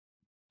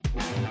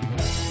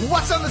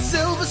What's on the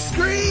silver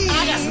screen?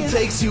 I got some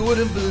takes you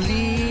wouldn't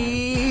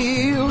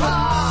believe.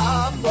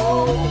 Pop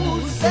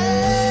Moses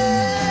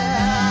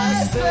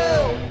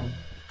Film.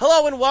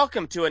 Hello and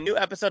welcome to a new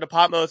episode of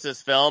Pop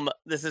Moses Film.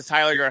 This is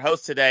Tyler, your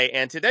host today,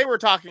 and today we're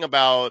talking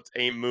about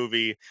a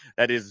movie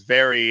that is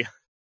very,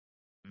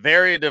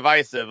 very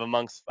divisive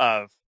amongst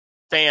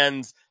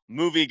fans,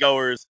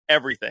 moviegoers,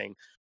 everything.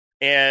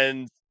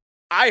 And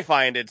I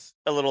find it's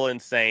a little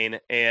insane,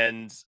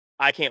 and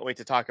I can't wait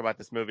to talk about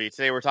this movie.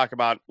 Today we're talking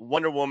about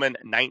Wonder Woman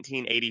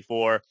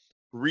 1984,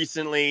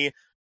 recently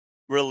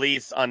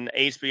released on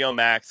HBO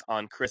Max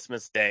on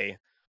Christmas Day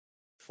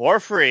for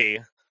free.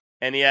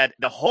 And yet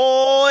the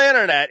whole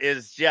internet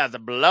is just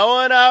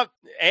blowing up,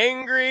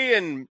 angry,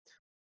 and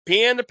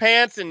peeing the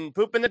pants and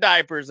pooping the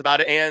diapers about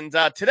it. And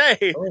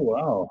today... Oh,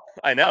 wow.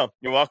 I know.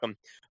 You're welcome.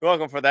 You're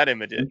welcome for that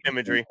imagery.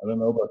 I don't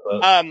know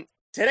about that.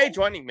 Today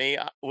joining me,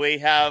 we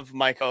have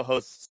my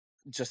co-hosts,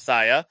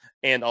 Josiah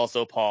and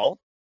also Paul.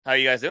 How are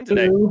you guys doing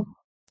today?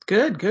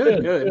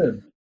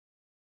 Good.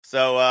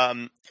 So,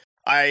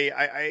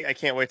 I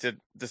can't wait to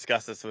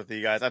discuss this with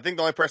you guys. I think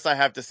the only person I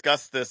have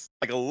discussed this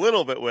like a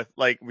little bit with,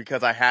 like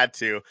because I had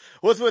to,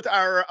 was with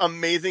our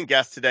amazing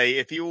guest today.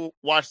 If you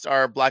watched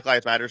our Black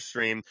Lives Matter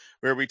stream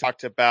where we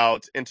talked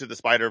about Into the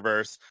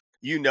Spider-Verse,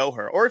 you know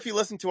her. Or if you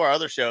listen to our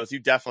other shows, you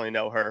definitely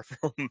know her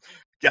from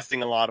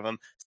guesting a lot of them.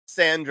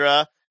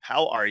 Sandra,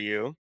 how are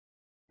you?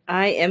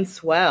 I am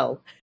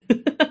swell.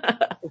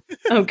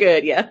 I'm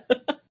good, yeah.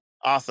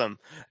 Awesome.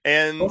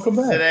 And Welcome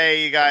back.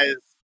 today, you guys,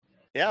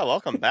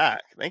 welcome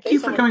back. Thank Thank you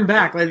so for much coming for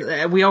back.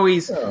 We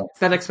always Yeah.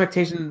 set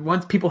expectation.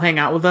 Once people hang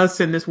out with us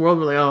in this world,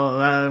 we're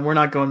like, we're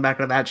not going back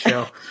to that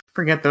show.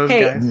 Forget those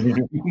Hey. guys.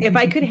 If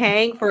I could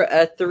hang for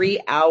a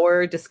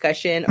 3-hour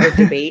discussion or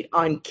debate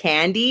on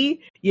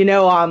candy,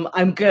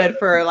 I'm good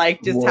for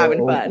like just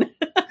having fun.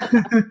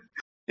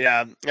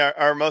 Yeah,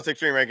 our most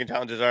extreme ranking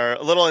challenges are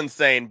a little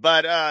insane.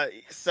 But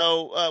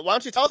so why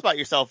don't you tell us about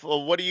yourself?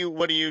 Well, what do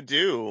you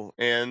do?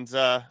 And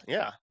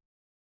yeah.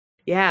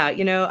 Yeah,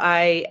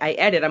 I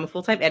edit. I'm a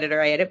full-time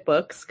editor. I edit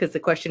books because the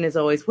question is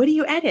always, what do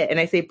you edit? And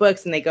I say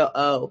books and they go,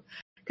 oh,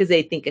 because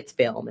they think it's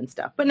film and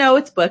stuff. But no,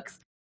 it's books.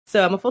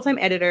 So I'm a full-time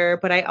editor,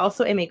 but I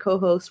also am a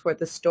co-host for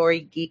the Story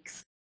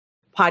Geeks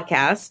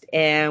podcast.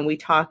 And we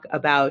talk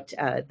about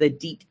the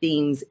deep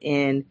themes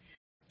in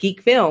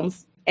geek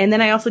films. And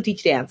then I also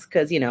teach dance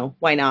because,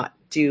 why not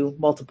do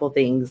multiple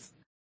things?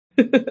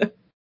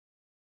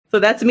 So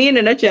that's me in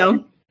a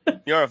nutshell.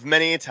 You're of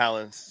many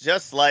talents,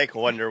 just like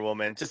Wonder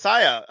Woman.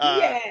 Josiah,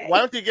 Yay. why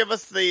don't you give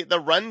us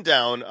the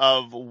rundown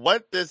of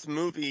what this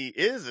movie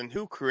is and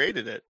who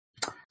created it?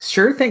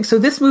 Sure thing. So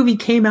this movie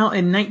came out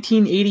in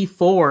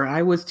 1984.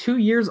 I was 2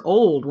 years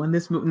old when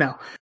this movie.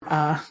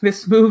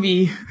 This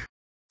movie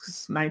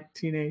was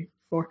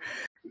 1984.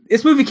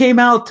 This movie came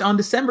out on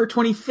December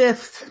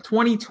 25th,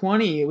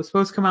 2020. It was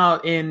supposed to come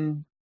out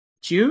in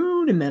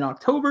June and then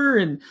October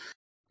and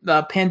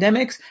the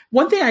pandemics.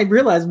 One thing I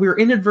realized, we were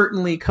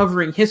inadvertently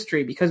covering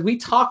history because we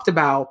talked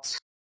about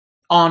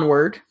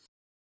Onward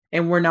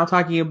and we're now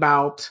talking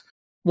about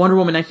Wonder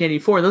Woman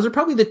 1984. Those are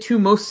probably the two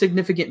most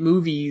significant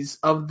movies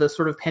of the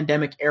sort of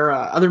pandemic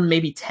era, other than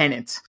maybe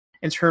Tenet,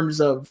 in terms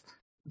of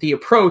the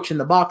approach and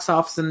the box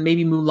office, and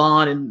maybe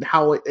Mulan and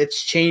how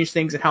it's changed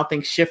things and how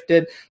things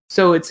shifted.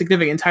 So it's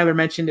significant. Tyler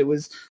mentioned it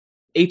was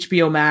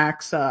HBO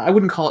Max. I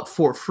wouldn't call it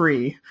for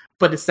free,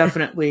 but it's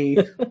definitely,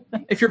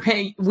 if you're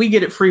paying, we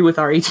get it free with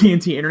our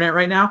AT&T internet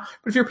right now.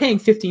 But if you're paying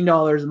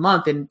 $15 a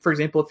month, and for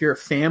example, if you're a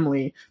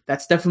family,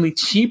 that's definitely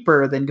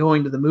cheaper than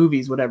going to the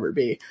movies, whatever it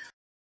be.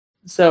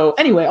 So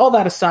anyway, all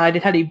that aside,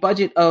 it had a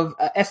budget of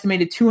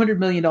estimated $200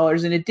 million,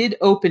 and it did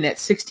open at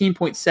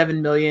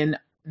 $16.7 million.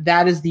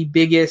 That is the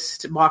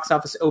biggest box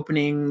office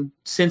opening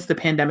since the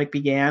pandemic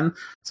began.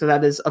 So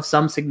that is of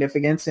some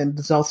significance, and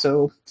it's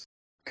also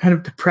kind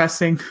of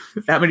depressing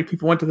that many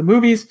people went to the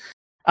movies.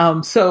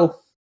 Well,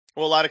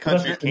 a lot of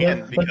countries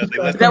can because they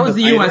list That was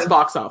the U.S. items.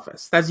 box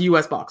office. That's the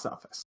U.S. box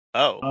office.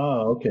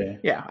 Oh, Okay.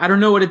 Yeah, I don't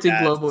know what it did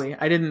That's- globally.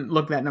 I didn't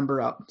look that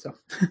number up. So,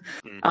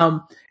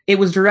 it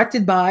was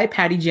directed by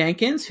Patty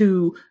Jenkins,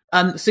 who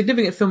a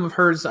significant film of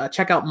hers.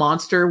 Check out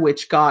Monster,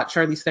 which got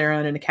Charlize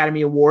Theron an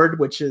Academy Award,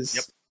 which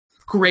is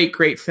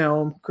great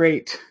film,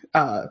 great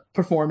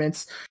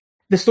performance.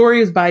 The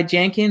story is by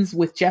Jenkins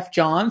with Jeff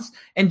Johns,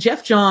 and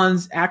Jeff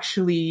Johns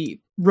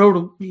actually wrote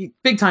a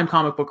big-time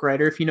comic book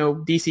writer. If you know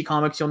DC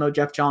Comics, you'll know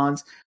Jeff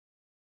Johns.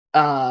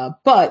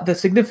 But the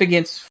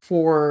significance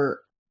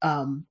for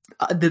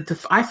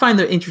I find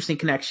the interesting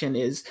connection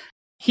is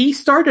he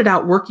started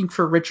out working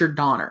for Richard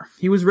Donner.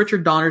 He was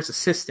Richard Donner's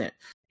assistant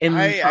in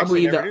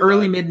probably the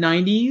early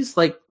mid-90s.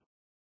 Like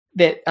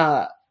that,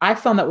 I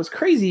found that was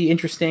crazy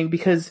interesting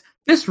because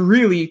this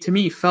really, to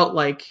me, felt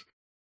like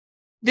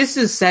this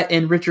is set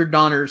in Richard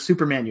Donner's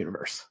Superman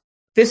universe.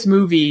 This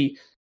movie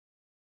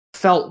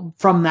felt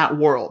from that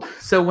world.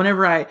 So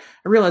whenever I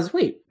realized,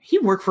 wait, he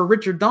worked for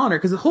Richard Donner,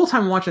 because the whole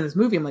time I'm watching this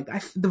movie, I'm like,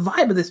 the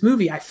vibe of this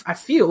movie, I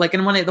feel like,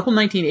 and the whole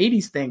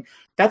 1980s thing,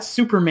 that's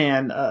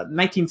Superman,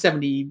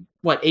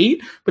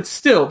 1978, but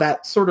still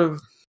that sort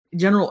of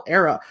general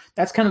era.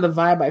 That's kind of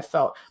the vibe I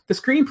felt. The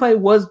screenplay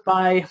was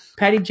by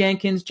Patty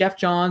Jenkins, Jeff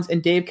Johns,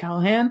 and Dave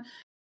Callahan.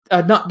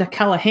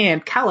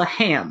 Callahan.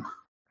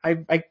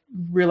 I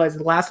realized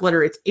the last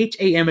letter, it's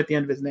H-A-M at the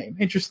end of his name.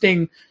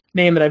 Interesting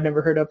name that I've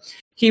never heard of.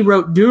 He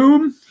wrote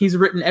Doom. He's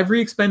written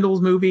every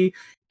Expendables movie,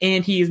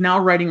 and he is now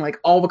writing like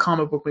all the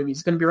comic book movies.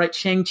 He's going to be writing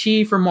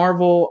Shang-Chi for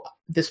Marvel,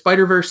 the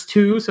Spider-Verse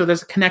 2, so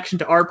there's a connection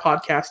to our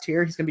podcast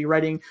here. He's going to be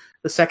writing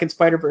the second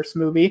Spider-Verse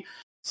movie.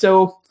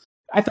 So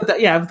I thought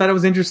it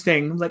was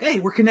interesting. Like, hey,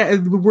 we're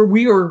connected.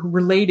 We are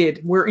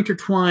related. We're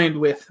intertwined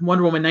with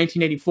Wonder Woman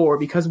 1984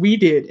 because we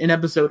did an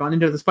episode on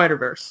Into the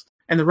Spider-Verse,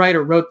 and the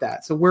writer wrote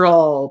that. So we're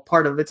all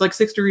part of it. It's like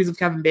 6 Degrees of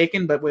Kevin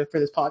Bacon, but for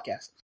this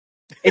podcast.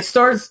 It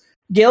stars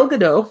Gal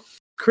Gadot,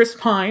 Chris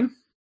Pine,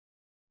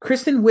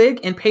 Kristen Wiig,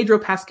 and Pedro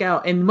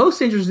Pascal. And the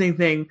most interesting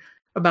thing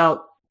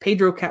about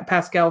Pedro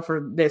Pascal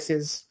for this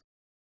is,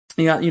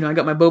 I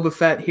got my Boba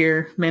Fett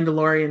here,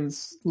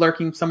 Mandalorian's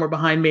lurking somewhere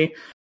behind me.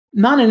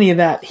 Not any of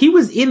that. He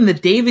was in the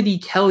David E.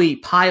 Kelly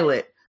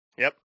pilot.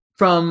 Yep.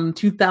 From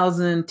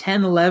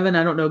 2010, 11,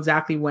 I don't know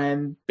exactly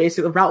when,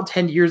 basically about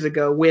 10 years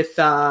ago with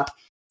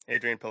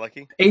Adrian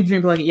Palicki.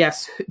 Adrian Palicki,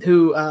 yes,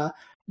 who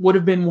would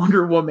have been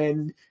Wonder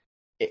Woman.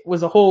 It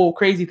was a whole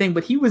crazy thing,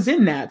 but he was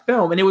in that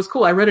film, and it was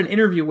cool. I read an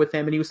interview with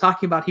him, and he was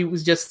talking about he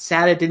was just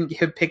sad it didn't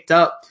get picked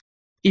up,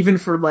 even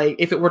for like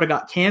if it would have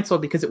got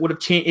canceled, because it would have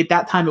changed at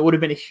that time. It would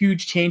have been a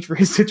huge change for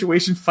his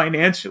situation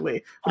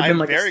financially. I'm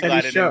very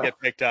glad it didn't get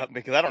picked up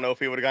because I don't know if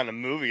he would have gotten a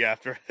movie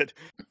after it.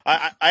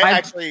 I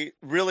actually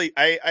really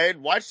I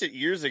had watched it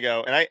years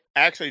ago, and I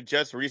actually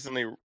just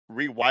recently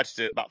rewatched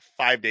it about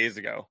 5 days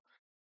ago.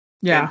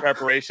 Yeah, in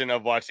preparation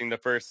of watching the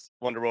first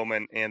Wonder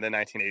Woman and the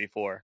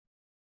 1984.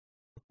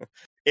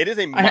 It is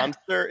a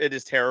monster. It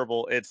is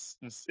terrible. It's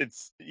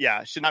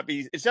should not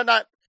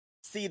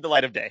see the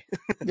light of day.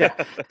 Yeah.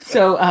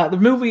 So the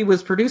movie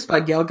was produced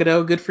by Gal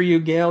Gadot. Good for you,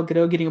 Gal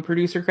Gadot, getting a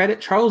producer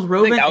credit. Charles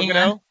Roven. I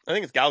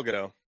think it's Gal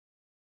Gadot.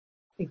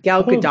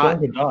 Gal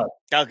Gadot.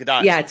 Gal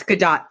Gadot. Yeah, it's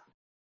Gadot.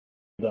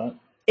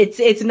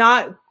 It's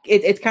not.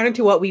 It's kind of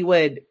to what we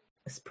would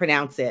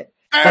pronounce it.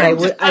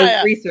 But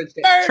I researched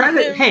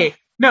it.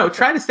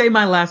 Try to say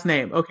my last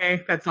name,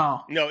 okay? That's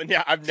all. No,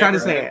 yeah, I've never try to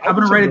say it. I'm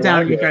going to write it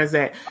down and you try to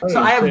say it.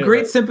 So I have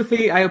great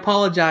sympathy. I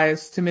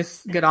apologize to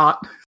Miss Gadot.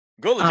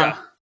 Gulija.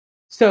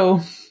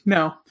 So,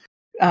 no.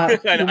 I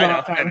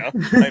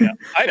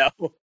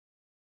know.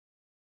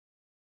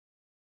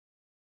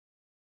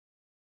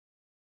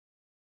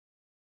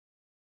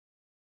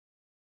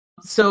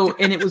 So,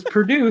 and it was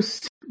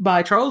produced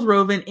by Charles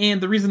Roven,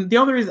 and the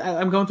only reason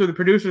I'm going through the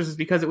producers is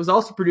because it was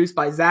also produced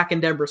by Zack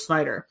and Deborah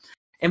Snyder.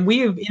 And we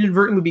have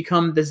inadvertently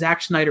become the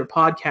Zack Snyder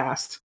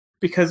podcast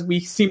because we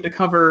seem to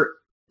cover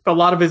a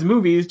lot of his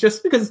movies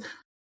just because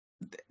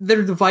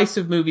they're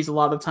divisive movies a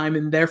lot of the time,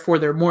 and therefore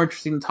they're more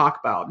interesting to talk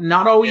about.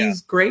 Not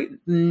always great,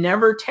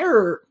 never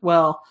terror.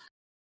 Well,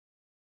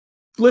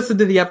 listen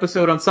to the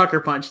episode on Sucker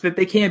Punch, that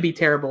they can be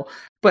terrible.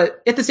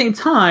 But at the same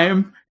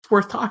time, it's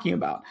worth talking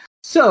about.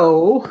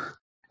 So,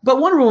 but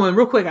Wonder Woman,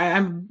 real quick,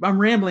 I'm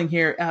rambling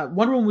here.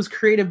 Wonder Woman was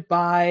created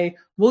by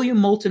William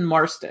Moulton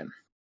Marston,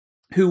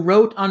 who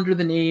wrote under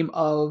the name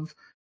of,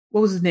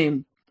 what was his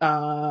name?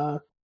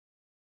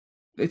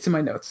 It's in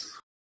my notes.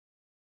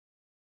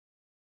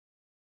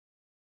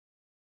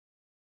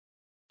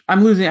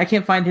 I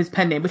can't find his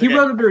pen name, but he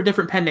wrote under a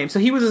different pen name. So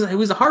he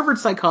was a Harvard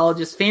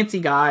psychologist, fancy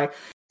guy,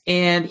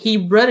 and he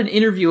was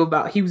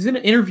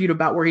interviewed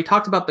about where he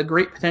talked about the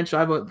great potential.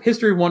 I have a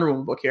History of Wonder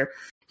Woman book here.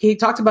 He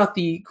talked about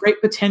the great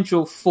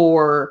potential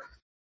for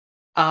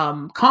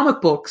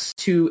comic books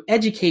to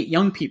educate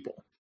young people.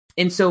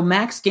 And so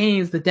Max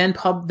Gaines, the then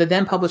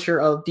publisher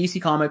of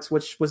DC Comics,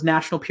 which was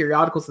National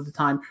Periodicals at the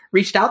time,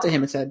 reached out to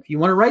him and said, "You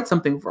want to write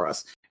something for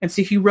us?" And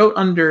so he wrote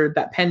under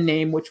that pen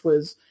name, which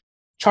was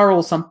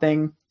Charles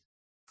something.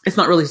 It's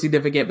not really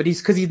significant, but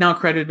he's now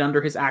credited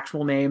under his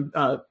actual name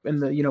in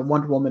the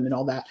Wonder Woman and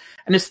all that.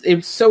 And it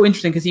was so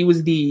interesting because he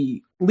was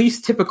the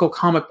least typical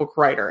comic book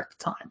writer at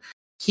the time.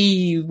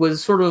 He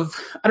was sort of,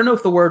 I don't know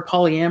if the word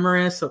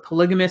polyamorous or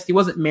polygamist. He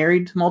wasn't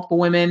married to multiple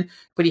women,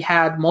 but he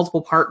had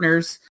multiple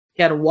partners.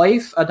 He had a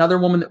wife, another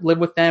woman that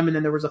lived with them, and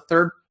then there was a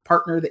third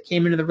partner that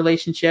came into the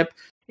relationship,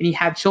 and he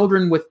had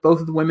children with both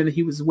of the women that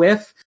he was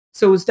with.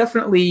 So it was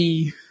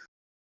definitely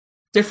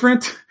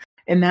different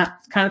in that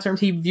kind of terms.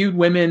 He viewed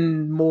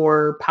women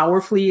more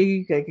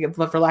powerfully,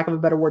 for lack of a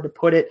better word to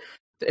put it.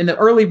 In the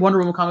early Wonder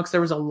Woman comics,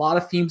 there was a lot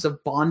of themes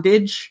of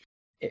bondage,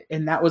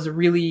 and that was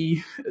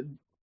really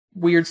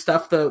weird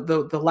stuff.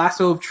 The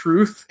lasso of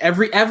truth.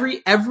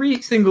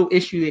 Every single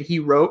issue that he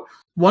wrote,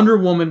 Wonder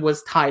Woman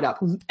was tied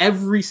up.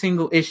 Every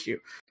single issue.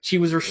 She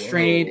was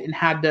restrained and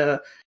had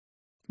to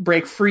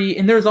break free.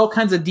 And there's all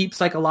kinds of deep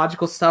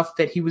psychological stuff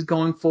that he was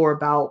going for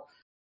about,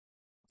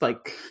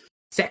 like,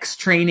 sex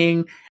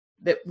training.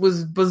 That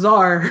was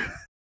bizarre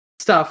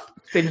stuff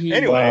that he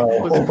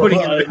was putting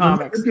in the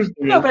comics.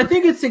 No, but I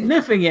think it's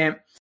significant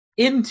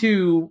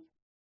into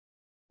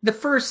the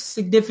first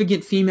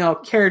significant female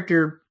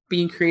character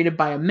being created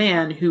by a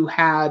man who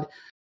had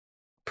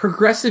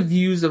progressive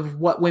views of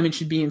what women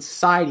should be in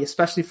society,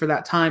 especially for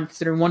that time,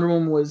 considering Wonder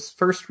Woman was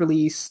first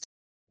released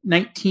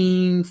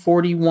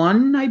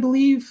 1941, I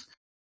believe.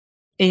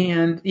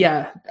 And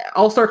yeah,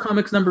 All-Star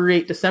Comics number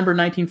 8, December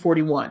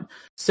 1941.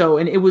 So,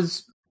 and it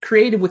was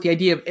created with the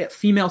idea of a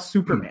female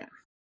Superman.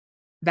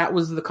 That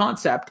was the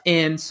concept.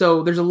 And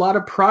so there's a lot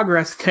of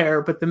progress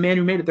there, but the man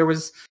who made it, it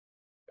was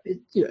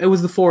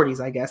the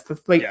 40s, I guess, the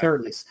late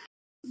 30s.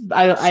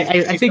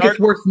 I think it's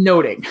worth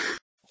noting.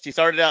 She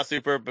started out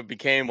super, but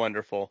became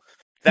wonderful.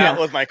 That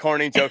was my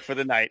corny joke for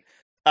the night.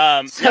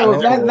 That's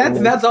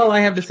all I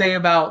have to say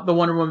about the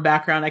Wonder Woman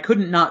background. I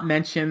couldn't not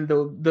mention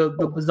the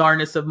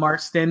bizarreness of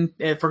Marston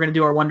if we're going to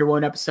do our Wonder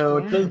Woman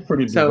episode. That's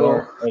pretty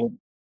bizarre.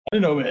 I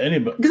didn't know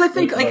anybody. Because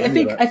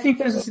I think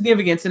there's a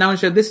significance, and I want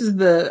to show this is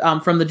the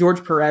from the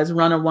George Perez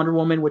run of Wonder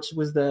Woman, which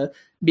was the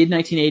mid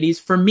 1980s.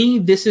 For me,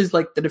 this is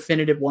like the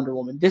definitive Wonder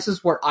Woman. This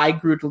is where I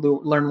grew to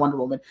learn Wonder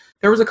Woman.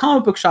 There was a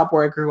comic book shop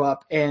where I grew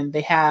up, and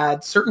they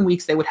had certain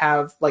weeks they would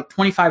have like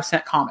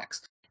 25-cent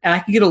comics, and I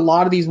could get a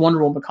lot of these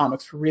Wonder Woman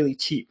comics for really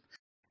cheap.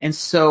 And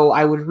so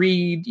I would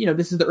read.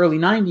 This is the early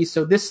 90s,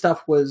 so this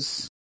stuff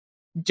was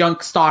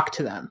junk stock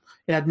to them.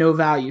 It had no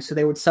value, so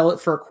they would sell it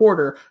for a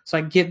quarter. So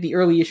I get the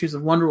early issues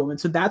of Wonder Woman.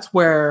 So that's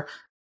where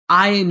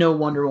I know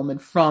Wonder Woman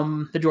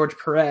from the George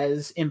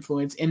Perez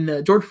influence. And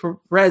the George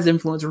Perez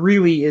influence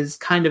really is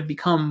kind of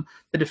become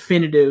the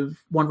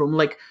definitive Wonder Woman.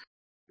 Like,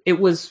 it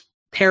was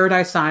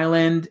Paradise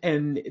Island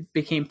and it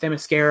became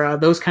Themyscira.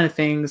 Those kind of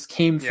things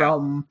came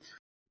from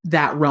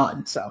that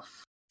run. So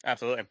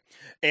absolutely.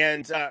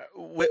 And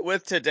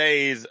with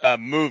today's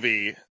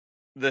movie,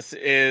 this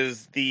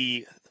is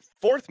the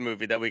fourth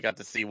movie that we got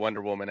to see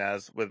Wonder Woman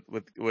as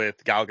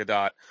with Gal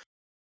Gadot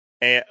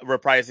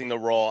reprising the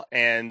role,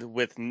 and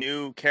with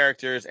new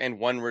characters and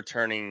one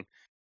returning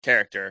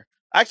character.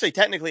 Actually,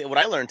 technically, what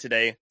I learned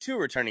today, 2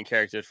 returning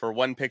characters for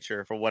one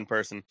picture for one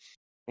person.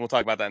 We'll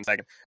talk about that in a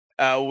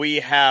second. We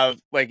have,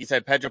 like you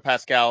said, Pedro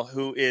Pascal,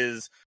 who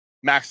is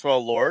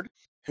Maxwell Lord,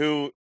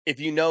 who,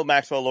 if you know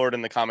Maxwell Lord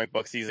in the comic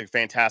books, he's a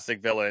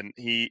fantastic villain.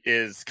 He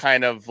is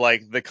kind of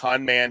like the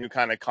con man who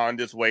kind of conned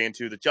his way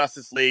into the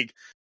Justice League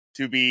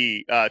to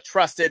be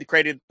trusted,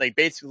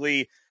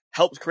 basically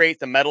helped create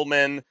the Metal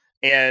Men,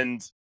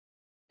 and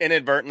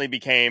inadvertently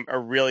became a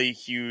really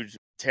huge,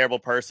 terrible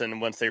person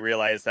once they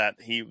realized that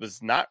he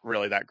was not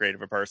really that great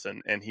of a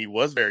person, and he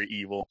was very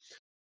evil.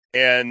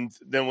 And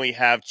then we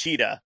have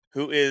Cheetah,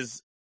 who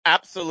is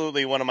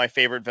absolutely one of my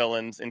favorite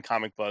villains in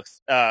comic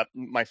books.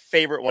 My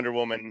favorite Wonder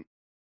Woman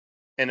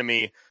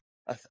enemy,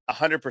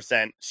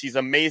 100%. She's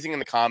amazing in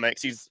the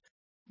comics. She's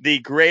the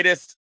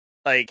greatest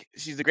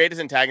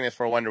antagonist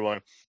for Wonder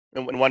Woman.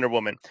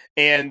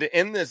 And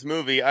in this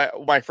movie,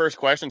 my first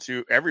question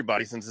to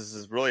everybody, since this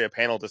is really a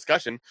panel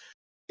discussion,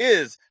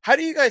 is how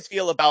do you guys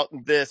feel about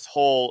this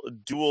whole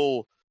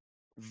dual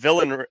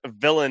villain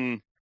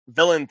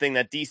thing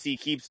that DC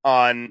keeps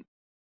on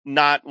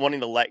not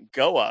wanting to let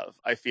go of?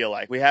 I feel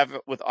like we have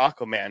it with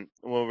Aquaman,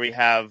 where we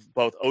have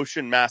both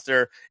Ocean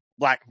Master,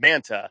 Black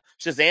Manta,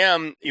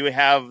 Shazam. You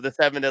have the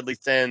 7 Deadly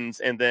Sins,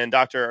 and then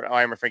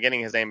I'm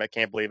forgetting his name. I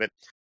can't believe it,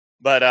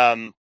 but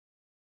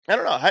I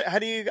don't know. How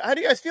do you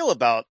guys feel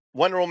about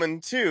Wonder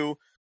Woman 2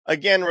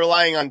 again,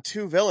 relying on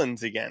 2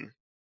 villains again?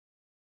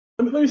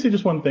 Let me say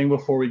just one thing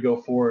before we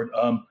go forward.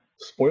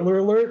 Spoiler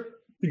alert,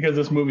 because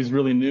this movie's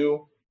really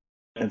new,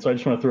 and so I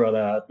just want to throw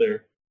that out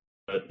there.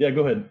 But yeah,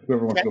 go ahead.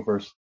 Whoever wants to go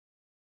first.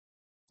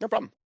 No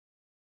problem.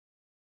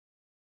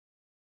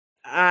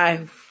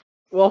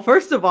 Well,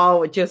 first of all,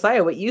 with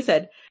Josiah, what you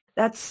said,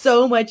 that's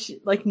so much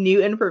like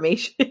new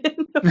information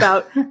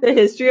about the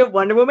history of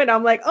Wonder Woman.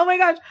 I'm like, oh my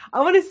gosh,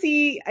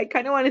 I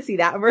kind of want to see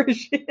that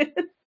version.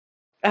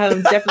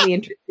 Definitely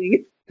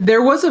interesting.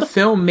 There was a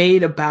film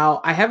made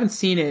about, I haven't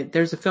seen it.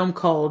 There's a film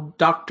called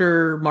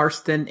Dr.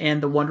 Marston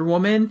and the Wonder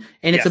Woman,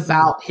 and it's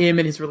about him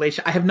and his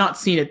relation. I have not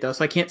seen it though,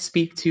 so I can't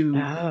speak to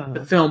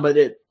the film, but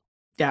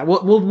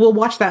we'll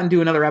watch that and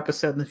do another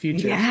episode in the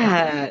future.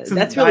 Yeah, so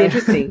that's really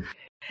interesting.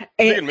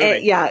 And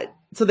yeah,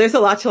 so there's a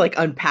lot to like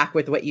unpack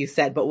with what you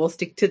said, but we'll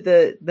stick to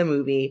the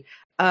movie.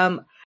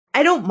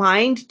 I don't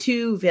mind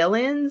 2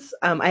 villains.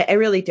 I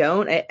really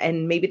don't.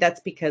 And maybe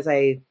that's because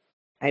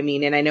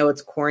and I know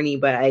it's corny,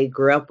 but I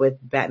grew up with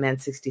Batman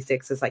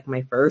 66 as like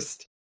my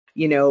first,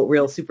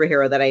 real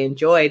superhero that I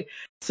enjoyed.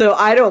 So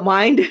I don't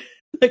mind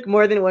like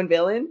more than 1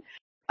 villain.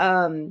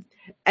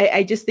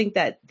 I just think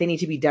that they need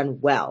to be done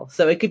well.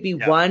 So it could be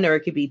 1 or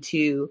it could be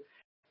 2.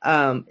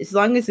 As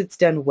long as it's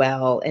done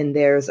well and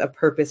there's a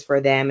purpose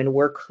for them and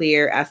we're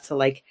clear as to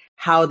like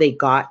how they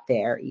got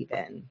there,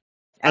 even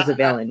as a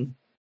villain.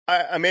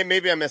 I mean,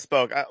 maybe I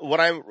misspoke.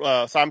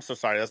 So I'm so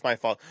sorry. That's my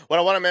fault. What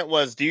I meant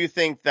was, do you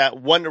think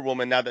that Wonder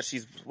Woman, now that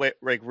she's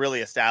like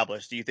really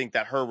established, do you think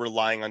that her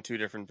relying on 2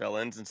 different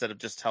villains instead of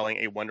just telling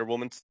a Wonder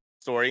Woman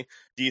story,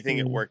 do you think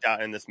it worked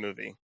out in this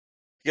movie?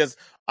 Because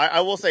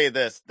I will say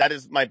this, that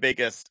is my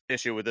biggest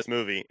issue with this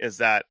movie, is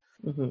that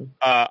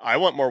I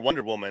want more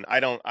Wonder Woman.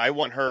 I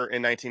want her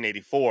in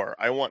 1984.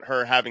 I want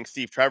her having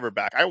Steve Trevor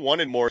back. I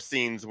wanted more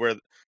scenes where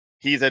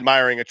he's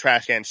admiring a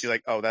trash can. She's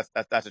like, oh, that's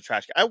a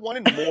trash can. I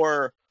wanted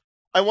more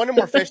I wanted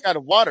more fish out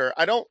of water.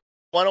 I don't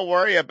want to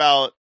worry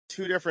about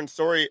two different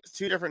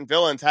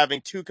villains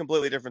having two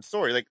completely different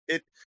stories. Like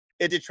it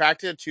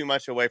detracted too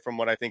much away from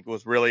what I think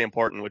was really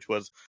important, which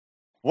was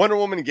Wonder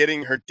Woman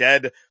getting her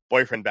dead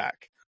boyfriend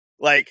back.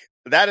 Like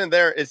that in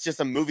there is just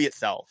a movie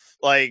itself.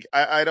 Like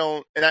I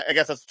don't, and I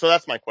guess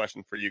that's my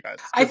question for you guys.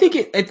 I think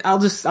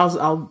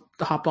I'll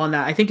hop on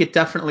that. I think it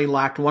definitely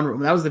lacked Wonder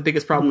Woman. That was the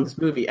biggest problem with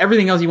this movie.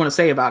 Everything else you want to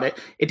say about it,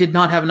 it did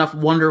not have enough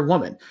Wonder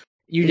Woman.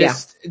 You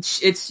just,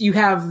 it's you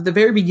have the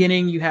very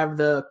beginning, you have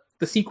the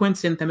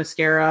sequence in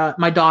Themyscira.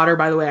 My daughter,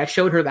 by the way, I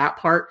showed her that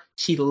part.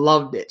 She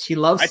loved it. She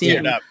loved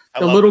seeing the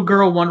little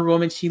girl Wonder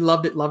Woman. She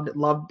loved it, loved it,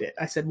 loved it.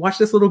 I said, watch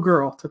this little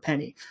girl, to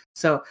Penny.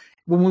 So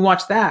when we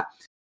watched that,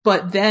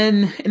 but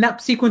then, and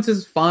that sequence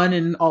is fun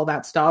and all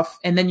that stuff.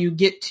 And then you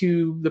get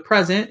to the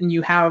present and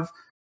you have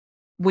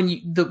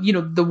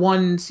the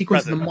one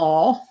sequence in the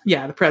mall.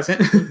 Yeah, the present,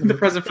 the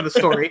present for the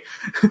story,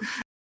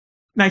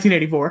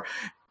 1984.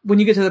 When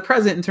you get to the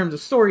present in terms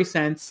of story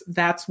sense,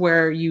 that's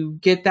where you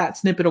get that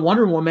snippet of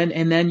Wonder Woman,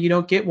 and then you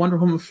don't get Wonder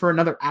Woman for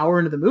another hour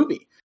into the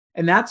movie.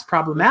 And that's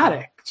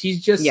problematic.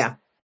 She's just,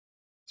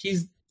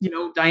 she's,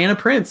 Diana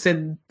Prince.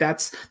 And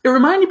it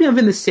reminded me of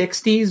in the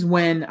 60s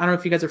when, I don't know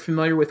if you guys are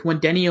familiar with when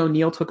Denny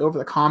O'Neil took over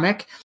the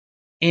comic,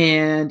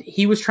 and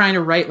he was trying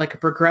to write like a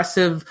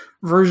progressive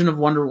version of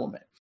Wonder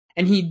Woman.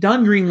 And he'd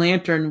done Green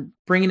Lantern,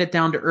 bringing it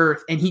down to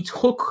Earth, and he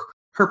took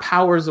her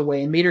powers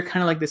away and made her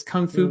kind of like this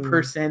kung fu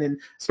person and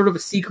sort of a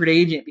secret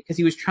agent because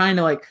he was trying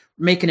to like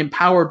make an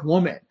empowered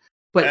woman.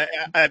 But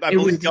I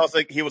believe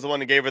he was the one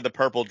who gave her the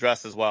purple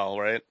dress as well,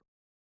 right?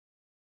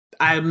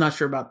 I'm not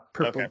sure about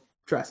purple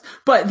dress,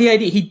 but the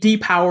idea, he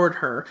depowered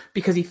her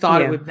because he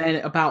thought it would then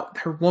about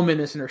her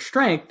womanness and her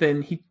strength.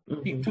 And he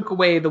took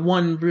away the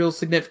one real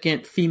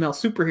significant female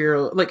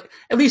superhero, like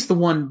at least the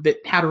one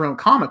that had her own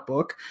comic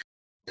book,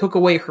 took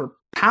away her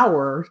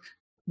power.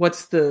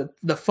 What's the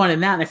fun in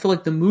that? And I feel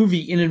like the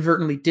movie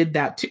inadvertently did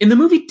that too. And the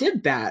movie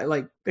did that,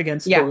 like, again,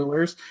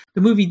 spoilers.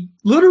 The movie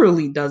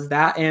literally does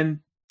that and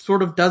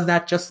sort of does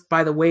that just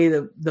by the way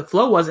the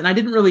flow was. And I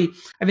think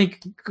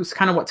it was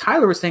kind of what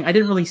Tyler was saying. I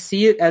didn't really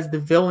see it as the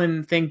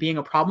villain thing being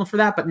a problem for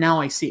that, but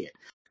now I see it.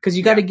 Because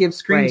you got to give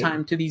screen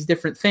time to these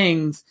different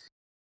things,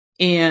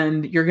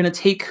 and you're going to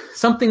take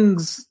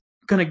something's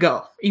going to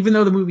go. Even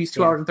though the movie's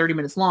 2 hours and 30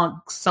 minutes long,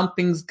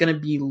 something's going to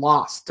be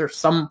lost, or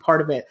some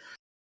part of it,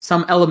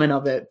 some element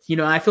of it.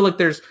 I feel like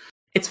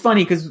it's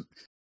funny because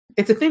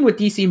it's a thing with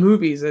DC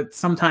movies that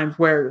sometimes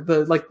where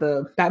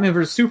the Batman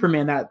vs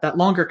Superman, that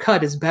longer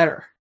cut is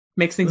better,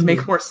 makes things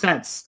make more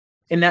sense.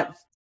 And that,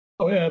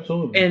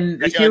 absolutely.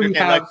 And here we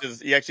have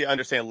you actually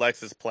understand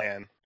Lex's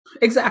plan.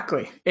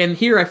 Exactly. And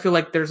here I feel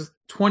like there's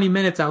 20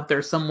 minutes out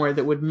there somewhere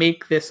that would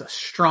make this a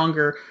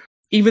stronger,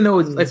 even though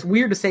it's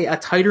weird to say a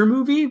tighter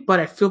movie, but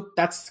I feel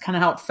that's kind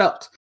of how it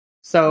felt.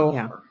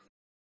 So,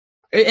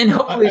 and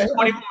hopefully it's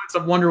 20 moments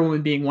of Wonder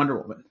Woman being Wonder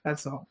Woman.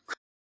 That's all.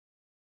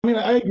 I mean,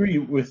 I agree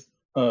with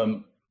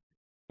you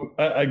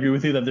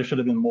that there should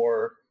have been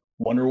more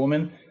Wonder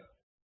Woman.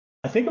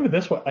 I think of it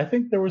this way. I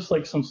think there was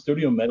like some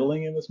studio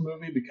meddling in this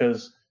movie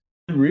because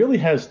it really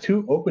has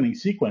two opening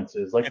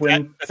sequences. Like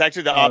it's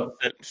actually the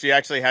opposite. She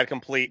actually had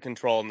complete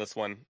control in this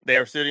one. They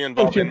are studio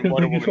involved in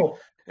Wonder Woman.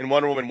 In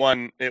Wonder Woman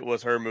 1, it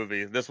was her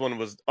movie. This one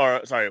was,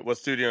 it was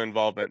studio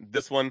involvement.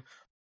 This one,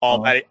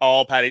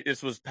 Patty.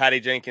 This was Patty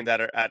Jenkins at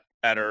her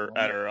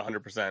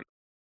 100%.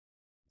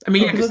 I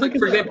mean,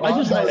 for example,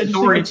 I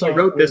just she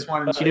wrote this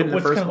one and she did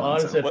the first one.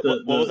 So.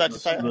 What was that to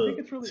say?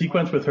 The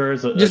sequence with her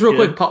is just real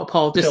quick,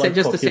 Paul. Just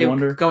to say,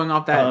 going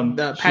off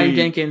that, Patty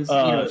Jenkins,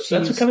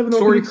 she's kind of an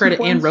story credit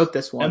and wrote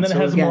this one, and then it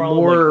has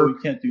more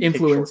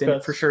influence in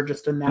it for sure.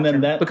 Just in that. And then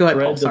that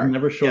thread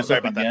never shows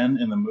up again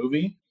in the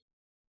movie.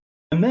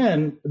 And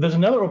then there's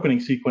another opening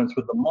sequence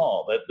with the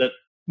mall that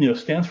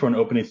stands for an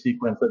opening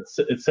sequence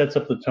that it sets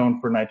up the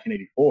tone for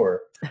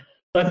 1984.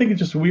 I think it's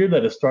just weird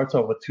that it starts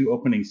off with two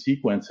opening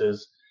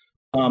sequences.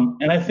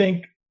 And I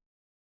think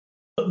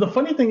the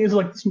funny thing is,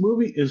 like, this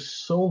movie is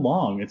so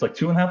long. It's like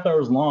 2.5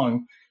 hours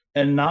long,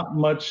 and not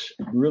much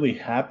really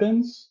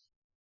happens.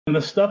 And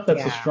the stuff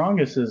that's the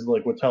strongest is,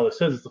 like what Tyler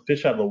says, it's the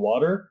fish out of the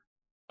water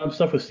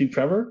stuff with Steve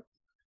Trevor.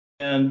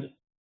 And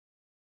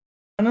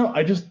I don't know,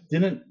 I just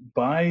didn't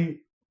buy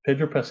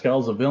Pedro Pascal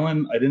as a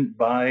villain. I didn't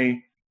buy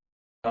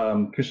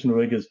Kristen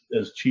Wiig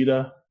as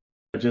Cheetah.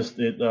 I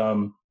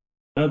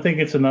don't think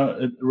it's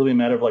really a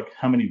matter of like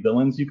how many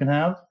villains you can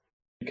have,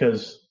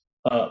 because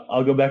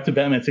I'll go back to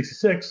Batman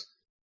 66.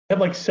 I have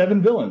like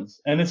 7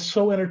 villains, and it's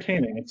so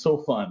entertaining. It's so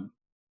fun.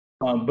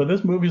 But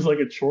this movie is like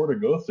a chore to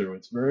go through.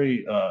 It's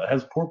very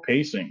has poor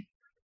pacing,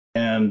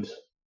 and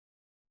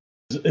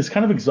it's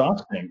kind of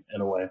exhausting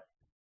in a way.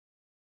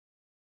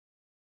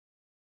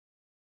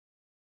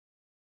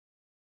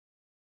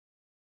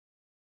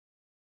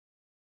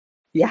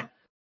 Yeah.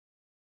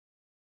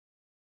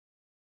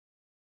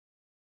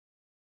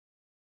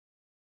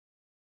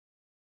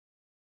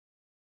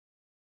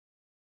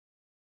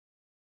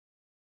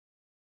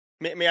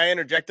 May I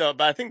interject though?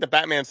 But I think the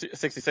Batman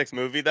 66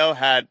 movie though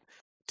had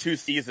 2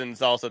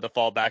 seasons also to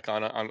fall back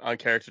on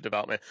character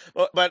development.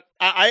 But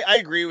I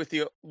agree with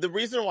you. The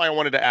reason why I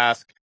wanted to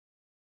ask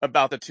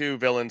about the 2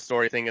 villain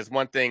story thing is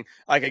one thing.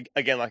 Like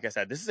again, like I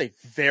said, this is a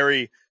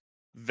very,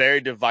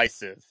 very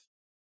divisive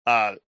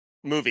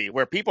movie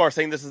where people are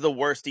saying this is the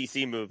worst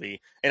DC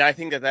movie, and I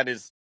think that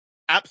is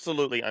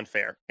absolutely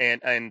unfair.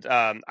 And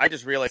I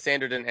just realized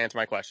Sandra didn't answer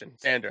my question.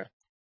 Sandra,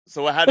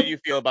 so how do you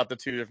feel about the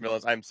 2 different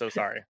villains? I'm so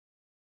sorry.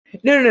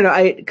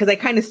 No. Because I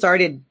kind of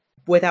started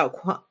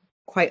without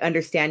quite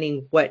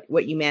understanding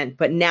what you meant,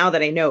 but now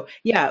that I know,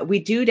 yeah, we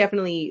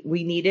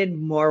needed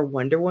more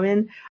Wonder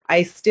Woman.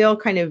 I still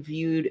kind of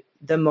viewed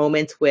the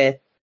moments with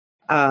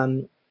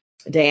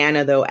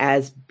Diana though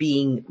as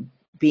being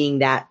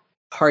that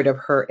part of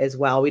her as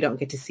well. We don't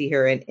get to see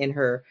her in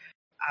her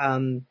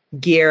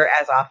gear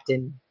as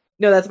often.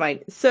 No, that's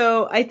fine.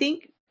 So I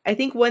think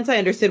once I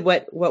understood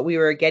what we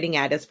were getting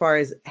at as far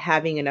as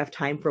having enough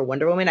time for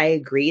Wonder Woman, I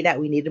agree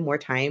that we needed more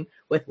time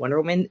with Wonder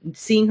Woman.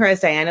 Seeing her as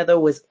Diana though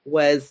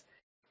was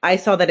I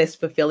saw that as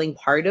fulfilling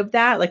part of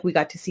that. Like we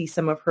got to see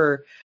some of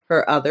her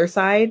other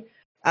side.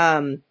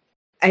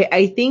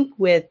 I think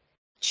with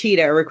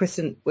Cheetah or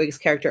Kristen Wiig's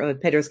character and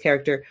with Pedro's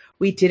character,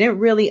 we didn't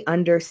really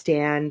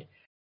understand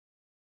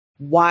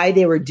why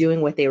they were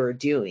doing what they were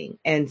doing.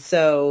 And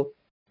so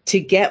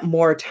to get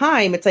more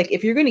time, it's like,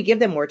 if you're going to give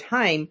them more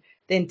time,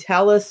 then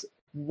tell us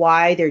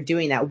why they're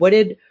doing that. What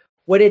did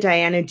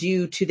Diana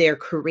do to their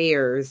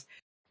careers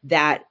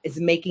that is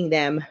making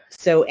them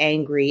so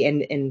angry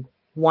and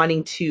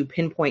wanting to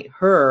pinpoint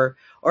her?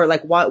 Or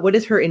like, what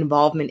is her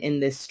involvement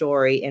in this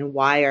story, and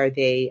why are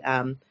they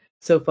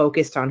so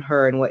focused on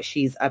her and what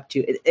she's up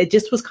to? It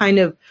just was kind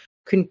of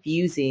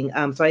confusing.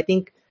 So I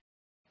think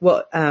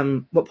what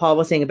Paul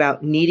was saying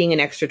about needing an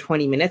extra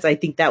 20 minutes, I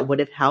think that would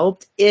have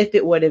helped if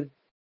it would have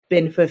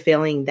been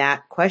fulfilling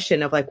that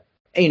question of like,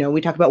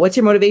 we talk about what's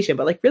your motivation,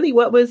 but like really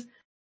what was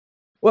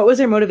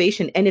their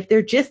motivation? And if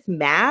they're just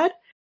mad,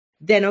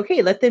 then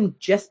okay, let them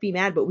just be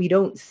mad. But we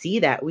don't see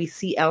that. We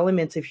see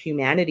elements of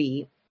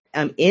humanity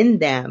in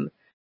them.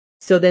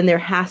 So then there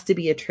has to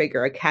be a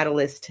trigger, a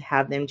catalyst to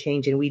have them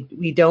change. And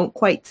we don't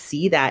quite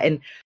see that. And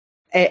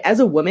as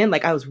a woman,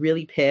 like I was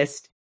really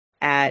pissed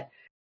at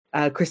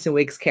Kristen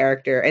Wiig's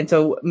character. And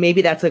so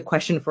maybe that's a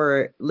question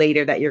for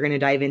later that you're going to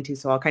dive into.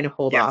 So I'll kind of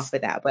hold off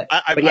with that. But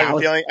I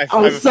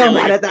was so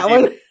mad at that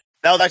one.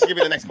 That was actually going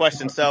to be the next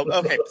question. So,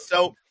 okay.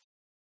 So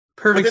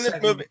Perfect.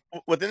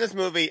 Within this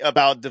movie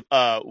about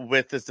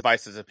with this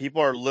devices,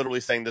 people are literally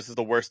saying this is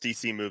the worst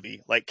DC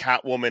movie. Like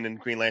Catwoman and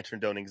Green Lantern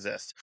don't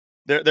exist.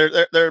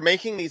 They're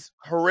making these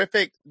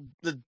horrific,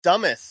 the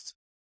dumbest,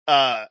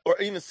 or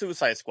even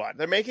Suicide Squad.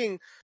 They're making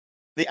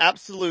the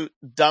absolute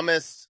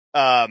dumbest.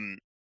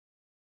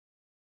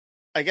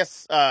 I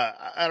guess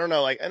I don't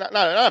know, like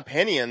not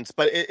opinions,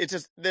 but it's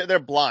just they're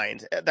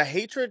blind. The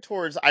hatred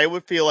towards, I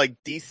would feel like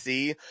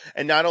DC,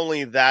 and not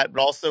only that,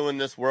 but also in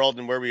this world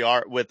and where we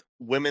are with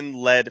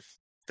women-led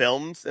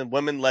films and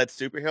women-led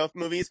superhero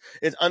movies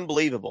is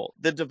unbelievable.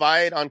 The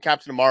divide on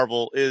Captain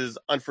Marvel is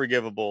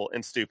unforgivable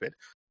and stupid.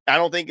 I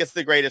don't think it's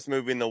the greatest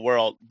movie in the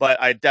world,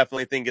 but I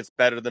definitely think it's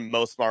better than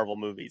most Marvel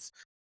movies.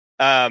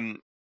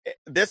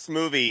 This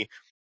movie,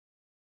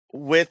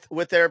 with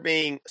there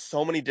being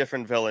so many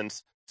different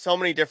villains, so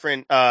many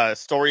different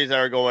stories that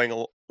are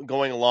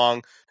going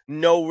along,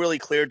 no really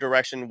clear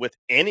direction with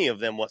any of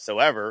them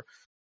whatsoever.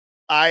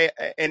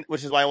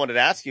 Which is why I wanted to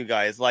ask you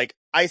guys, like,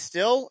 I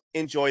still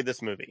enjoy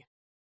this movie.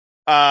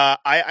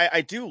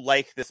 I do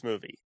like this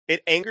movie.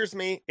 It angers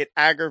me, it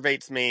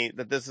aggravates me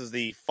that this is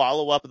the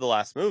follow-up of the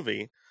last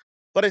movie,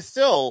 but I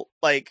still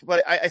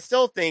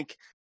think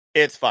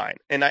it's fine.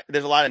 And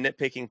there's a lot of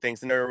nitpicking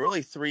things, and there are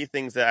really 3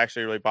 things that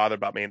actually really bother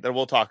about me that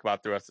we'll talk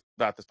about throughout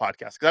this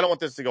podcast, because I don't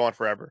want this to go on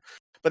forever.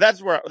 But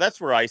that's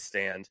where I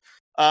stand.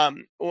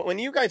 When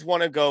you guys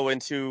want to go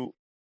into,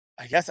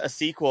 I guess, a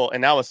sequel and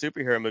now a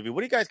superhero movie,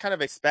 what do you guys kind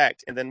of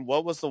expect? And then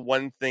what was the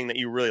one thing that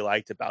you really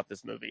liked about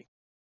this movie?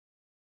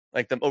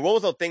 What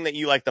was the thing that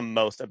you liked the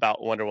most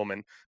about Wonder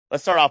Woman?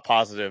 Let's start off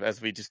positive as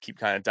we just keep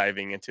kind of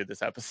diving into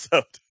this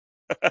episode.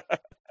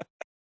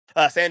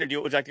 Sandra,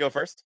 would you like to go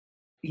first?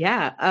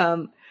 Yeah.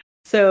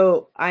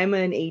 So I'm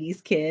an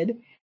 80s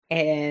kid,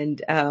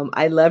 and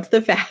I loved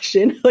the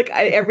fashion. Like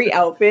every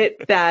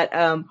outfit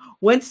that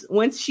once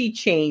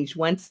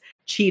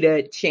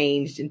Cheetah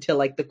changed into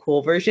like the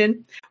cool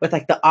version with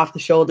like the off the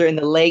shoulder and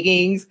the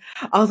leggings,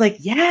 I was like,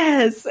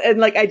 yes. And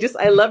like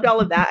I loved all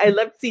of that. I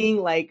loved seeing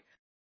like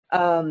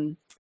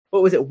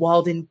what was it,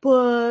 Walden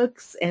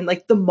Books, and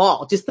like the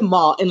mall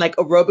and like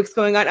aerobics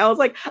going on. I was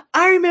like,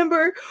 I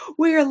remember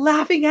we were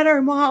laughing at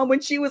our mom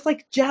when she was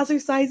like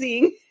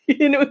jazzercising,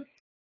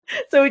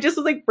 So it just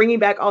was like bringing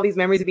back all these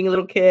memories of being a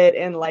little kid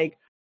and like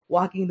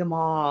walking the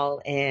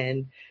mall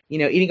and,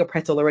 eating a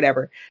pretzel or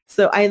whatever.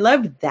 So I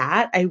loved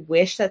that. I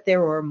wish that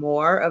there were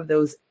more of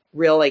those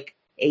real like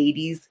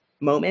 80s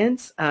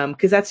moments.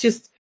 Cause that's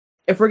just,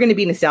 if we're going to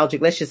be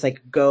nostalgic, let's just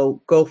like go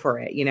for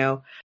it,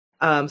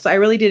 So I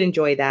really did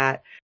enjoy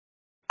that.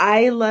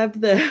 I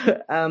loved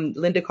the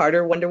Linda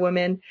Carter Wonder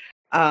Woman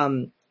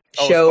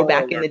show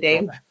back in the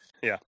day.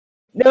 Yeah.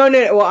 No.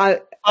 Well,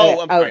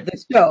 Oh, I'm sorry.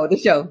 The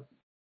show.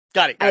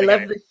 Got it. I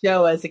loved the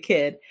show as a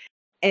kid.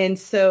 And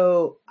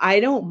so I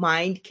don't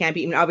mind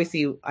campy. I mean,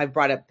 obviously I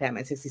brought up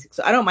Batman 66,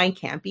 so I don't mind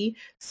campy.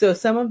 So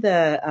some of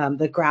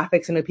the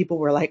graphics and the people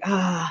were like,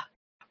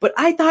 but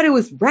I thought it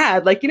was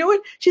rad. Like, you know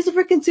what? She's a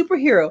freaking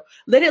superhero.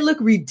 Let it look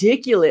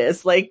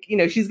ridiculous. Like, you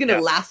know, she's going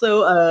to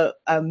lasso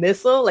a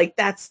missile. Like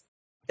that's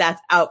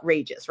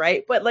outrageous.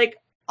 Right. But like,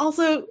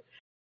 also,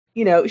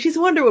 you know, she's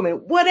Wonder Woman,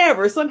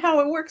 whatever. Somehow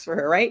it works for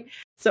her. Right.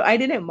 So I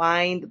didn't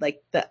mind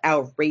like the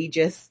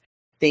outrageous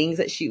things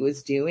that she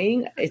was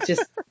doing. It's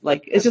just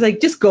like,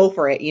 just go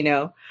for it, you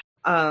know?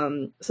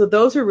 So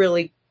those are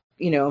really,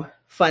 you know,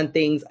 fun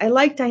things. I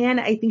like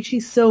Diana. I think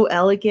she's so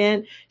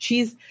elegant.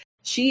 She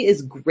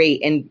is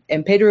great.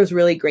 And Pedro is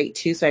really great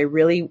too. So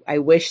I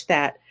wish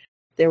that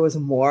there was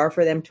more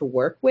for them to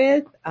work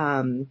with.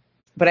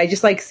 But I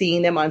just like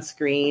seeing them on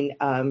screen.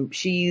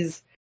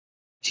 She's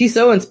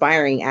so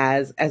inspiring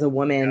as a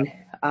woman.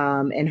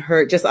 And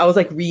her I was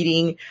like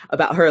reading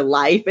about her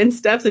life and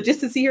stuff. So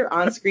just to see her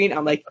on screen,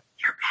 I'm like,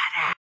 you're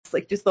badass.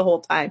 Like just the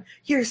whole time.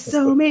 You're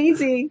so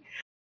amazing.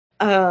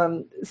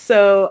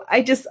 So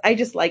I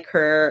just like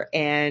her,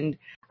 and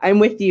I'm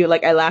with you.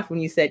 Like I laughed when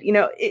you said, you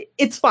know,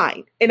 it's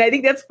fine. And I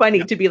think that's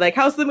funny to be like,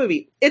 how's the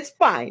movie? It's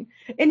fine.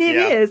 And it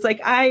is like,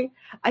 I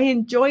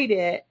enjoyed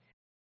it.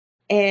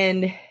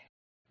 And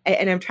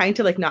I'm trying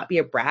to like not be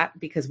a brat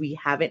because we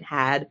haven't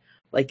had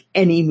like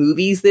any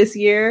movies this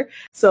year.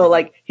 So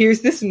like, here's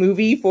this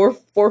movie for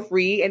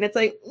free. And it's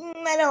like,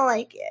 I don't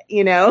like it,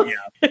 you know,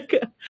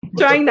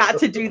 trying not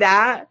to do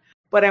that,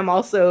 but I'm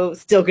also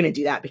still going to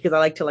do that because I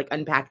like to like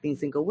unpack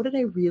things and go, what did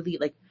I really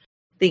like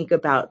think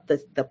about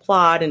the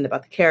plot and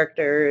about the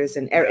characters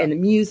and the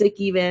music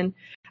even.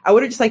 I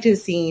would have just liked to have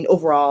seen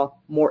overall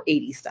more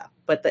 80s stuff,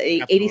 but the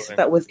 80s stuff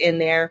that was in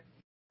there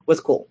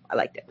was cool. I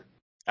liked it.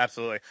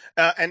 Absolutely.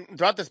 And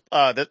throughout this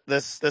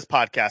this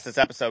podcast, this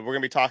episode, we're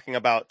going to be talking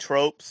about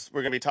tropes.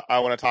 We're going to be I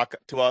want to talk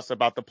to us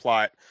about the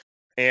plot,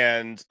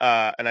 and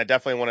I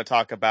definitely want to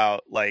talk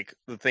about like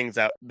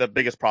the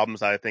biggest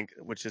problems I think,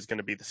 which is going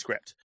to be the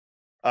script.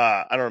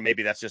 I don't know,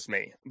 maybe that's just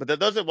me, but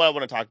those are what I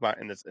want to talk about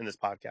in this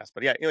podcast.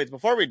 But yeah, anyways,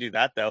 before we do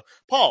that though,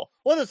 Paul,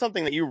 what is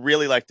something that you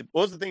really liked?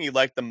 What was the thing you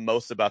liked the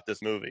most about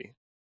this movie?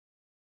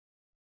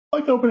 I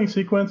like the opening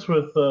sequence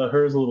with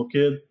her as a little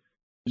kid.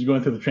 She's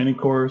going through the training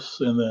course,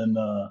 and then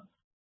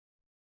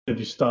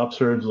he stops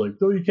her and is like,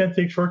 "Oh, you can't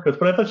take shortcuts."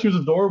 But I thought she was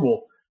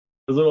adorable,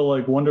 a little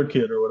like Wonder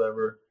Kid or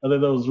whatever. I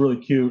thought that was really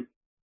cute.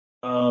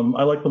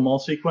 I like the mall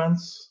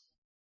sequence,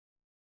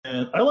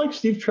 and I like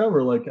Steve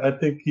Trevor. Like, I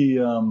think he,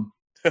 you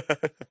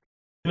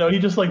know, he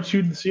just like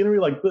chewed the scenery.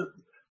 Like,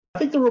 I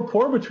think the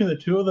rapport between the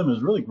two of them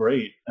is really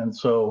great, and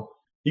so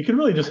you could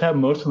really just have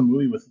most of the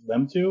movie with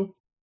them two,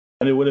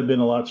 and it would have been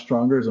a lot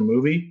stronger as a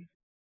movie.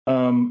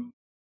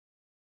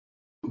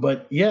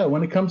 But yeah,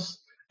 when it comes,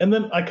 and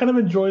then I kind of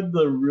enjoyed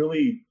the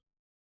really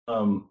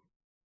kind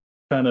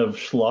of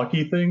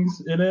schlocky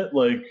things in it,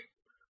 like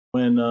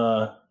when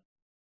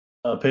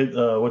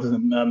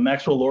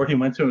Maxwell Lord, he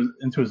went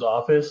into his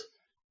office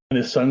and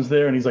his son's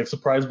there, and he's like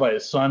surprised by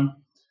his son.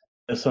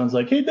 His son's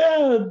like, "Hey,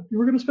 Dad,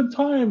 we're gonna spend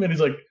time," and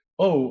he's like,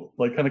 "Oh,"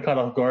 like kind of caught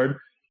off guard.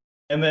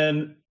 And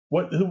then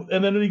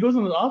And then he goes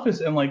in the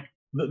office, and like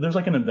there's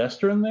like an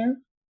investor in there,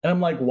 and I'm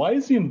like, "Why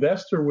is the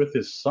investor with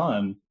his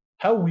son?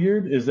 How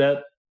weird is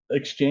that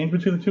exchange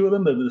between the two of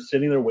them? That they're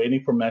sitting there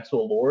waiting for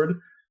Maxwell Lord.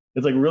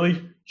 It's like,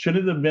 really, should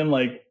it have been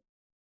like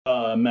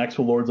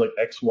Maxwell Lord's like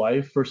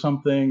ex-wife or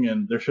something?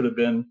 And there should have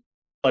been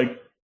like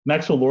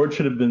Maxwell Lord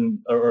should have been,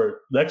 or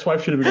the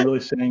ex-wife should have been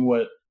really saying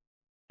what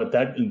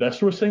that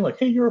investor was saying, like,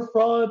 "Hey, you're a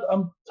fraud.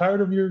 I'm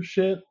tired of your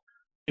shit,"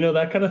 you know,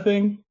 that kind of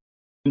thing.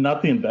 And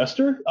not the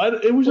investor.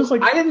 It was just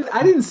like I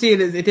didn't see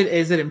it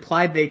as it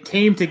implied they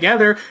came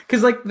together,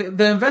 because like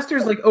the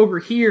investor's like over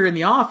here in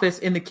the office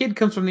and the kid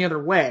comes from the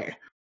other way.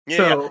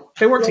 So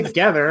they weren't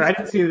together. I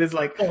didn't see it as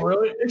like, oh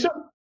really?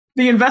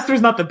 The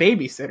investor's not the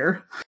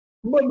babysitter.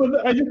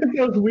 But I just think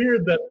that was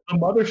weird that the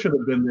mother should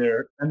have been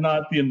there and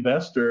not the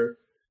investor.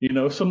 You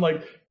know,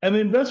 and the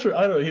investor,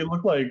 I don't know, he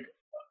looked like,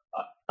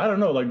 I don't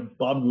know, like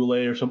Bob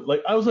Goulet or something.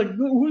 Like, I was like,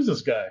 who's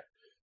this guy?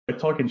 Like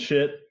talking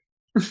shit.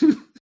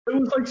 It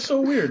was like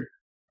so weird.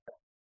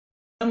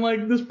 And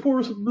like this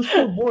poor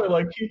boy,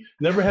 like he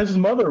never has his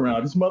mother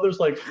around. His mother's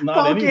like not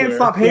Paul anywhere. Can't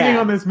stop hating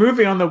on this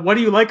movie on the "what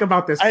do you like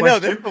about this"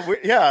 question. I know,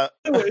 yeah.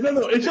 No,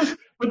 it's just,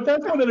 but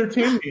that's what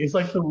entertained me. It's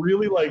like the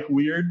really like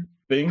weird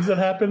things that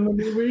happen in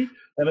the movie,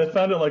 and I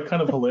found it like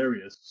kind of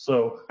hilarious.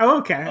 So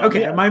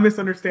okay, am I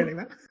misunderstanding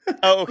that?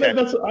 Oh, okay.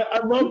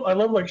 I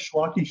love like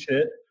schlocky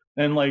shit,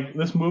 and like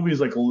this movie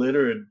is like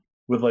littered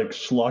with like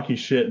schlocky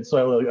shit, and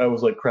so I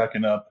was like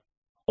cracking up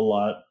a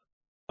lot.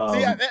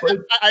 See,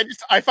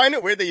 I find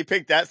it weird that you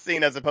picked that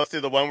scene as opposed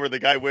to the one where the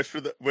guy wished for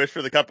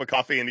the cup of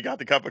coffee and he got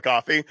the cup of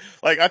coffee.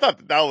 Like, I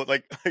thought that was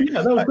like,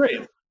 yeah, that was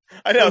great.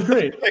 I know, that was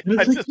great.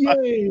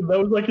 Yay! That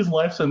was like his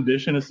life's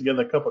ambition, is to get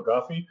that cup of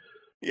coffee.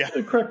 Yeah,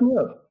 it cracked me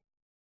up.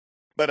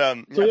 But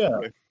it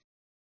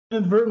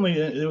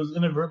was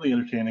inadvertently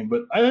entertaining.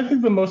 But I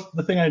think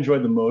the thing I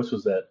enjoyed the most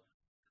was that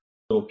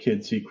little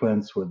kid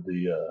sequence with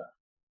the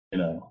you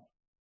know,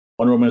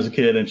 Wonder Woman is a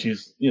kid and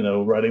she's,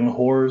 riding a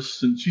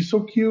horse and she's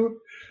so cute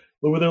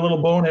with her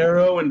little bow and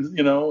arrow. And,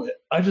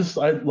 I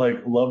like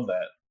love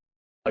that.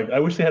 Like, I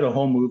wish they had a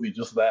whole movie,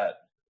 just that.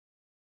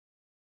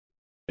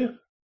 Yeah.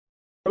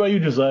 What about you,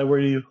 Josiah? Where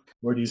do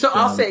you So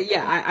I'll stand? say,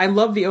 yeah, I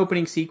love the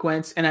opening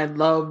sequence and I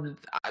love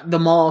the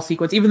mall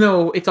sequence, even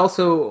though it's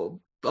also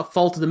a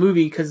fault of the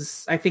movie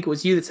because I think it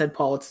was you that said,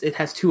 Paul, it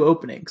has two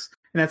openings.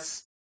 And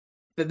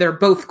they're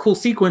both cool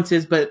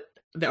sequences, but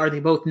are they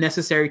both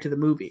necessary to the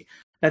movie?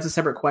 That's a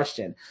separate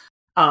question.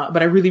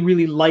 But I really,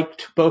 really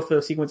liked both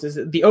those sequences.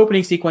 The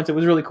opening sequence, it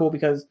was really cool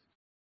because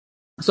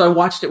so I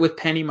watched it with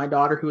Penny, my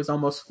daughter, who was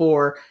almost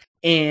 4,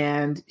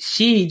 and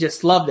she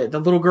just loved it, the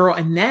little girl.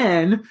 And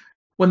then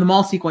when the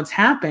mall sequence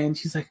happened,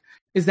 she's like,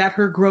 is that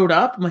her growed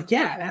up? I'm like,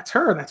 yeah, that's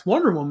her. That's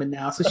Wonder Woman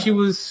now. So she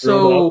was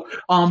so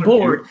on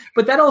board.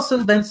 But that also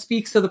then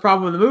speaks to the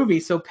problem of the movie.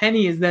 So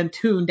Penny is then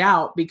tuned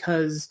out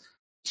because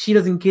she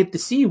doesn't get to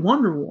see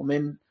Wonder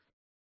Woman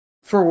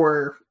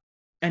for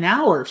an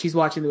hour if she's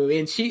watching the movie.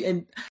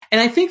 And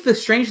I think the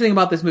strange thing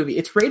about this movie,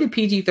 it's rated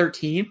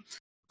PG-13,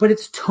 but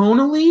it's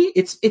tonally,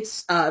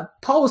 it's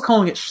Paul was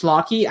calling it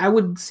schlocky. I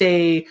would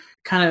say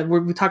kind of,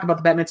 we talked about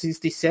the Batman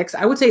 66.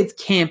 I would say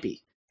it's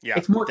campy. Yeah,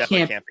 it's more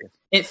campy.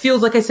 It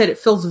feels, like I said, it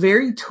feels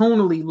very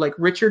tonally like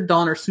Richard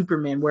Donner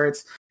Superman, where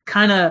it's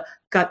kind of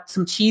got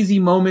some cheesy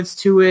moments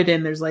to it,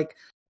 and there's like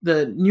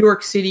the New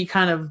York City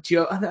kind of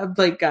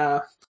like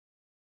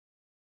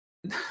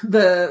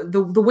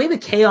the way the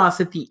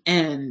chaos at the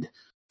end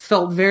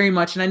felt very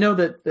much. And I know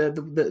that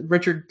the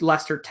Richard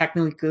Lester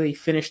technically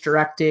finished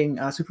directing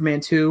Superman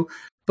 2,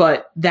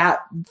 but that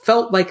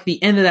felt like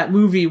the end of that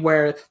movie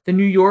where the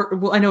New York,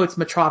 well, I know it's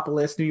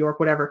Metropolis, New York,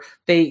 whatever.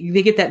 They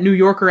get that New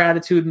Yorker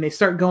attitude and they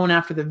start going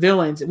after the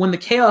villains. When the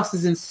chaos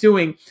is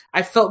ensuing,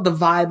 I felt the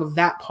vibe of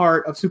that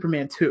part of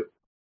Superman 2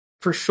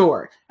 for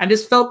sure. I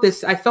felt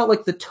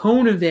like the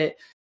tone of it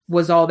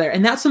was all there.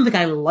 And that's something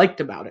I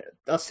liked about it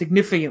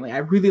significantly. I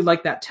really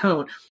liked that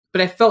tone,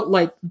 but I felt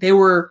like they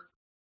were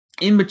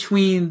in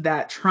between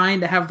that,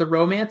 trying to have the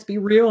romance be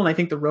real. And I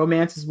think the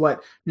romance is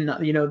what,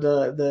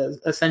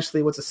 the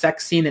essentially what's a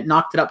sex scene that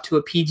knocked it up to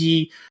a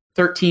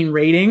PG-13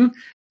 rating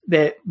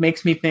that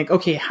makes me think,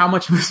 okay, how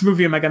much of this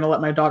movie am I going to let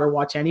my daughter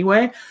watch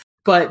anyway?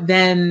 But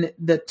then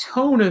the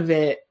tone of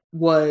it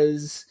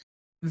was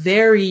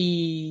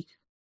very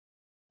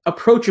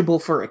approachable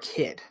for a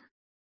kid.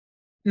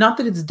 Not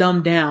that it's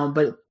dumbed down,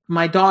 but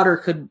my daughter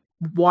could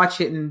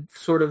watch it and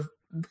sort of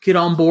get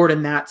on board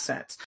in that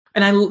sense.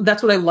 And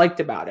that's what I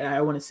liked about it,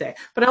 I want to say.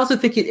 But I also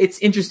think it's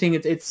interesting.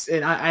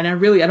 And I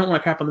don't want to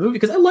crap on the movie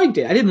because I liked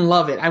it. I didn't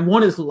love it. I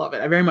wanted to love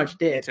it. I very much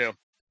did. Me too.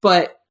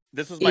 But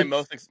this was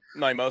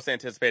my most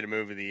anticipated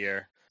movie of the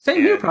year.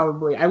 Same here,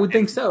 probably. I would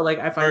think so. Like,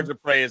 Birds of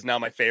Prey is now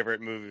my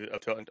favorite movie of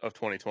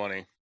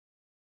 2020.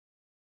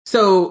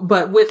 So,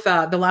 but with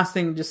the last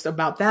thing just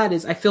about that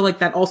is, I feel like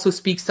that also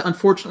speaks to,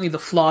 unfortunately, the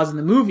flaws in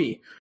the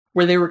movie,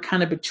 where they were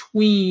kind of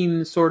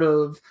between sort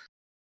of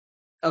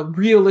a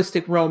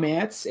realistic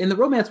romance, and the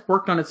romance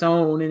worked on its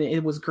own and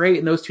it was great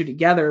in those two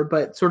together,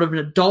 but sort of an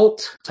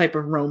adult type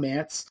of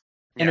romance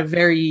and a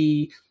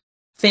very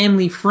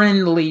family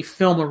friendly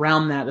film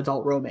around that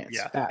adult romance.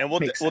 Yeah, and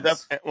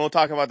we'll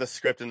talk about the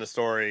script and the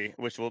story,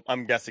 which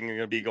I'm guessing are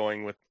going to be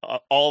going with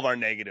all of our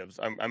negatives.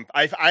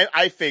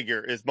 I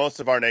figure is most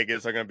of our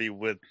negatives are going to be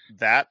with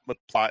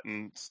plot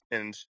and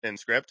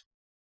script.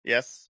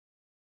 Yes.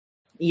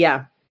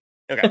 Yeah.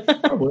 Okay.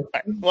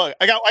 Right. Well,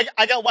 I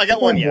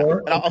got one. Yeah,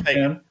 and I'll take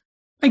it.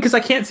 Because I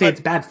can't say it's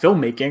bad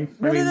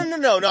filmmaking.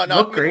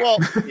 No. Great. Well,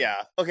 yeah.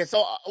 Okay,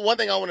 so one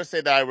thing I want to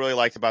say that I really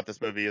liked about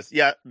this movie is,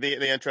 the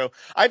intro.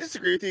 I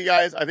disagree with you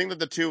guys. I think that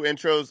the two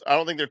intros, I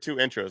don't think they're two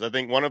intros. I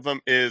think one of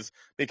them is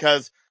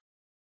because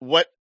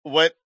what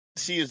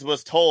she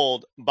was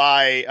told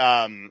by,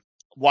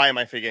 why am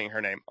I forgetting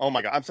her name? Oh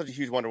my God, I'm such a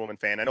huge Wonder Woman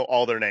fan. I know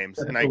all their names,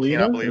 and I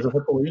cannot believe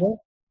it.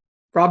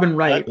 Robin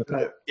Wright.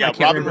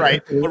 Robin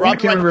Wright.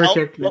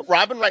 What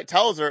Robin Wright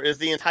tells her is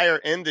the entire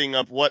ending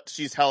of what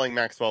she's telling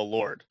Maxwell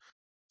Lord.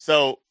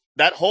 So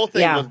that whole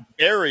thing was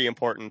very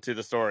important to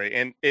the story,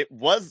 and it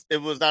was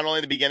not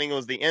only the beginning, it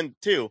was the end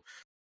too.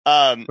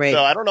 Right.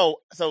 So I don't know.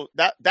 So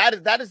that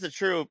is the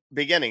true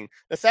beginning.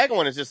 The second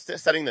one is just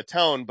setting the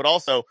tone, but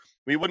also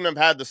we wouldn't have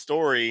had the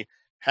story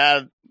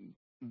had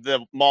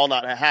the mall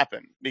not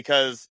happened,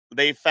 because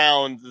they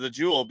found the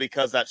jewel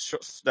because that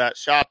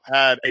shop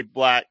had a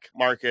black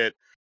market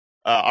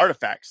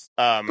artifacts.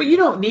 But you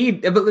don't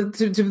need. But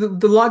to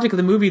the logic of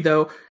the movie,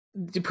 though,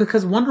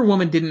 because Wonder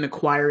Woman didn't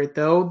acquire it,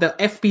 though, the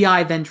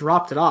FBI then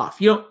dropped it off.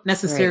 You don't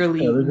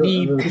necessarily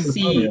need to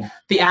see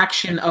the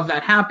action of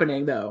that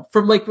happening, though.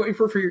 From like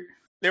for your...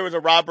 There was a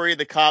robbery.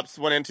 The cops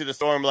went into the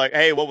store and were like,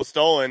 "Hey, what was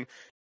stolen?"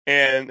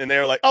 And they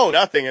were like, "Oh,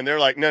 nothing." And they're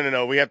like,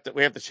 "No, we have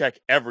to check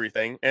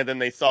everything." And then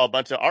they saw a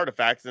bunch of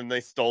artifacts, and they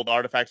stole the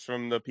artifacts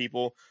from the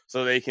people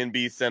so they can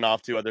be sent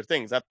off to other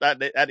things.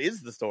 That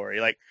is the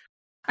story. Like,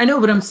 I know,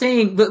 but I'm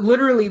saying that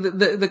literally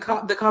the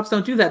cops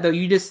don't do that, though.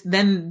 You just,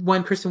 then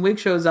when Kristen Wiig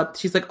shows up,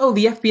 she's like, "Oh,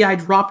 the FBI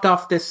dropped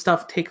off this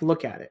stuff. Take a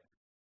look at it."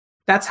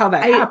 That's how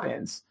that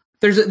happens.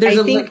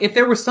 Like, if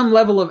there was some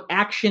level of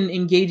action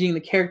engaging the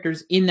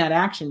characters in that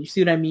action, you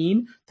see what I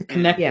mean? To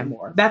connect them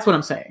more. That's what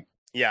I'm saying.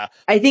 Yeah,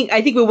 I think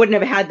we wouldn't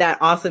have had that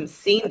awesome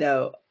scene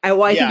though. I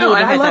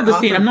love the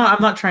scene. I'm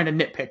not trying to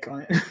nitpick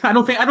on it. I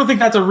don't think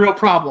that's a real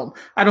problem.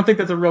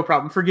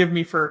 Forgive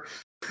me for.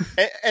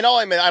 and all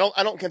I mean, I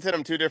don't consider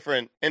them two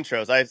different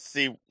intros. I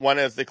see one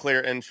as the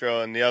clear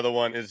intro, and the other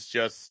one is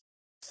just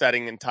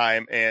setting in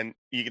time, and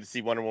you get to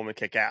see Wonder Woman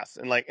kick ass,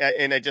 and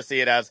I just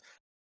see it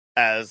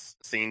as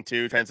scene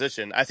to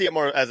transition. I see it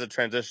more as a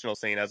transitional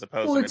scene as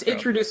opposed to it's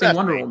introducing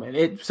Wonder Woman.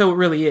 It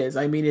really is.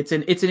 I mean, it's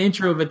an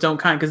intro of its own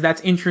kind because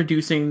that's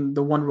introducing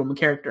the Wonder Woman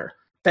character.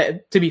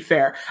 That, to be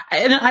fair,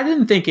 and I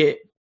didn't think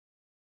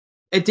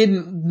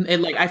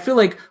I feel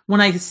like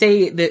when I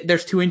say that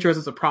there's two intros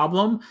as a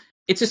problem,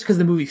 it's just because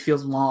the movie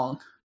feels long.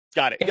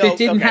 Got it. If it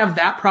didn't have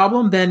that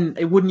problem, then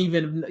it wouldn't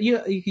even. You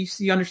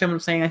understand what I'm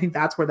saying? I think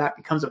that's where that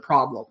becomes a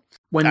problem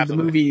when the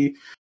movie.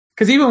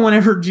 Because even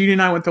whenever Judy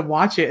and I went to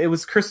watch it, it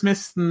was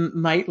Christmas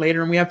night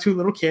later, and we have two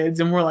little kids,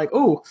 and we're like,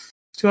 "Oh,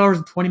 2 hours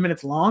and 20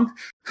 minutes long,"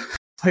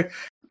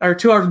 or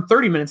 2 hours and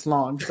 30 minutes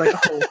long. It's like,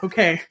 oh,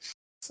 okay,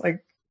 it's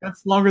like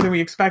that's longer than we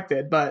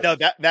expected. But no,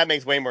 that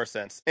makes way more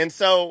sense. And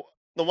so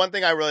the one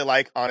thing I really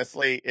like,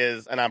 honestly,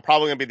 is, and I'm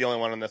probably gonna be the only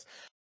one on this.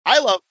 I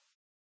love.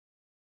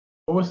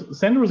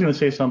 Sandra was going to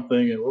say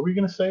something, and what were you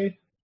going to say?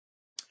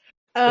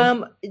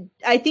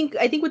 I think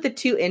with the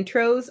two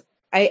intros,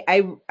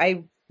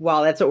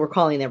 well, that's what we're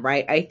calling them,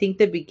 right? I think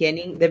the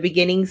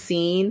beginning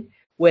scene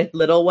with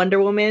Little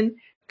Wonder Woman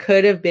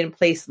could have been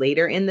placed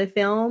later in the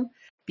film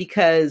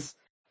because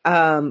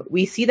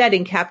we see that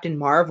in Captain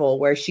Marvel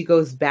where she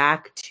goes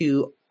back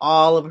to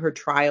all of her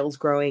trials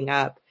growing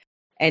up,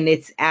 and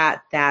it's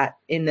at that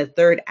in the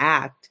third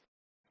act.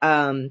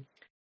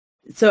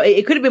 So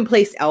it could have been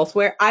placed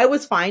elsewhere. I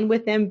was fine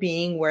with them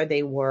being where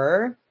they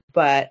were,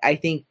 but I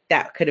think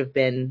that could have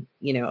been,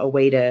 a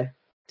way to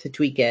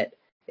tweak it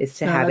is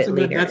to have it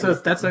later.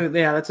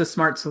 That's a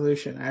smart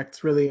solution.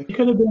 It's really. It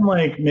could have been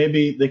like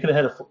maybe they could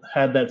have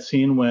had that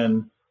scene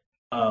when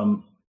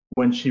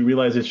she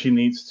realizes she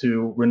needs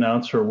to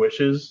renounce her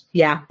wishes.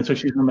 Yeah. And so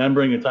she's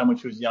remembering a time when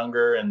she was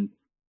younger and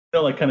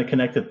kind of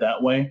connect it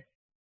that way.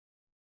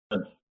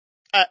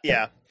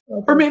 Yeah.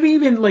 Or maybe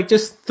even like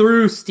just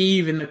through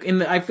Steve in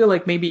the I feel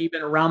like maybe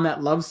even around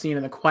that love scene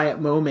in the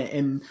quiet moment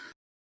and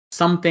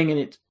something in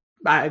it.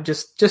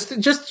 Just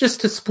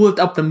to split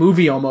up the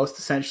movie almost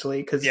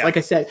essentially because like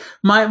I said,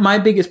 my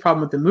biggest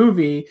problem with the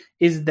movie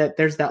is that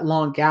there's that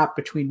long gap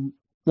between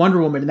Wonder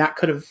Woman, and that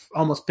could have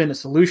almost been a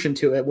solution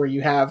to it where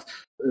you have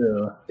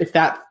if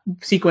that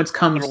sequence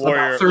comes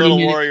about 30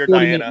 minutes, warrior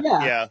Diana. Minutes,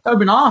 that would have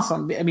been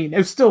awesome. I mean, it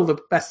was still the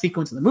best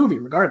sequence in the movie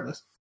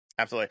regardless.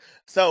 Absolutely.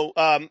 So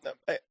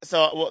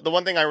the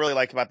one thing I really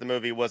liked about the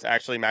movie was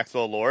actually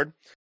Maxwell Lord.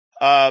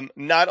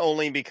 Not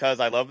only because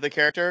I love the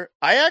character,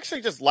 I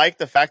actually just like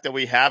the fact that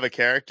we have a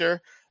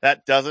character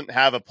that doesn't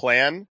have a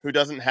plan, who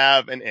doesn't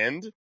have an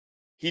end.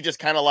 He just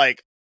kind of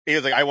he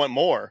was like, I want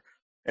more.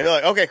 And they're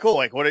like, okay, cool.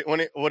 Like, what are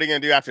you going to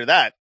do after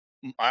that?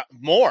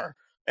 More.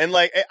 And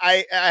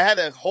I had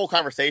a whole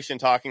conversation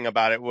talking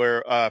about it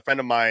where a friend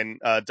of mine,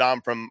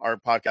 Dom from our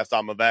podcast,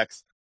 Dom of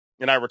X,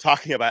 and I were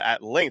talking about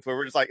at length, where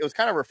we're just it was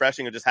kind of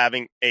refreshing of just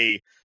having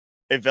a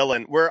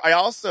villain where I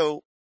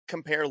also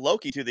compare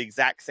Loki to the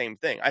exact same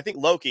thing. I think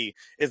Loki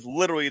is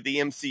literally the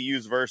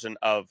MCU's version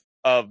of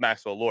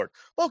Maxwell Lord.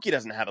 Loki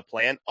doesn't have a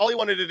plan. All he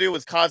wanted to do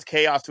was cause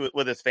chaos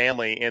with his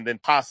family and then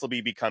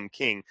possibly become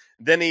king.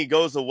 Then he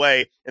goes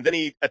away and then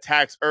he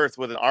attacks Earth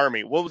with an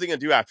army. What was he going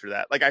to do after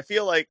that? I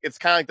feel like it's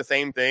kind of like the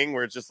same thing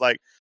where it's just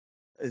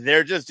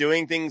they're just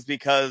doing things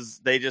because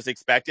they just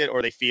expect it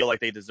or they feel like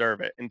they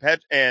deserve it.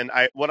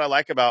 What I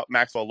like about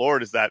Maxwell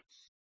Lord is that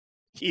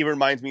he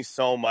reminds me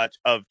so much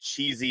of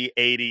cheesy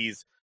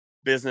 80s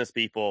business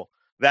people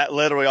that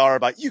literally are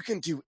about, you can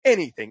do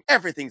anything.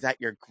 Everything's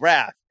at your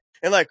grasp.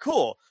 And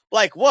cool.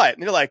 Like what?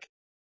 And you're like,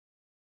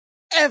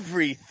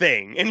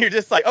 everything. And you're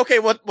just like, okay,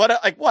 what?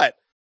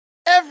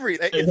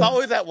 Everything. It's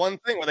always that one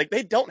thing where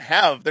they don't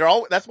have,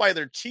 that's why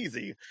they're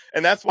cheesy.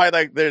 And that's why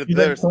they're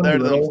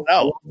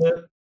themselves.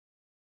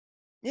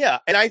 Yeah.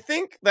 And I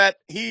think that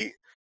he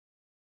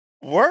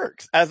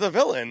works as a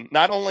villain,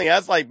 not only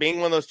as being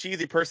one of those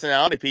cheesy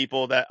personality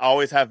people that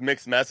always have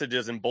mixed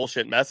messages and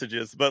bullshit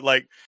messages, but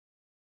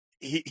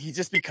he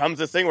just becomes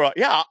this thing where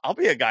I'll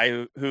be a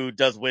guy who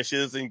does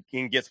wishes and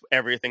gets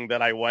everything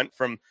that I want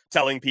from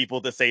telling people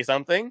to say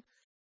something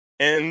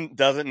and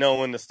doesn't know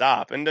when to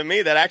stop. And to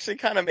me, that actually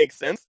kind of makes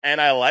sense,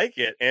 and I like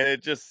it. And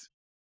it just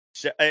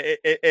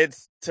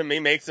it's to me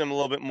makes him a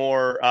little bit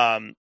more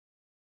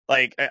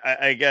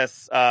I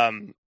guess I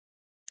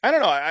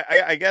don't know.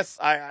 I guess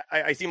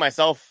I see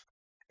myself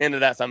into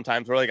that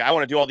sometimes where I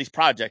want to do all these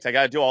projects. I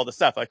got to do all this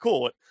stuff.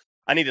 Cool.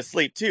 I need to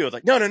sleep too.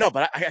 It's no,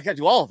 but I got to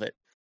do all of it,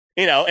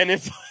 and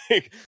it's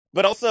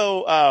but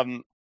also,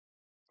 I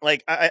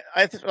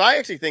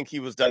actually think he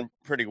was done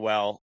pretty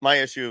well. My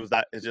issue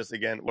is just,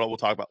 again, what we'll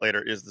talk about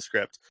later is the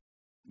script.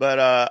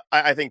 But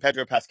I think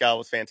Pedro Pascal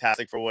was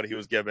fantastic for what he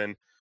was given.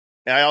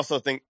 And I also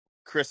think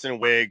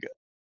Kristen Wiig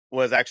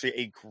was actually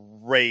a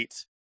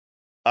great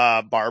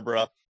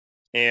Barbara,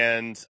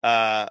 and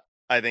I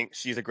think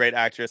she's a great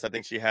actress. I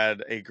think she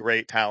had a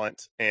great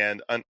talent,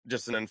 and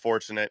just an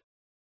unfortunately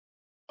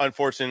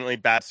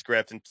bad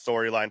script and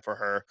storyline for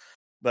her.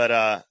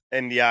 But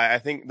and yeah, I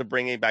think the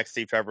bringing back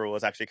Steve Trevor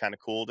was actually kind of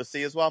cool to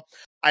see as well.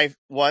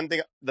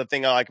 The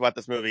thing I like about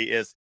this movie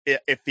is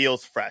it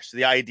feels fresh.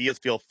 The ideas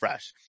feel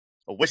fresh.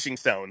 A wishing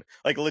stone,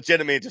 like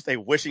legitimately, just a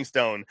wishing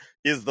stone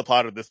is the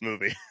plot of this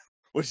movie,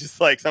 which is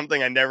like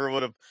something I never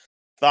would have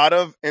thought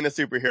of in a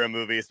superhero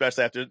movie,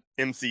 especially after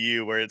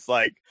MCU, where it's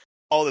like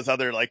all this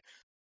other like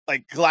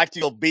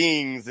galactical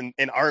beings and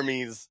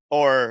armies,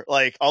 or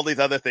like all these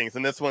other things,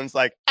 and this one's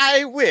like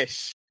I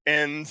wish,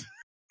 and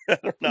I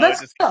don't know.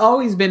 That's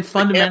always been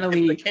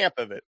fundamentally the camp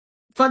of it.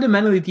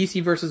 Fundamentally,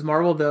 DC versus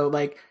Marvel, though,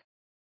 like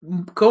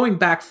going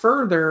back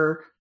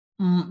further,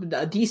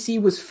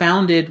 DC was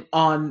founded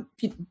on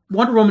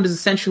Wonder Woman is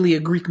essentially a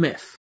Greek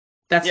myth.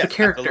 That's the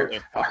character.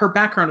 Absolutely. Her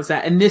background is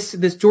that, and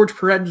this George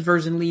Perez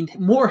version leaned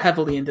more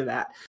heavily into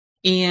that.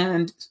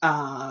 And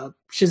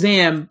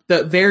Shazam,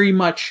 the very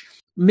much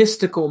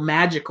mystical,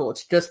 magical.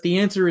 It's just the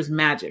answer is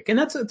magic, and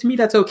that's, to me,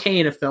 that's okay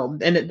in a film,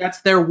 and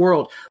that's their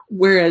world.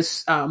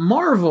 Whereas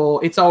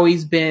Marvel, it's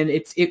always been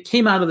it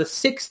came out of the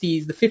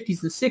 60s, the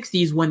 50s and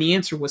 60s, when the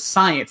answer was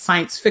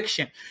science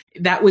fiction.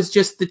 That was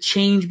just the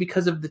change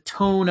because of the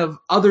tone of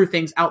other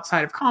things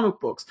outside of comic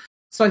books.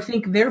 So I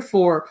think,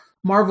 therefore,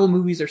 Marvel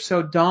movies are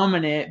so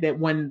dominant that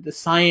when the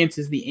science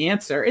is the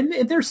answer, and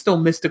there's still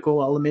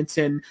mystical elements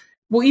in,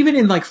 well, even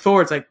in like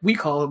Thor, it's like we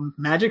call them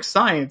magic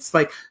science.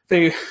 Like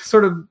they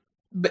sort of,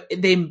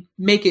 they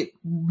make it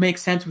make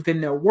sense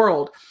within their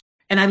world.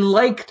 And I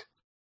liked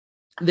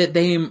that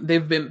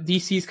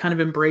DC's kind of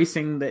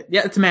embracing that.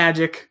 Yeah, it's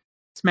magic.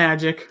 It's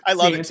magic. I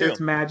love it too. It's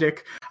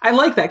magic. I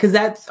like that because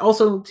that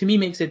also, to me,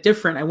 makes it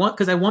different. I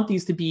want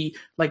these to be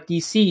like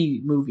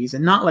DC movies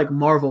and not like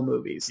Marvel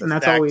movies. And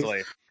that's always.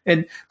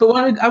 But I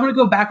want to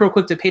go back real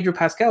quick to Pedro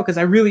Pascal, because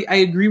I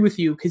agree with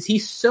you, because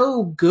he's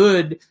so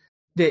good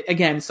that,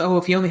 again, so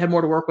if he only had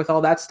more to work with,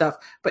 all that stuff.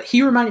 But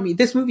he reminded me,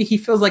 this movie, he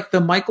feels like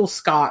the Michael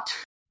Scott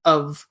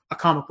of a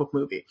comic book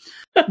movie,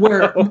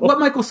 where what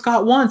Michael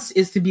Scott wants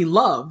is to be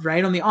loved,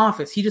 right? On The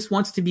Office, he just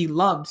wants to be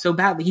loved so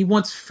badly. He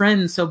wants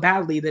friends so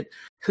badly that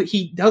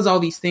he does all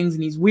these things,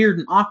 and he's weird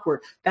and awkward.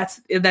 That's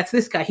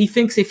this guy. He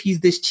thinks if he's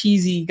this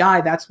cheesy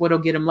guy, that's what'll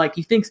get him liked.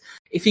 He thinks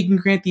if he can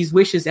grant these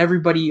wishes,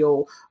 everybody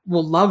will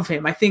love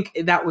him. I think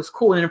that was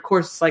cool. And of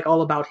course, it's like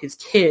all about his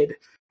kid.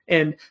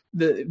 And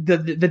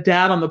the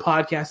dad on the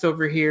podcast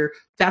over here,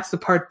 that's the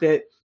part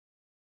that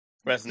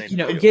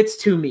resonates, gets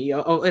to me.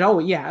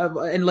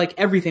 And like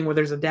everything where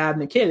there's a dad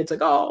and a kid, it's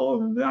like,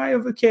 oh, I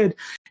have a kid.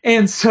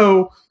 And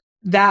so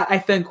that, I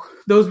think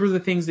those were the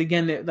things,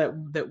 again,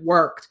 that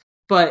worked.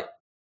 But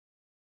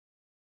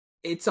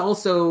it's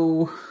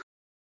also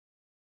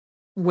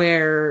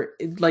where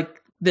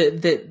like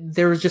that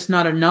there was just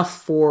not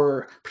enough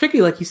for,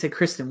 particularly like you said,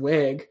 Kristen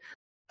Wiig.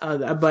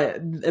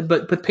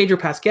 But Pedro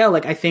Pascal,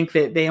 like, I think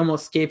that they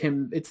almost gave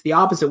him, it's the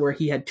opposite, where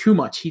he had too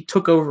much. He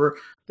took over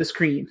the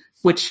screen,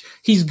 which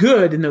he's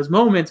good in those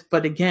moments.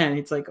 But again,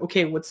 it's like,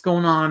 okay, what's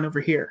going on over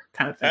here,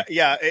 kind of thing.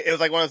 It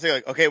was like one of those things,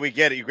 like, okay, we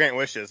get it. You grant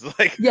wishes.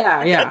 Like,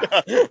 yeah.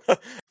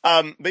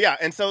 But yeah,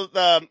 and so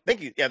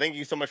thank you. Yeah, thank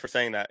you so much for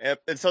saying that.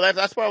 And so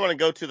that's where I want to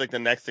go to, like the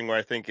next thing, where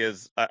I think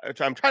is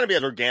I'm trying to be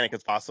as organic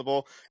as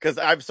possible, because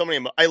I have so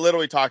many. I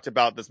literally talked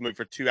about this movie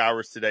for 2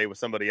 hours today with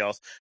somebody else,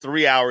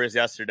 3 hours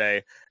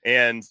yesterday,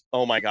 and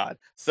oh my god.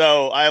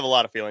 So I have a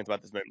lot of feelings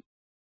about this movie.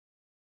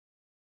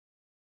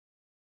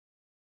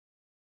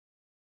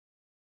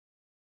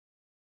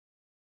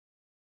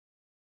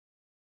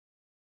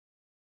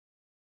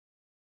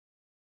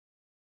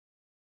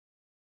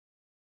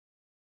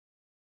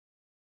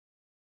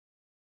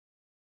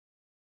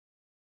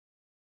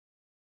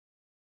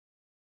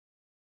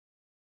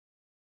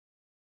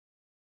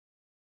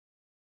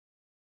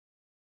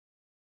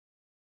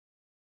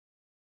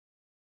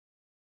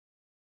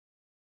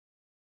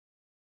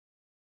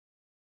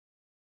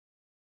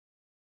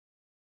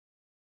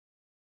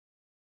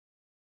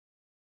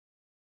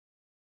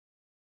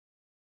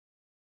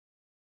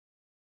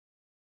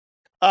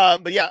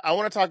 But yeah, I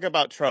want to talk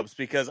about tropes,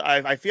 because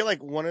I feel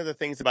like one of the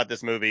things about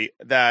this movie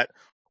that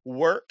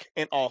work,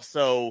 and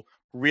also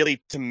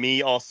really, to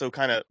me, also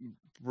kind of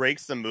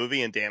breaks the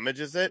movie and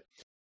damages it,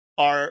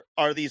 are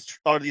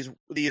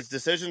these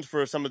decisions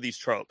for some of these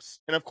tropes.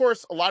 And of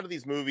course, a lot of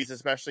these movies,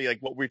 especially like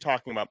what we're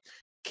talking about,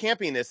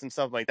 campiness and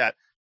stuff like that,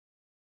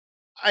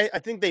 I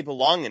think they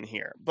belong in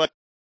here. But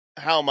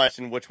how much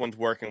and which ones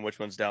work and which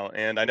ones don't?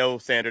 And I know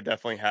Sandra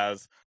definitely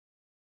has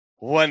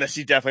one that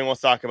she definitely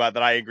wants to talk about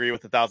that I agree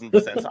with 1,000%.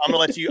 So I'm gonna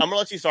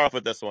let you start off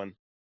with this one.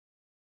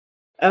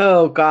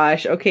 Oh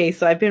gosh. Okay,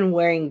 so I've been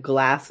wearing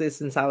glasses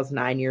since I was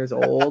 9 years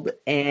old,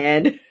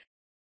 and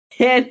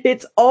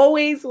it's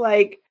always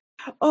like,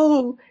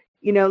 oh,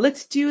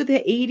 let's do the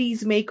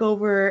 80s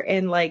makeover,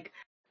 and like,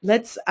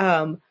 let's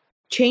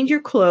change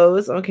your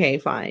clothes. Okay,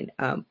 fine.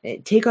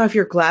 Take off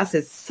your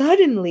glasses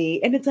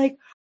suddenly, and it's like,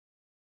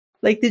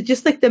 like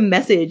just like the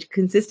message,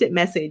 consistent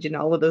message in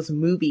all of those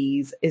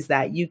movies is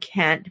that you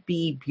can't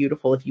be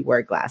beautiful if you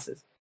wear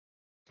glasses.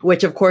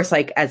 Which of course,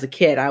 like as a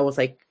kid, I was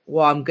like,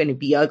 well, I'm going to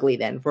be ugly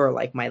then for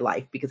like my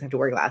life because I have to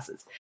wear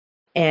glasses.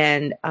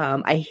 And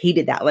I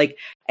hated that. Like,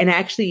 and I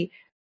actually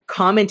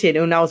commented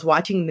when I was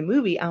watching the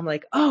movie, I'm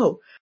like, oh,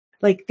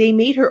 like they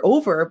made her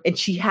over and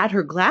she had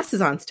her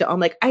glasses on still. I'm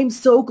like, I'm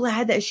so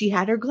glad that she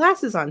had her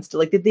glasses on still,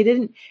 like that they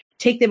didn't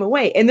take them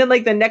away. And then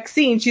like the next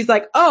scene, she's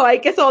like, oh, I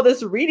guess all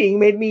this reading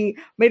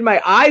made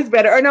my eyes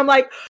better. And I'm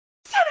like,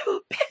 son of a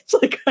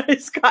bitch. Like I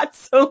just got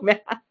so mad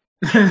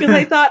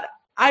because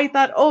I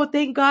thought, oh,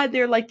 thank God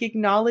they're like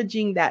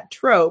acknowledging that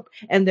trope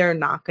and they're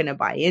not going to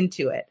buy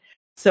into it.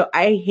 So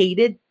I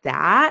hated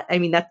that. I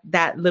mean,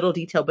 that little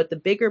detail, but the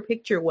bigger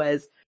picture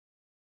was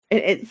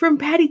from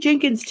Patty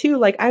Jenkins too.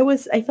 Like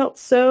I felt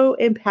so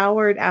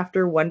empowered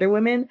after Wonder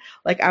Woman.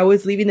 Like I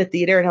was leaving the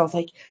theater and I was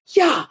like,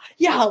 yeah,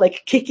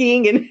 like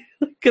kicking and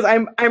because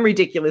I'm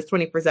ridiculous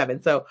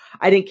 24/7. So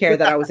I didn't care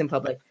that I was in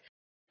public.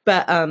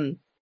 But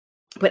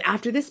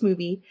after this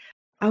movie,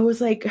 I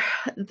was like,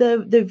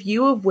 the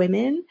view of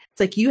women.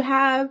 It's like you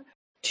have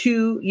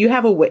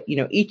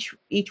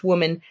each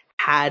woman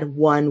had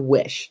one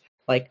wish.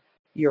 Like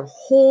your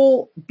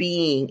whole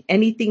being,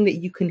 anything that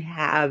you can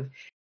have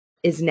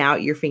is now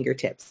at your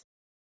fingertips.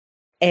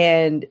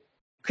 And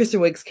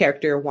Kristen Wiig's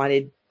character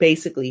wanted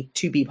basically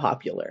to be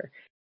popular.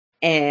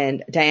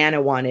 And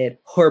Diana wanted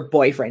her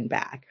boyfriend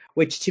back,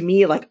 which to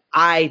me, like,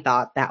 I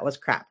thought that was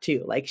crap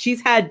too. Like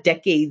she's had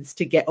decades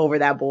to get over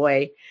that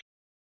boy.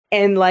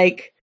 And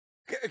like,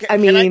 I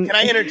mean, can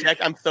I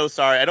interject? I'm so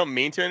sorry. I don't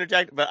mean to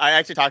interject, but I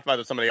actually talked about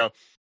this with somebody else.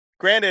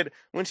 Granted,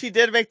 when she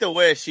did make the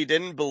wish, she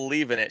didn't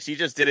believe in it. She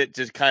just did it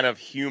just kind of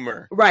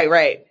humor.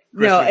 Right.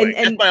 No, and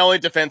that's my only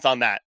defense on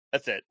that.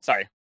 That's it.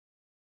 Sorry.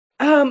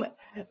 Well,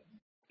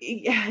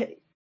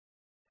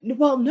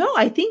 no,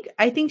 I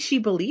think she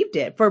believed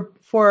it.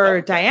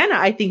 For Diana,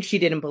 I think she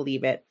didn't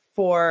believe it.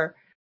 For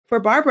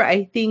Barbara,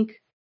 I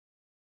think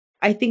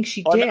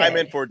she did. I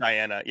meant for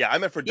Diana. Yeah, I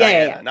meant for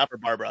Diana, not for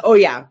Barbara. Oh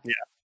yeah. Yeah.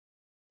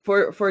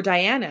 For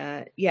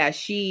Diana, yeah,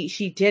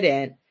 she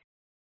didn't.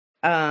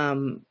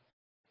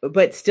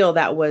 But still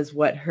that was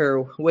what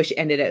her wish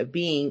ended up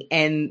being,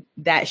 and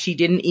that she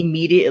didn't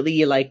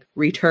immediately like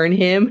return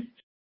him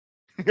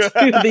to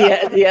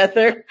the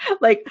other.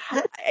 Like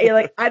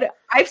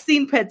I've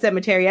seen Pet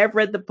Sematary. I've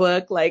read the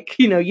book. Like,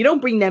 you don't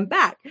bring them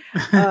back.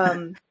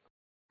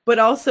 But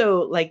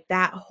also like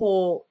that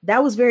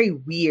was very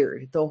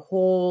weird. The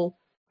whole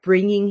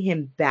bringing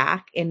him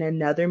back in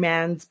another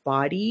man's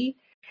body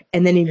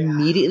and then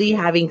immediately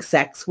having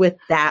sex with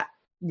that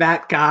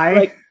guy.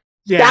 Like,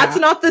 that's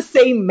not the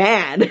same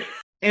man.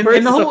 And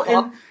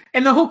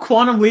the whole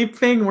quantum leap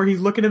thing where he's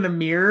looking in the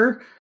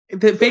mirror.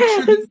 If they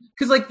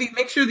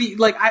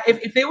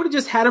would have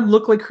just had him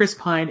look like Chris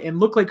Pine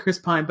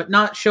but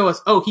not show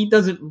us, oh, he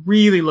doesn't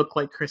really look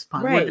like Chris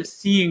Pine. Right. We're just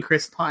seeing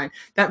Chris Pine.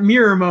 That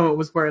mirror moment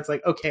was where it's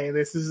like, okay,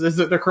 this is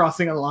they're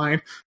crossing a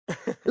line.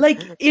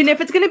 Like, and if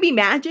it's gonna be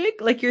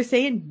magic, like you're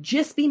saying,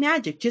 just be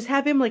magic. Just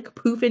have him like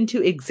poof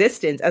into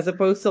existence, as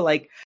opposed to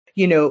like,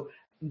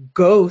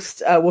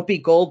 Ghost,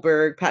 Whoopi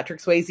Goldberg,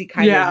 Patrick Swayze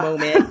kind of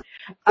moment.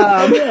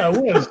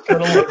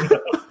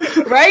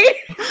 Right?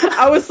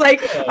 I was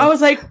like,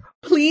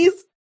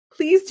 please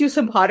do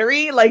some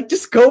pottery. Like,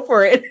 just go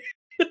for it.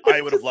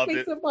 I would have loved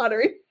it. Some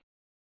pottery.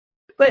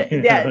 But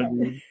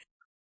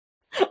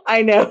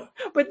I know.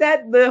 But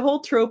the whole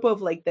trope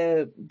of like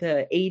the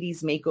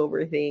 80s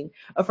makeover thing.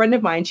 A friend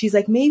of mine, she's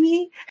like,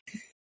 maybe.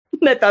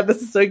 And I thought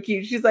this is so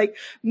cute. She's like,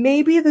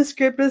 maybe the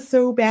script is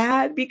so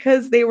bad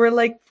because they were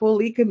like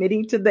fully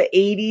committing to the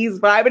 80s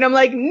vibe. And I'm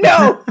like,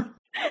 no,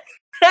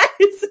 that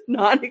is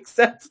not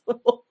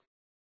acceptable.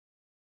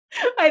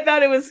 I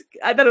thought it was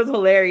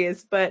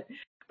hilarious, but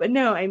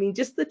no, I mean,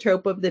 just the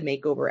trope of the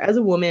makeover. As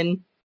a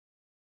woman,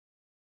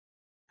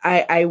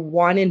 I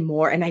wanted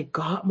more, and I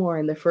got more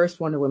in the first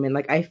Wonder Woman.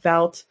 Like I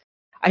felt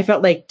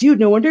like, dude,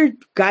 no wonder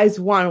guys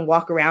want to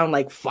walk around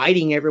like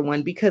fighting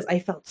everyone, because I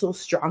felt so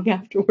strong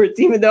afterwards,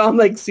 even though I'm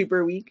like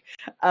super weak.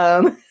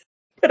 But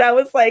I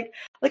was like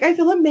I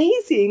feel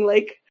amazing,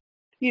 like,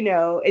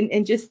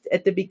 and just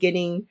at the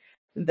beginning,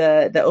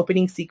 the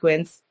opening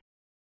sequence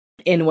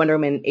in Wonder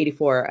Woman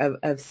 84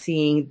 of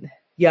seeing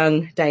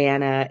young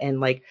Diana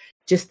and like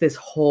just this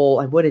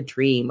whole, what a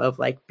dream of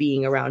like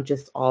being around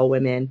just all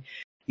women.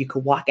 You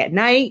could walk at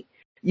night,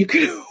 you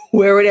could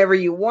wear whatever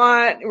you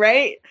want,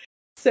 right?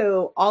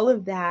 So all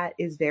of that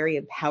is very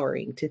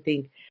empowering to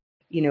think,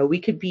 we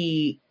could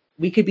be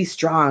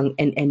strong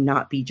and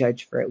not be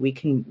judged for it. We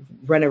can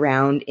run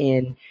around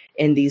in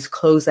these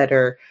clothes that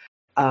are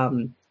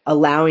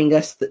allowing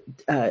us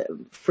the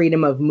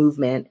freedom of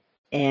movement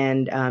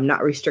and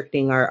not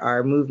restricting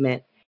our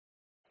movement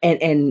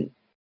and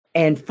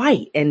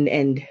fight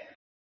and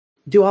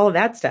do all of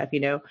that stuff,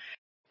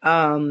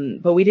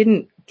 but we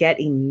didn't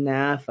get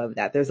enough of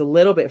that. There's a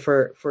little bit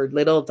for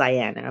little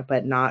Diana,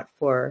 but not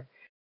for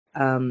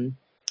the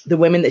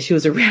women that she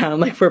was around.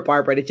 Like for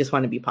Barbara to just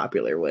want to be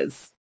popular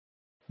was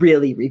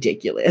really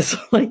ridiculous.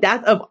 Like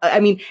that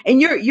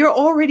and you're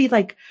already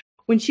like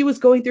when she was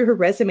going through her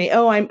resume,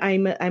 oh, I'm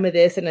a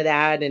this and a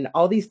that, and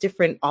all these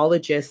different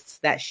ologists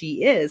that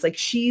she is, like,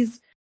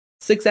 she's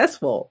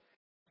successful,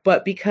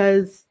 but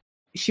because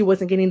she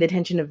wasn't getting the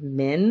attention of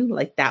men,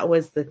 like, that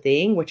was the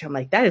thing, which I'm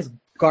like, that is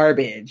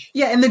garbage.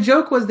 Yeah, and the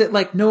joke was that,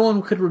 like, no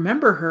one could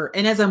remember her,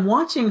 and as I'm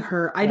watching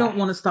her, I don't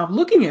want to stop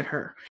looking at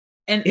her.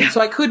 And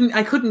so I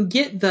couldn't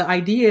get the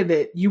idea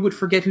that you would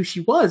forget who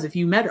she was if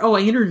you met her. Oh,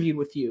 I interviewed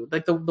with you,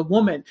 like the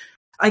woman.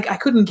 I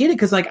couldn't get it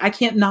because, like, I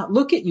can't not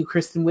look at you,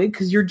 Kristen Wiig,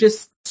 because you're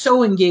just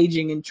so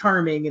engaging and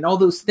charming and all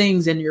those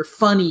things, and you're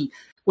funny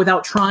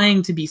without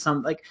trying to be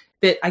like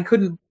that. I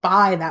couldn't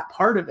buy that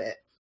part of it.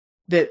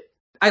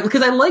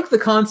 Because I like the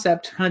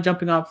concept, kind of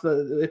jumping off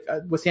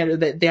with Sandra,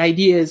 that the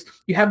idea is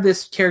you have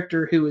this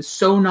character who is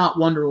so not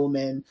Wonder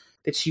Woman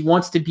that she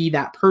wants to be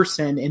that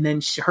person, and then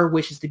her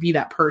wish is to be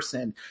that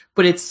person.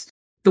 But it's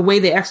the way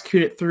they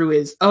execute it through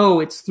is,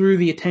 it's through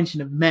the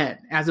attention of men,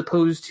 as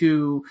opposed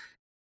to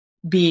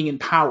being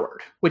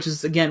empowered, which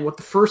is, again, what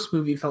the first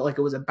movie felt like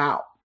it was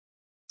about.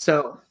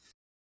 So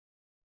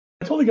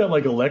I totally got,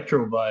 like,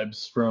 Electro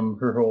vibes from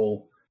her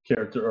whole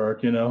character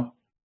arc, you know?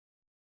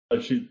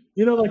 Like, she,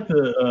 you know, like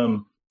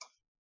the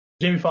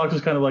Jamie Foxx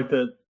is kind of like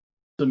that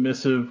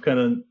submissive kind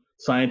of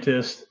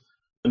scientist,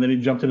 and then he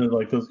jumped into,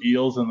 like, those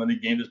eels, and then he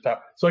gained his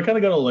power. So I kind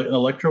of got an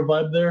Electro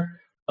vibe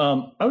there.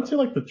 I would say,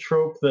 like, the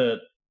trope that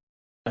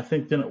I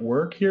think didn't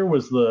work here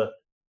was the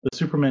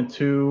Superman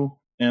 2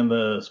 and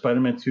the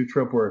Spider-Man 2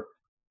 trope where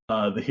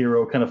the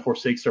hero kind of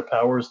forsakes their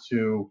powers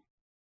to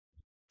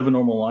live a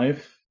normal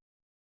life.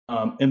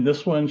 In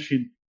this one,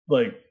 she,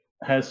 like,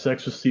 has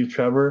sex with Steve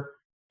Trevor,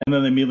 and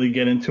then they immediately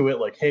get into it,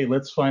 like, hey,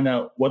 let's find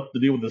out what the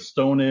deal with the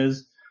stone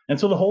is. And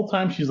so the whole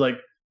time she's, like,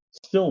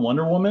 still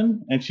Wonder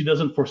Woman, and she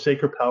doesn't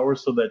forsake her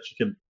powers so that she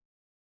can,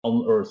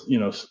 or, you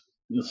know,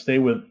 stay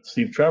with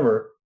Steve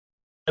Trevor.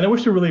 And I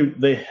wish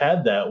they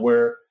had that,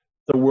 where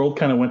the world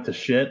kind of went to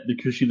shit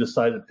because she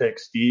decided to pick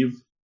Steve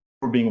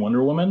for being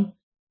Wonder Woman.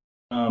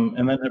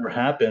 And that never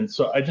happened.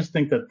 So I just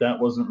think that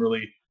wasn't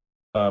really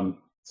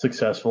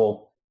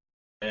successful.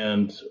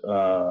 And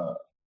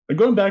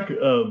going back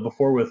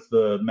before with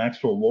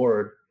Maxwell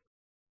Lord,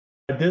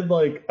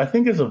 I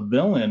think as a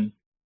villain,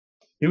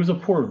 he was a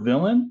poor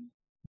villain,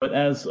 but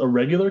as a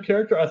regular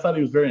character, I thought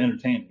he was very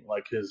entertaining.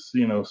 Like his,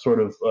 you know, sort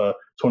of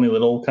Tony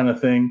Little kind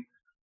of thing.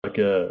 Like,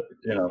 you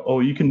know, oh,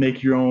 you can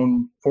make your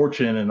own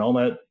fortune and all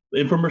that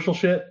infomercial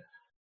shit.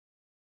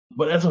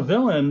 But as a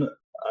villain,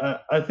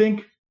 I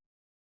think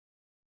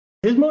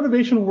his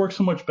motivation will work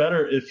so much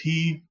better if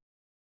he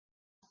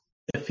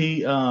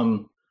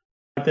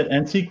like that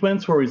end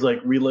sequence where he's, like,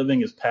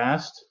 reliving his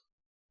past,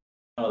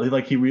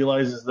 like he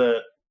realizes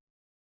that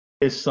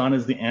his son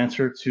is the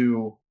answer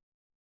to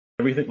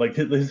everything, like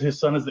his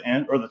son is the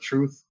end or the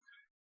truth,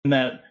 and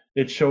that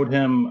it showed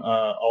him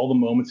all the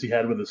moments he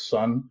had with his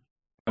son,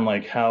 and,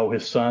 like, how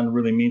his son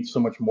really means so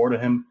much more to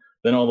him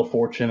than all the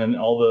fortune and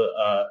all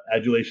the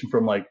adulation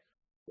from, like,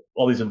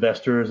 all these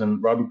investors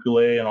and Robert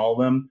Goulet and all of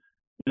them.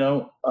 You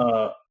know,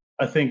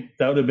 I think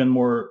that would have been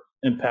more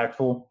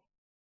impactful.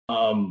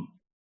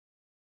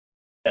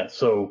 Yeah,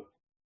 so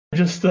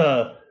just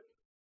I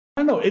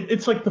don't know.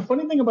 It's like the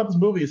funny thing about this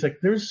movie is, like,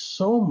 there's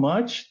so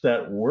much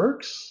that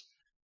works,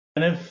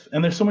 and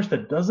there's so much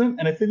that doesn't.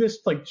 And if they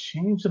just, like,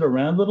 changed it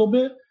around a little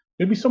bit,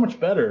 it'd be so much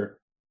better.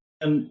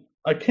 And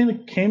I kind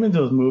of came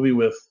into this movie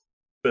with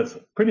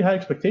pretty high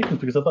expectations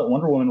because I thought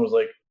Wonder Woman was,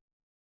 like,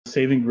 the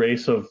saving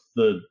grace of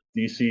the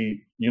DC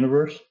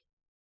universe.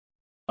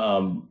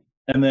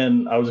 And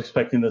then I was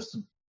expecting this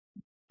to,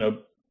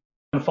 you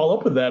know, follow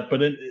up with that,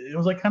 but it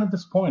was, like, kind of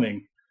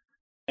disappointing.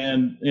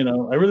 And, you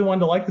know, I really wanted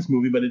to like this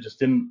movie, but it just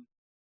didn't.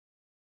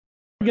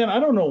 Again, I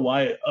don't know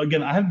why.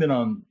 Again, I haven't been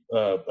on.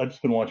 I've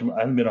just been watching. I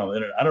haven't been on the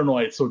internet. I don't know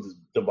why it's so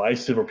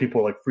divisive or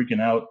people are, like,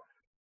 freaking out.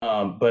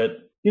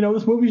 But, you know,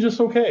 this movie's just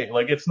okay.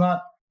 Like, it's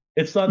not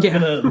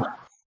gonna.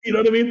 You know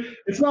what I mean?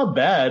 It's not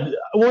bad.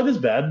 Well, it is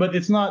bad, but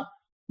it's not,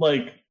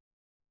 like,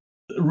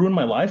 ruin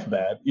my life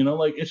bad. You know,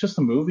 like, it's just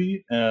a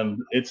movie, and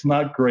it's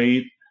not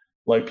great.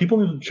 Like, people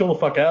need to chill the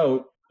fuck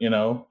out. You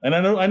know, and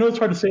I know it's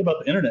hard to say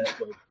about the internet,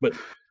 but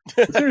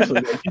seriously,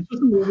 like, it's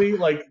just a movie.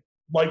 Like,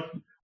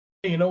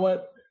 hey, you know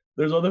what?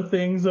 There's other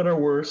things that are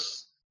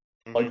worse,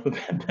 like the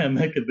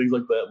pandemic and things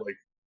like that. Like,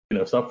 you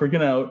know, stop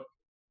freaking out.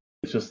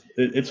 It's just,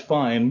 it's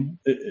fine,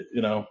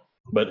 you know.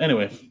 But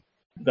anyway,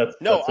 that's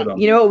it.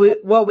 You know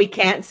what we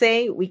can't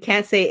say? We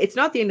can't say it's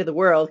not the end of the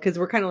world because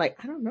we're kind of like,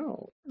 I don't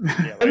know.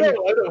 Yeah, I know.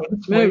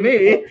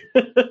 Maybe.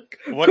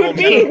 Wonder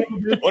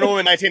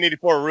Woman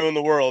 1984 ruined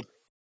the world.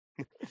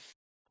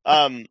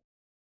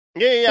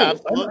 Yeah,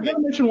 absolutely. I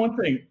gotta mention one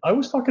thing. I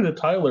was talking to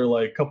Tyler,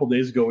 like, a couple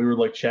days ago. We were,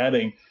 like,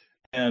 chatting,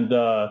 and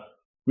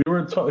we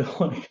were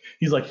like,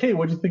 he's like, "Hey,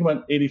 what do you think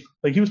about 80?"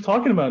 Like, he was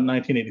talking about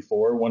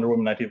 1984, Wonder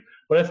Woman 19,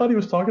 but I thought he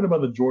was talking about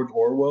the George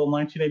Orwell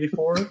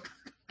 1984.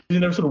 He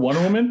never said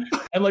Wonder Woman,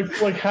 and, like,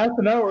 for, like, half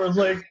an hour, I was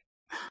like,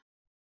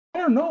 I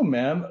don't know,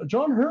 man.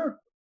 John Hurt.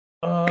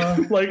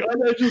 Like,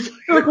 I just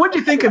like, what do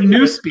you think of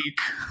Newspeak?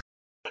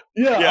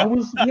 Yeah, I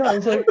was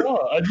like,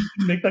 oh, I just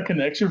didn't make that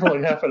connection for,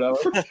 like, half an hour.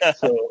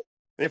 So.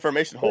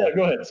 information hole. Yeah,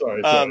 go ahead.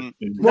 Sorry. No,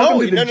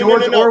 Welcome to the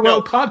George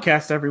Orwell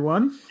podcast,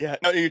 everyone. Yeah,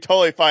 no, you're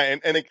totally fine.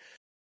 And like,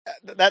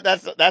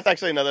 that's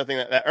actually another thing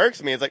that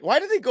irks me. Is like, why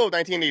did they go with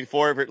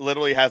 1984 if it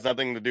literally has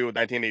nothing to do with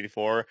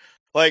 1984?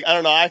 Like, I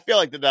don't know. I feel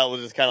like that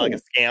was just kind of like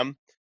a scam,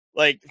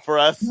 like for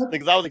us,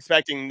 because I was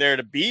expecting there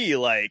to be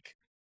like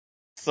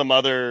some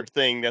other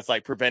thing that's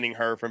like preventing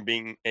her from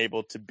being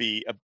able to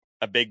be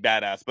a big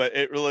badass, but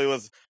it really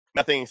was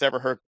nothing except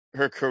for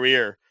her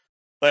career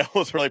that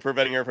was really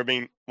preventing her from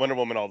being Wonder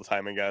Woman all the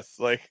time, I guess.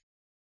 Like,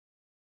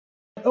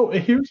 oh,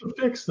 here's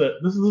a fix that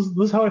this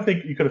is how I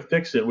think you could have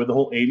fixed it with the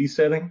whole 80s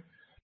setting,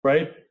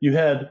 right? You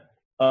had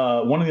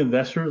one of the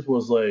investors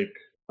was like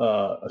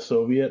a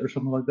Soviet or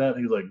something like that.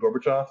 He was like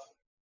Gorbachev,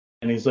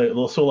 and he's like,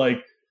 well, so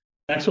like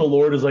Maxwell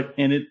Lord is like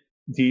in it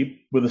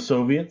deep with the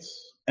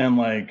Soviets, and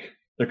like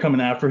they're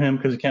coming after him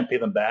because he can't pay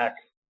them back.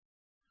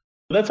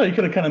 But that's how you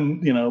could have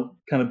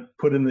kind of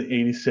put in the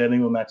 80s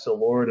setting with Maxwell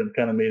Lord and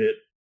kind of made it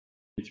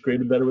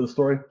integrated better with the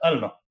story. I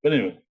don't know, but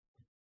anyway.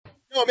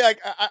 No, I mean, like,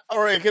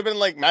 or it could have been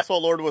like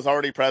Maxwell Lord was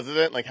already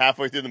president, like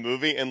halfway through the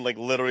movie, and like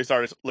literally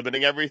started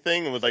limiting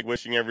everything and was like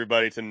wishing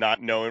everybody to not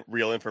know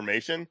real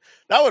information.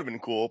 That would have been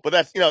cool, but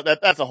that's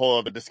that's a whole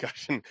other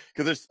discussion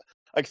because there's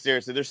like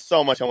seriously, there's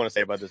so much I want to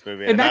say about this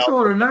movie. And Maxwell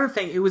Lord, another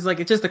thing, it was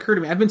like it just occurred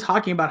to me. I've been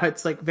talking about how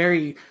it's like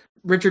very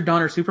Richard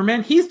Donner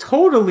Superman. He's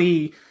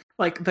totally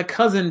like the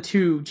cousin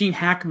to Gene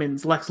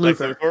Hackman's Lex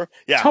Luthor.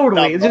 Yeah,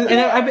 totally. And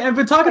I've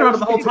been talking about it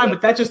the whole time,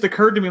 but that just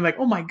occurred to me. I'm like,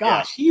 oh my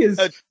gosh, he is.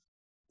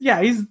 Yeah,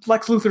 he's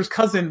Lex Luthor's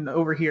cousin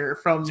over here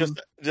from.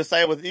 Just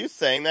say with you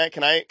saying that,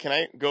 can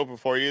I go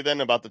before you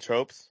then about the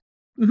tropes?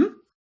 Mm-hmm.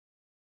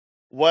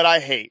 What I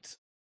hate,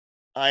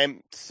 I am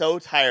so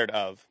tired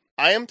of.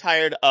 I am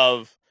tired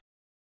of.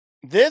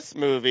 This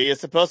movie is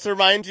supposed to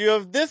remind you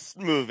of this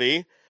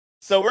movie,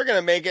 so we're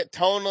gonna make it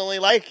tonally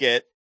like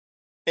it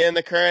in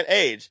the current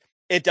age.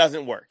 It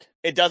doesn't work.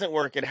 It doesn't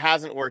work. It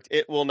hasn't worked.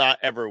 It will not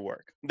ever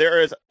work.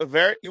 It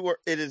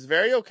is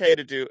very okay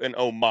to do an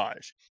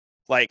homage,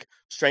 like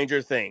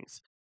Stranger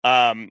Things.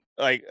 Like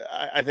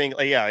I think,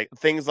 like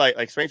things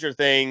like Stranger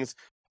Things,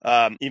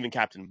 even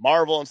Captain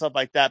Marvel and stuff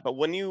like that. But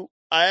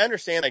I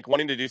understand like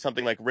wanting to do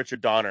something like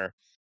Richard Donner,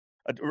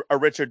 a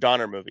Richard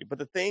Donner movie. But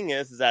the thing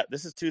is that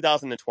this is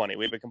 2020.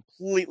 We have a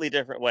completely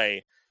different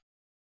way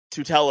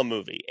to tell a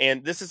movie,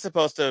 and this is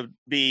supposed to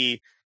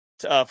be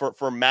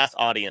for mass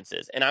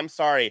audiences. And I'm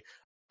sorry,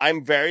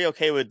 I'm very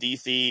okay with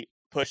DC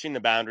pushing the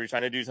boundary,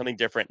 trying to do something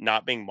different,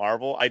 not being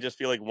Marvel. I just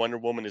feel like Wonder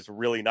Woman is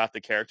really not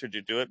the character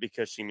to do it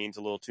because she means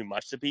a little too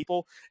much to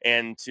people,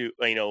 and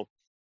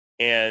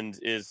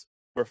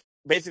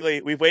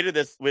basically we've waited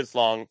this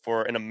long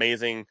for an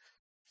amazing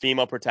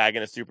female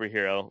protagonist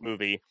superhero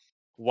movie.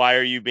 Why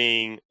are you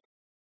being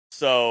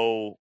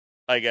so,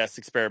 I guess,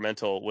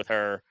 experimental with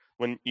her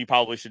when you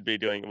probably should be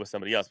doing it with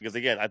somebody else? Because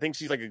again, I think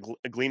she's like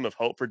a gleam of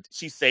hope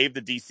she saved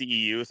the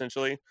DCEU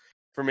essentially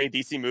for me.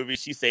 DC movies,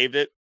 she saved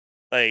it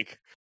like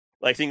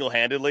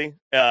single-handedly.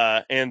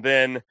 And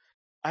then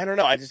I don't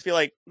know, I just feel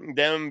like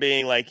them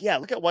being like, yeah,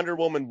 look at Wonder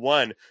Woman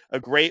 1, a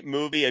great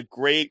movie, a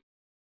great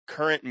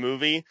current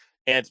movie,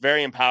 and it's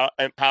very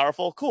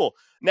powerful. Cool.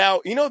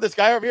 Now, this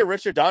guy over here,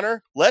 Richard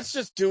Donner, let's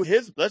just do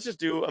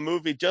a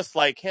movie just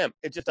like him.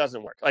 It just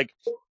doesn't work. Like,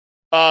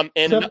 and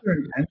is that their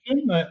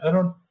intention? I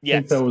don't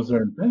think that was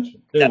their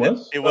intention.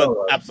 It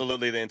was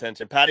absolutely the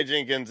intention. Patty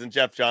Jenkins and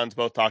Jeff Johns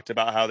both talked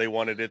about how they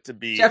wanted it to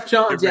be Jeff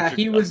Johns. Yeah,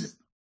 he was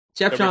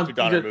Jeff Johns. Richard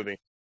Donner movie.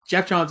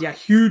 Jeff Johns, yeah,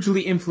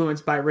 hugely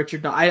influenced by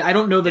Richard Donner. I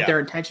don't know that their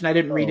intention. I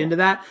didn't read into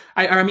that.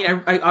 I mean,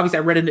 I obviously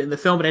I read it in the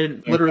film, but I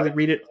didn't literally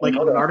read it like in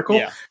an article.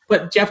 Yeah.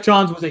 But Jeff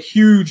Johns was a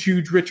huge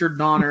Richard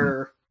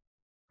Donner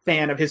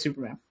fan of his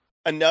Superman.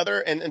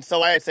 And so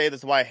why I say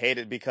this is why I hate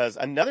it, because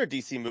another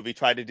DC movie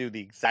tried to do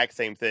the exact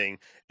same thing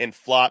and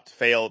flopped,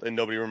 failed, and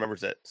nobody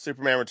remembers it.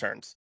 Superman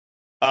Returns.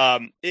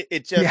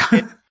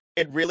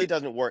 It really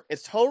doesn't work.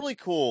 It's totally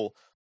cool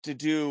to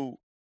do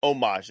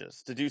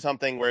homages, to do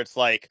something where it's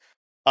like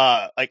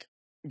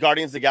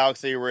Guardians of the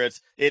Galaxy, where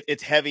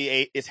it's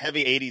heavy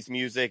 80s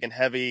music and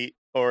heavy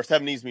or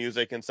 70s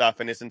music and stuff,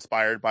 and it's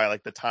inspired by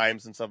like the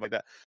times and stuff like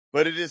that.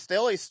 But it is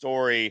still a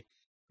story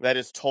that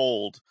is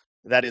told,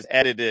 that is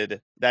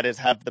edited, that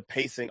have the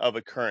pacing of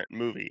a current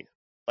movie.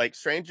 Like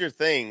Stranger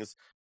Things,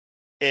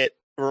 it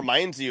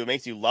reminds you, it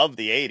makes you love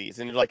the 80s,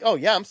 and you're like, oh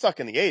yeah, I'm stuck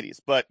in the 80s,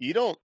 but you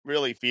don't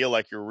really feel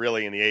like you're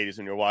really in the 80s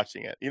when you're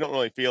watching it. You don't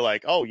really feel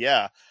like, oh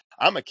yeah,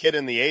 I'm a kid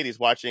in the 80s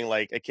watching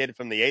like a kid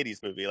from the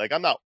 80s movie. Like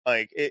I'm not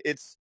like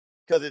it's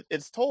because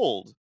it's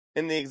told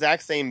in the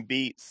exact same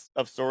beats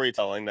of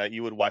storytelling that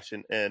you would watch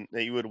and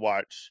that you would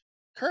watch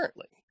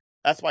currently.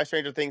 That's why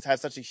Stranger Things has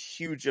such a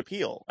huge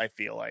appeal, I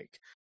feel like.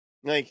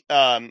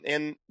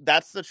 And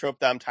that's the trope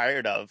that I'm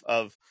tired of,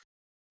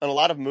 and a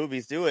lot of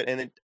movies do it,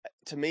 and it,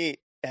 to me,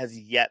 has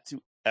yet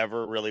to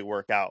ever really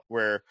work out,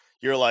 where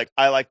you're like,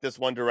 I like this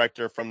one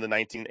director from the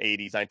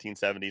 1980s,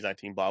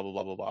 1970s, blah, blah,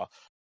 blah, blah, blah.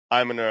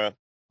 I'm going to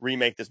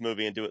remake this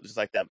movie and do it just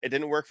like them. It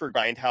didn't work for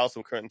Grindhouse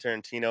with Quentin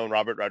Tarantino and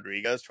Robert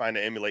Rodriguez trying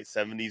to emulate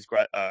 70s,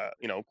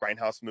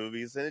 Grindhouse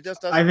movies, and it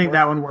just doesn't I think work.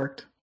 that one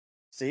worked.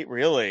 See,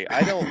 really,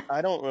 I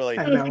don't really.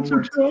 I know. I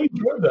enjoyed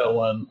that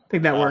one. I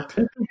think that worked.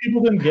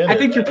 People didn't get it. I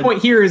think your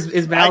point here is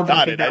valid. got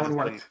I think it, that I one just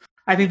worked. didn't-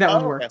 I think that one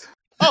okay. worked.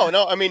 Oh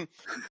no, I mean,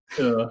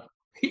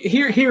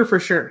 Here for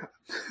sure.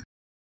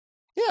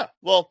 yeah.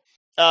 Well,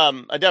 I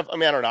mean, I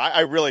don't know.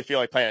 I really feel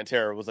like Planet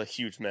Terror was a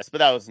huge miss, but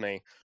that was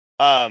me.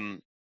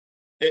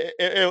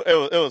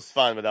 It was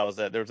fun, but that was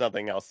it. There was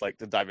nothing else like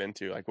to dive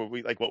into, like what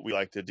we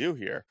like to do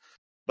here.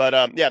 But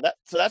yeah,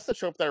 that's the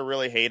trope that I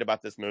really hate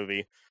about this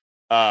movie.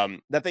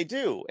 That they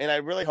do, and I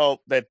really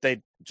hope that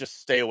they just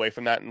stay away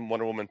from that in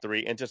Wonder Woman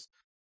 3 and just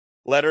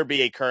let her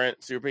be a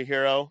current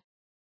superhero.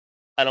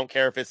 I don't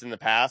care if it's in the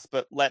past,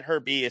 but let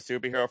her be a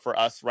superhero for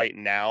us right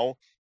now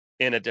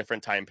in a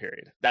different time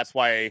period. That's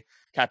why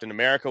Captain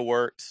America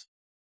worked.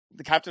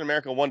 The Captain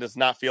America 1 does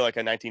not feel like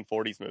a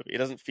 1940s movie. It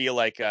doesn't feel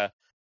like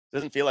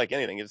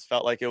anything. It just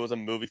felt like it was a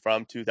movie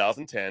from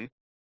 2010.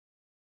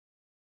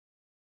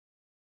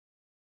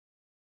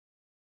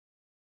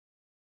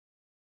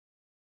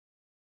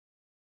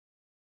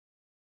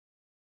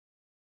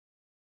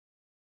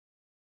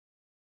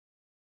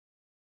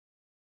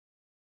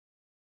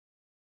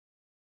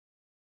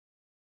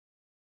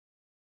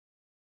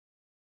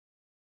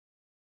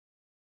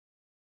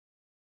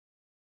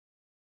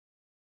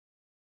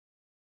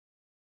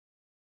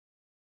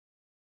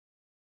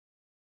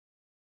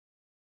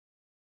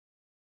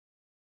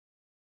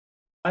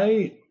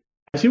 I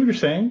see what you're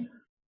saying,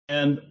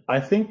 and I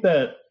think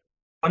that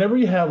whenever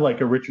you have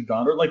like a Richard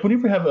Donner, like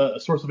whenever you have a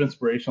source of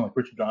inspiration like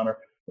Richard Donner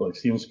or like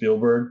Steven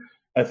Spielberg,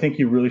 I think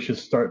you really should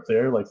start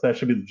there. Like that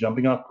should be the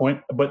jumping off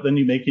point, but then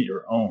you make it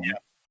your own. Yeah.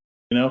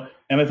 You know,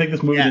 and I think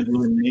this movie didn't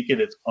really make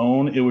it its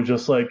own. It was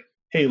just like,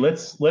 hey,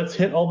 let's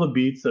hit all the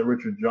beats that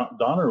Richard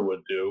Donner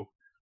would do,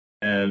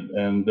 and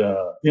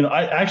you know,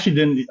 I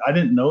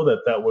didn't know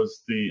that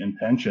was the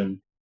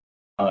intention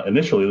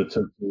initially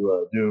to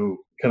do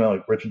kind of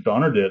like Richard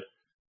Donner did.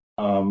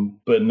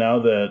 But now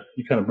that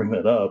you kind of bring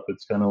that up,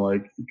 it's kind of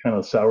like it kind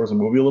of sours the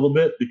movie a little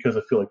bit because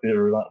I feel like they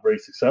were not very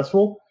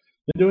successful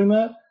in doing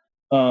that.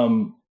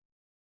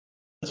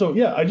 So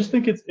yeah, I just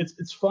think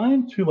it's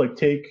fine to like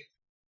take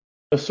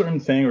a certain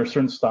thing or a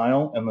certain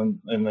style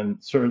and then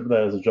serve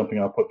that as a jumping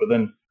off point, but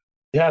then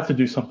you have to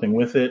do something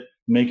with it,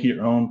 make it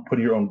your own, put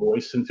your own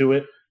voice into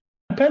it.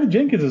 And Patty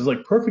Jenkins is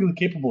like perfectly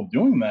capable of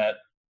doing that.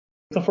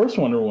 The first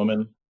Wonder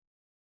Woman.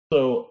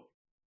 So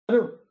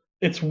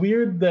it's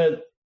weird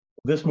that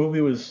this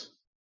movie was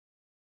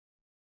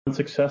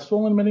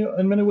unsuccessful in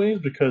many ways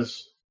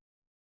because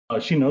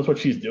she knows what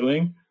she's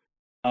doing,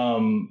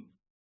 and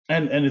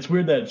it's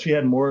weird that she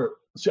had more.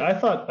 See,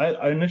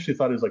 I initially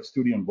thought it was like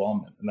studio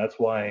involvement, and that's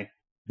why it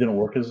didn't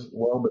work as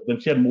well. But then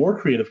she had more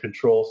creative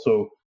control,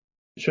 so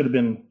it should have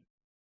been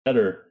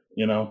better,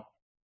 you know.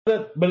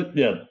 But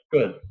yeah,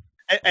 good.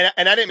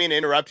 And I didn't mean to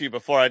interrupt you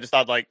before. I just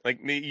thought like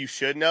you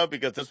should know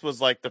because this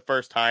was like the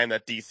first time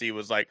that DC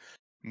was like,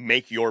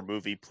 make your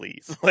movie,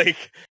 please,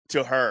 like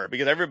to her,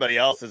 because everybody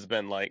else has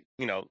been like,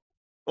 you know,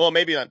 well,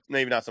 maybe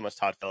not so much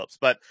Todd Phillips,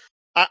 but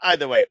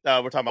either way,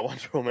 we're talking about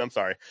Wonder Woman. I'm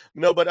sorry,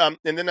 no, but and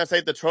then I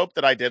say the trope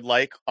that I did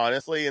like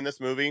honestly in this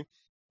movie,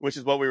 which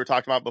is what we were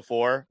talking about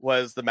before,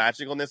 was the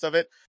magicalness of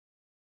it.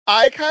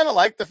 I kind of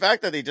like the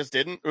fact that they just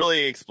didn't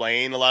really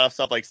explain a lot of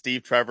stuff, like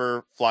Steve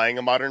Trevor flying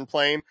a modern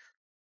plane.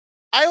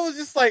 I was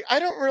just like, I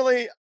don't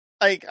really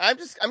like.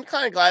 I'm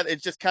kind of glad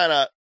it's just kind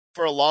of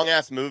for a long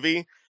ass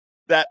movie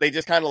that they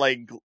just kind of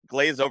like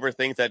glazed over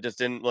things that just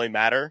didn't really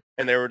matter,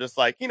 and they were just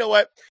like, you know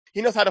what,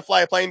 he knows how to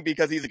fly a plane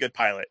because he's a good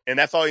pilot, and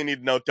that's all you need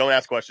to know. Don't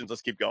ask questions.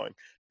 Let's keep going.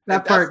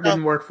 That part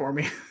didn't work for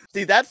me.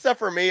 See, that stuff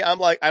for me, I'm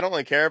like, I don't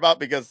really care about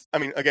because I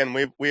mean, again,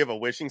 we have a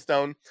wishing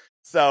stone,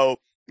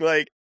 so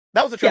like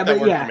that was a trip that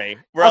worked for me.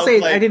 I'll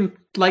say I didn't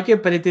like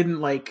it, but it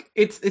didn't like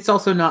it's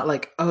also not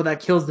like, oh,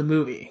 that kills the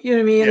movie. You know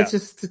what I mean? Yeah.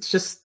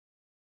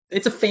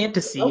 It's a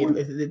fantasy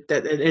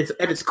at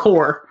its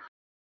core.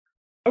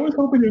 I was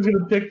hoping he was going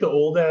to pick the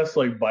old ass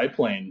like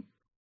biplane.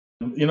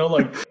 You know,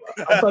 like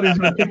I thought he was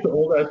going to pick the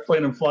old ass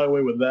plane and fly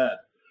away with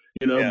that.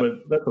 You know,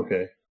 but that's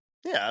okay.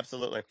 Yeah,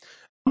 absolutely.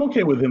 I'm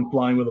okay with him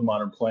flying with a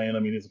modern plane. I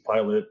mean, he's a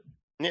pilot.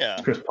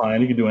 Yeah, Chris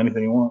Pine. He can do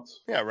anything he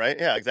wants. Yeah, right.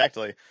 Yeah,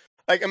 exactly.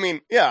 Like, I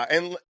mean, yeah,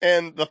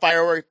 and the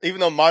fireworks, even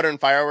though modern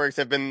fireworks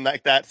have been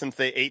like that since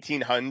the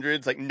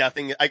 1800s, like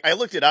nothing. I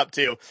looked it up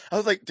too. I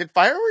was like, did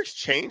fireworks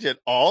change at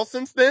all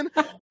since then?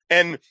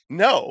 And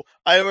no,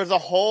 there was a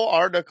whole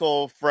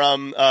article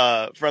from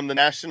the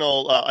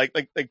national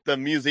like the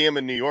museum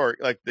in New York,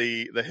 like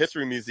the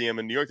history museum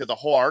in New York. There's a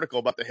whole article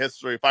about the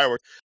history of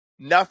fireworks.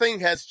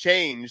 Nothing has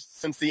changed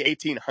since the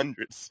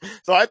 1800s.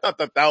 So I thought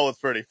that was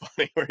pretty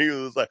funny, where he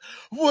was like,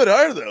 "What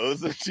are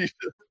those?" And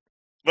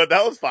but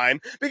that was fine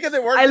because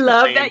it worked. I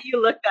love that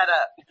you looked that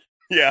up.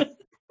 Yeah.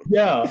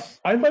 Yeah,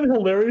 I find it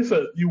hilarious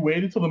that you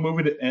waited till the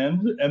movie to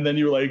end and then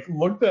you like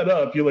looked that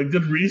up. You like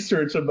did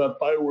research about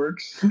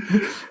fireworks.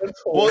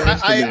 Well,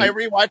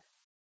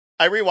 I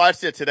I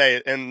rewatched it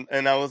today, and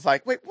I was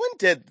like, wait, when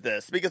did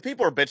this? Because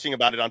people were bitching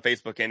about it on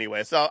Facebook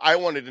anyway, so I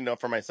wanted to know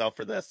for myself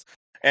for this,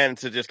 and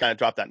to just kind of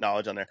drop that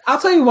knowledge on there. I'll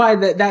tell you why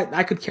that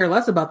I could care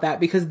less about that,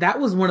 because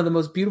that was one of the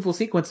most beautiful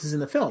sequences in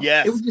the film.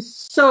 Yes. It was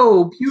just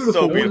so beautiful,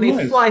 So when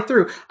beautiful. they fly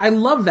through. I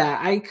love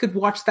that. I could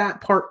watch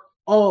that part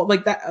all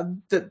like that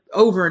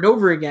over and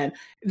over again.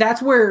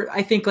 That's where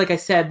I think, like I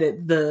said,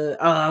 that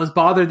I was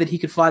bothered that he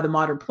could fly the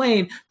modern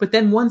plane, but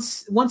then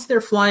once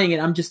they're flying it,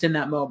 I'm just in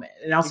that moment,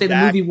 and I'll say the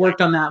movie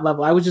worked on that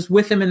level. I was just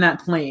with him in that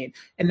plane,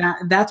 and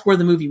that's where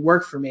the movie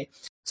worked for me.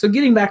 So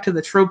getting back to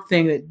the trope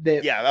thing that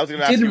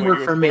didn't work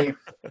for me.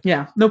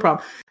 Yeah, no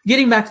problem.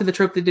 Getting back to the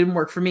trope that didn't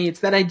work for me,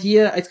 it's that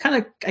idea. It's kind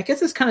of, I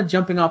guess, it's kind of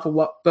jumping off of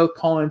what both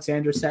Paul and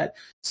Sandra said.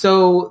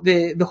 So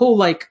the whole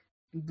like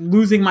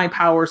losing my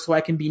power so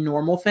I can be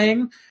normal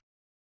thing,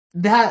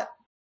 that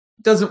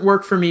doesn't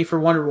work for me for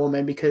Wonder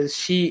Woman, because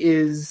she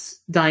is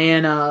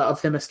Diana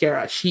of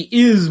Themyscira. She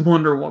is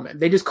Wonder Woman.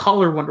 They just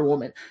call her Wonder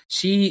Woman.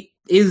 She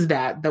is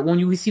that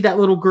when we see that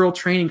little girl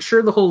training,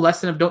 sure, the whole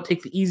lesson of don't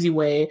take the easy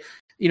way,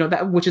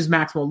 that which is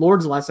Maxwell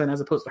Lord's lesson as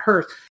opposed to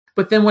hers.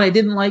 But then what I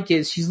didn't like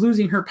is she's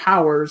losing her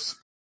powers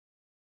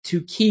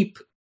to keep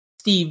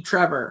Steve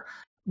Trevor,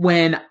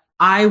 when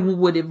I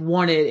would have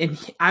wanted,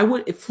 and I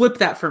would flip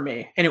that for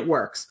me, and it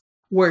works,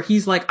 where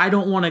he's like, I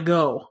don't want to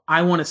go,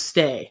 I want to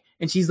stay.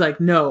 And she's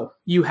like, no,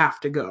 you have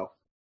to go,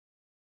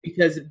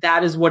 because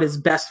that is what is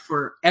best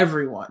for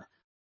everyone.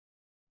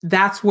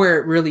 That's where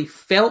it really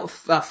failed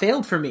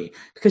for me,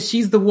 because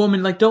she's the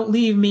woman, like, don't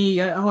leave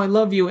me, oh, I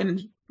love you.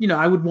 And,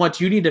 I would want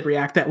Judy to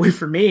react that way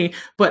for me,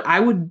 but I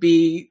would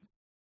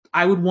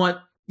want,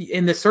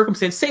 in this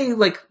circumstance, say,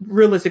 like,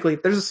 realistically,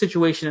 if there's a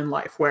situation in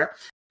life where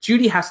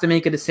Judy has to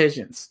make a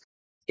decision,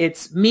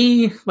 it's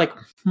me, like,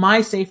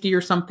 my safety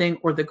or something,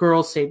 or the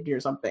girl's safety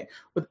or something.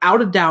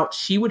 Without a doubt,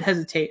 she would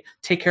hesitate,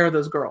 take care of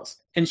those girls.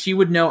 And she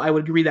would know, I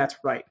would agree that's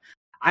right.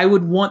 I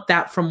would want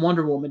that from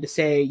Wonder Woman, to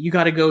say, you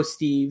got to go,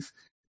 Steve,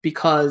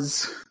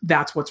 because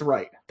that's what's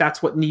right.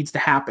 That's what needs to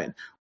happen.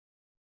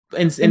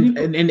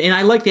 And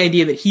I like the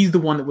idea that he's the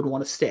one that would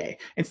want to stay,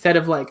 instead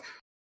of like,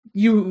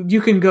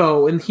 you can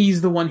go, and he's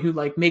the one who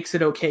like makes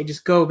it okay,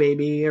 just go,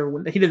 baby.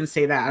 Or he doesn't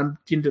say that,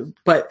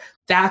 but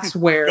that's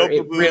where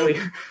it really.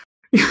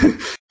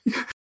 If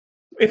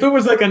it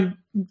was like a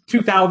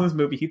 2000s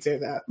movie, he'd say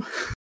that.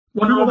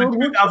 Wonder Woman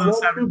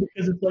 2007,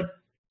 because it's like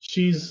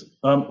she's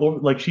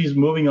she's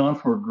moving on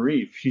from her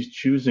grief. She's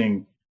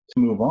choosing to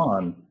move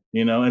on,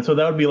 and so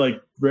that would be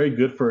like very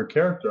good for her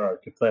character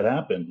arc if that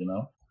happened,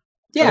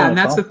 Yeah, and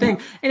that's the thing,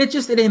 and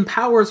it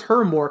empowers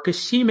her more,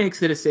 because she makes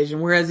the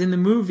decision, whereas in the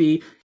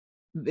movie,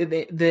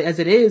 as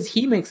it is,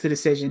 he makes the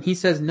decision. He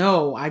says,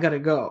 no, I gotta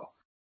go.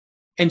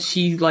 And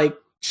she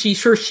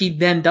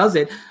then does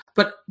it.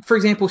 But for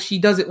example, she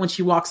does it when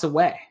she walks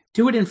away.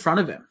 Do it in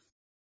front of him.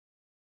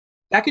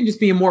 That can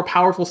just be a more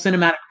powerful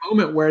cinematic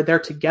moment where they're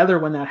together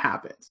when that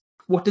happens.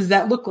 What does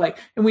that look like?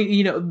 And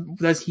we,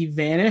 does he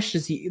vanish?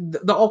 Is he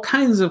all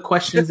kinds of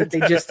questions that they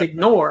just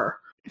ignore?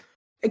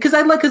 Because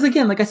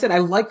again, like I said, I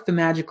like the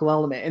magical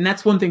element. And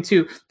that's one thing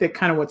too, that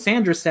kind of what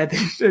Sandra said,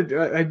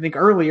 I think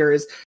earlier,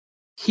 is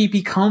he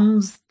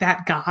becomes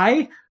that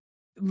guy,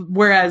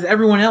 whereas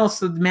everyone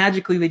else,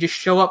 magically, they just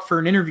show up for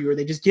an interview, or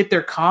they just get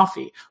their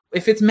coffee.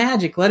 If it's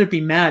magic, let it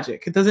be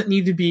magic. It doesn't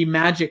need to be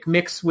magic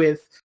mixed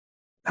with,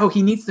 oh,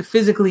 he needs to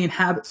physically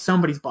inhabit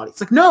somebody's body.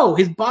 It's like, no,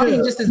 his body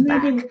just is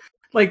back.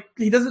 Like,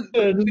 he doesn't,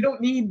 we don't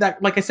need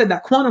that, like I said,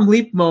 that quantum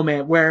leap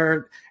moment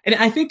where, and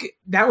I think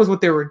that was what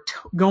they were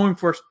going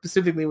for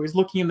specifically, where he's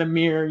looking in the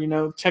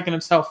mirror, checking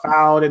himself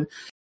out, and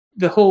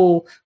the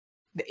whole,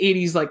 the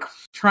 80s, like,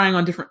 trying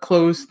on different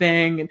clothes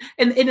thing.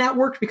 And that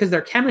worked because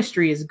their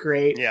chemistry is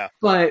great. Yeah.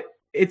 But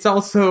it's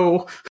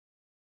also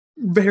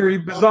very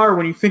bizarre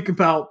when you think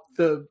about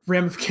the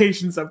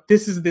ramifications of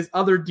this is this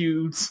other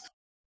dude's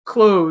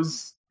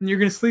clothes, and you're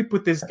going to sleep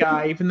with this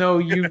guy, even though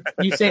you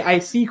say, I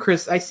see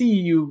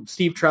you,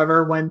 Steve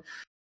Trevor, when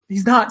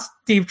he's not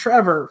Steve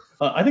Trevor.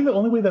 I think the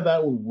only way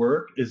that would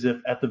work is if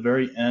at the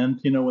very end,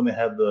 when they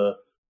had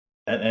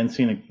that end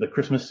scene, the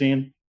Christmas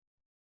scene,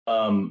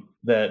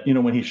 that,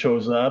 when he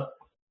shows up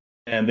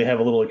and they have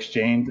a little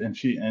exchange, and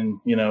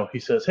he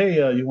says,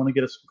 hey, you want to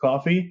get us some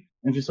coffee?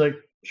 And she's like,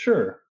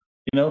 sure.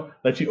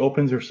 That she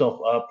opens herself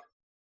up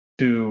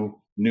to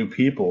new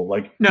people.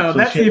 Like, no, so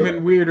that's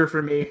even weirder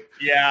for me.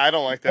 Yeah, I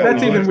don't like that.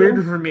 That's even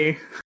weirder for me.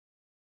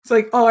 It's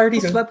like, oh, I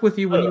already slept with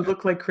you when you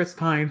look like Chris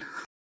Pine.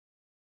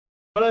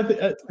 But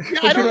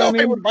I don't know if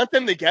they would want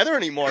them together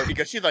anymore,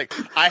 because she's like,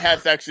 I had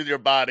sex with your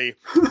body.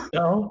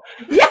 No.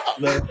 Yeah.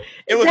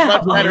 It was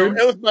much better.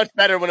 It was much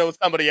better when it was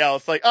somebody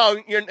else. Like, oh,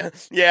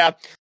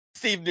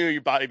 Steve knew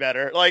your body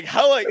better. Like,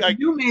 how, like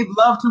you made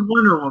love to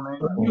Wonder Woman.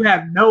 You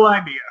have no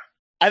idea.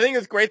 I think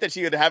it's great that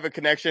she would have a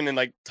connection and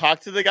like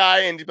talk to the guy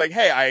and be like,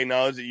 hey, I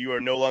acknowledge that you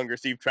are no longer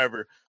Steve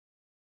Trevor.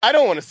 I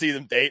don't want to see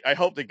them date. I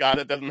hope to God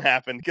it doesn't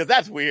happen, because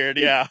that's weird.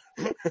 Yeah.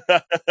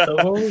 But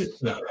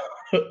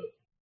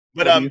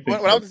what I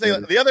was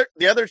saying,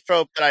 the other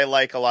trope that I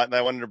like a lot that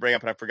I wanted to bring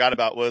up and I forgot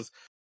about was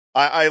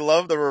I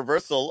love the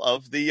reversal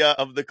of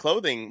the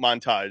clothing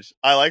montage.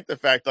 I like the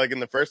fact, like in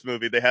the first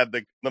movie, they had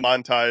the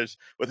montage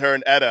with her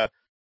and Etta,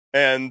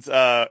 and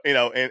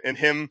and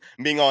him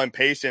being all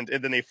impatient,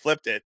 and then they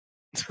flipped it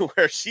to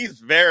where she's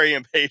very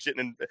impatient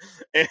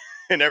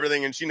and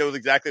everything, and she knows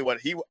exactly what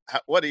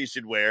he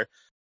should wear,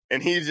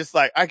 and he's just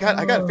like, I got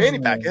a fanny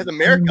pack. It has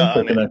America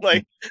on it.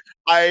 Like,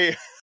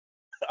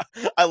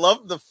 I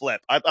love the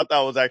flip. I thought that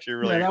was actually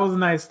really. Yeah, that was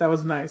nice. That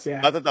was nice.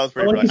 Yeah. I thought that was I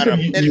pretty. like you said,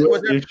 Was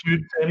US there,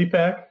 issued fanny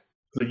pack,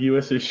 like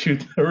US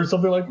issued or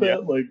something like that. Yeah.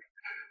 Like,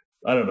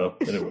 I don't know.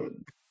 Anyway.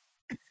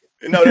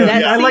 no, I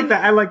yeah. like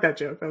that. I like that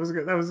joke. That was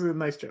good. That was a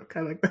nice joke.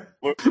 I like that.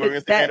 What were we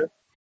gonna say, Candace?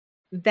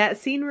 That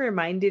scene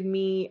reminded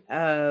me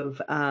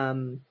of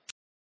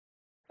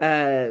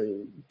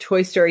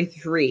Toy Story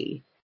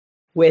 3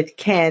 with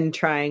Ken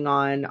trying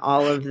on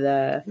all of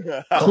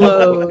the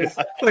clothes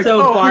Like,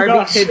 so oh my Barbie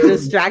gosh. could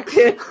distract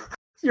him.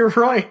 You're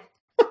right.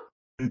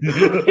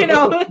 You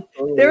know,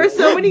 there were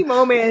so many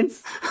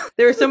moments.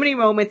 There were so many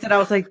moments that I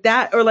was like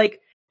that, or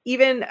like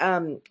even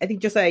I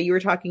think Josiah, you were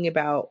talking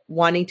about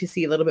wanting to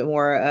see a little bit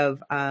more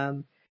of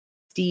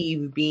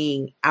Steve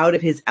being out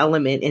of his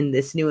element in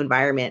this new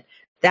environment.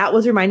 That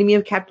was reminding me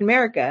of Captain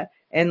America,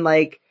 and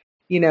like,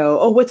 you know,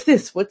 oh, what's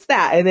this? What's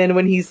that? And then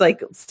when he's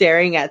like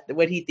staring at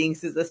what he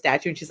thinks is a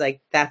statue, and she's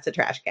like, that's a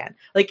trash can.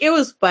 Like, it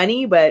was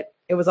funny, but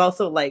it was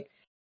also like,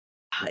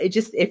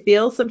 it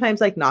feels sometimes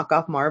like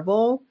knockoff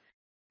Marvel.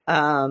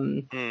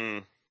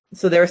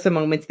 So there were some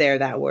moments there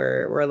that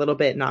were a little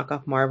bit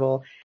knockoff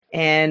Marvel,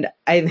 and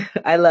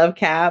I love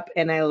Cap,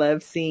 and I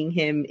love seeing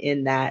him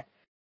in that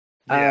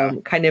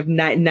kind of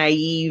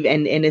naive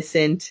and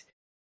innocent,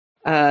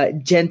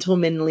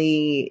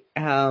 gentlemanly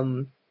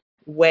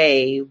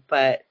way,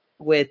 but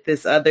with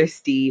this other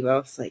Steve, I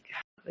was like,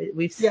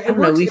 we've seen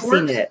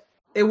it.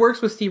 It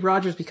works with Steve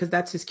Rogers because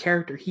that's his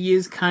character. He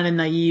is kind of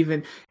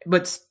naive,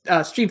 but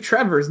Steve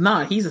Trevor is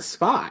not. He's a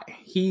spy.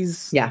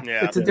 It's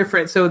a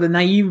different. So the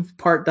naive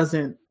part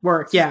doesn't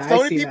work. Yeah,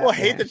 so many people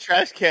hate the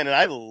trash can, and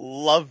I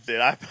loved it.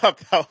 I thought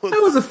that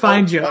was a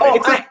fine joke.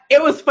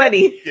 It was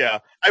funny. Yeah,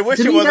 I wish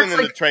it wasn't in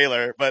the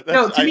trailer, but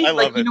no, to me, I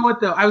love it. You know what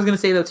though? I was gonna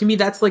say though, to me,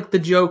 that's like the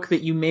joke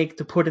that you make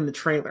to put in the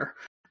trailer.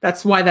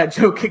 That's why that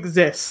joke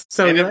exists.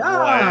 So you're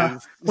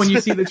like, when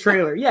you see the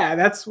trailer, yeah,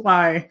 that's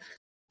why.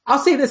 I'll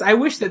say this: I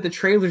wish that the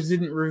trailers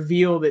didn't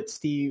reveal that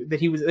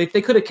he was. If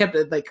they could have kept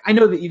it, like, I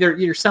know that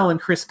you're selling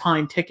Chris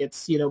Pine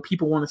tickets. You know,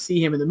 people want to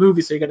see him in the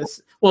movie, so you're gonna.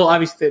 Well,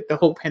 obviously the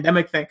whole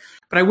pandemic thing,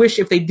 but I wish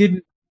if he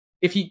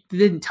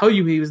didn't tell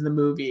you he was in the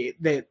movie,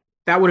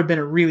 that would have been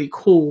a really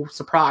cool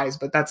surprise.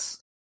 But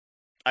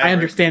I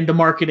understand the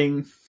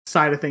marketing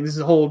side of things is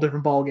a whole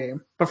different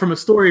ballgame. But from a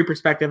story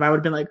perspective, I would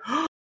have been like,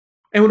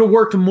 it would have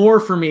worked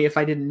more for me if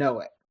I didn't know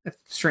it.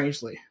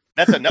 Strangely.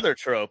 That's another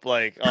trope.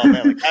 Like, oh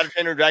man, like How to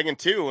Train Your Dragon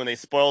 2, when they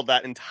spoiled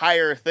that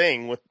entire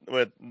thing with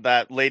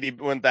that lady,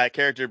 with that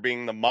character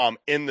being the mom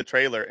in the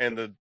trailer, and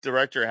the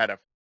director had a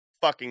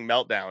fucking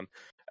meltdown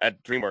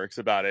at DreamWorks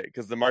about it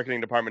because the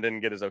marketing department didn't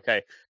get his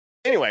okay.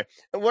 Anyway,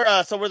 were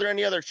there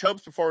any other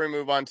tropes before we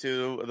move on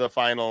to the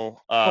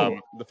final?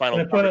 Can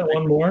I put out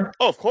one more?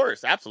 Oh, of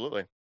course,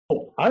 absolutely.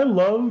 Oh, I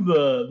love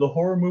the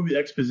horror movie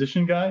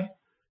exposition guy.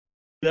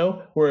 You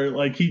know, where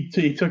like he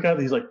took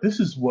out. He's like, this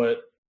is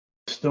what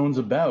Stone's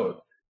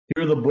about.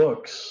 Here are the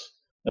books,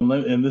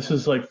 and this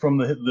is like from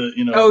the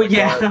you know. Oh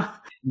yeah,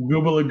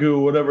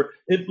 Goobalagoo, whatever.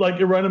 It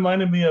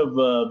reminded me of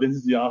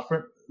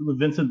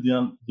Vincent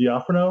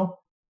D'Onofrio,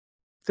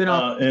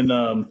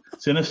 and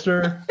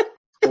Sinister,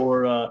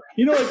 or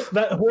you know, like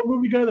that horror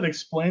movie guy that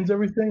explains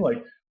everything.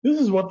 Like, this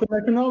is what the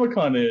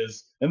Necronomicon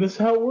is, and this is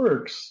how it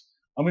works.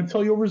 I'm going to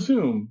tell you over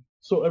Zoom,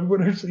 so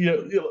everybody,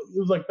 it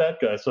was like that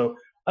guy. So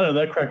I don't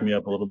know, that cracked me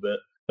up a little bit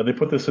that they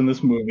put this in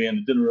this movie, and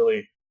it didn't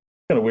really.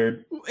 Kind of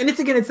weird. And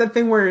it's that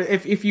thing where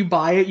if you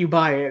buy it, you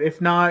buy it. If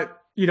not,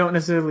 you don't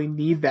necessarily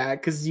need that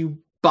because you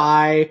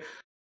buy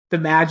the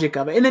magic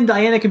of it. And then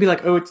Diana can be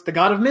like, "Oh, it's the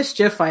God of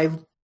Mischief. I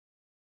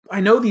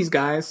know these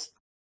guys.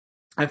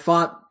 I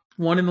fought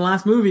one in the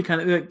last movie." Kind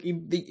of like,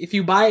 if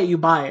you buy it, you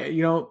buy it.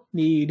 You don't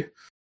need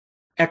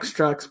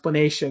extra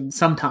explanation.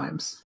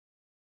 Sometimes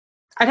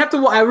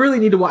I really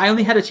need to. I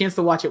only had a chance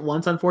to watch it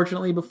once,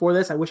 unfortunately, before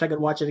this. I wish I could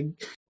watch it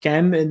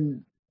again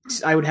and.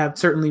 I would have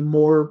certainly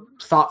more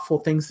thoughtful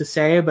things to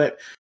say, but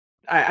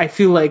I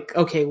feel like,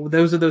 okay, well,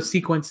 those are those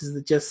sequences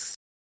that just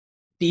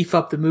beef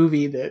up the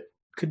movie that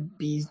could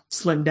be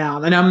slimmed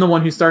down. And I'm the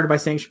one who started by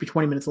saying it should be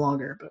 20 minutes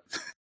longer. But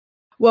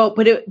well,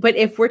 but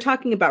if we're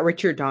talking about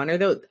Richard Donner,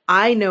 though,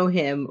 I know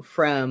him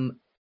from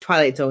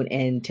Twilight Zone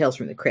and Tales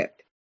from the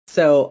Crypt.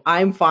 So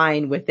I'm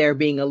fine with there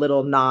being a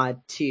little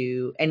nod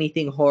to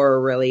anything horror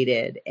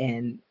related.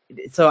 And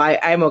so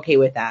I'm okay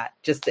with that,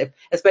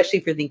 especially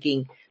if you're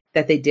thinking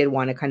that they did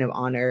want to kind of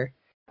honor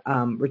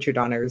Richard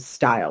Donner's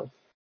style.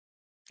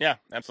 Yeah,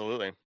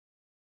 absolutely.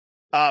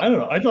 I don't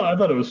know. I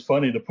thought it was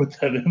funny to put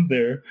that in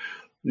there.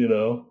 You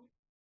know,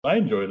 I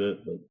enjoyed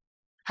it. But.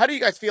 How do you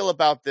guys feel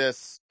about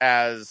this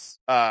as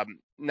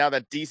now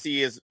that DC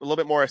is a little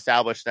bit more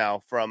established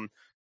now from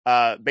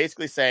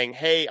basically saying,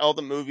 hey, all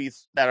the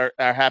movies that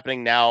are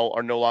happening now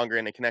are no longer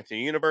in a connected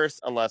universe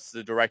unless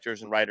the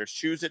directors and writers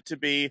choose it to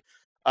be.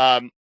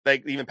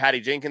 Like even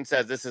Patty Jenkins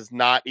says, this is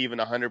not even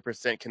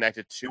 100%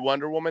 connected to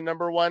Wonder Woman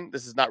 #1.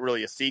 This is not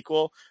really a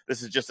sequel.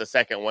 This is just a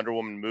second Wonder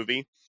Woman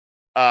movie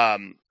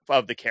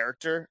of the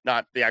character,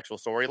 not the actual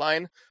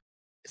storyline.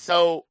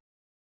 So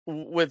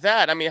with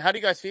that, I mean, how do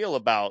you guys feel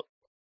about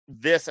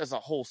this as a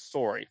whole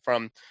story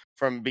from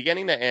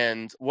beginning to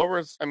end?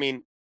 Let's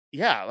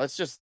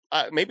just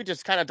maybe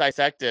just kind of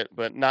dissect it,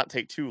 but not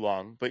take too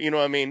long. But you know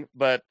what I mean?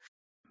 But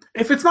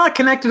if it's not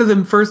connected to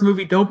the first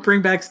movie, don't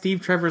bring back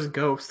Steve Trevor's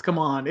ghost. Come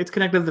on, it's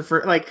connected to the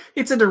first. Like,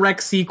 it's a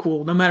direct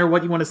sequel, no matter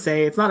what you want to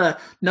say. It's not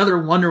another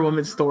Wonder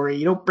Woman story.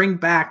 You don't bring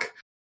back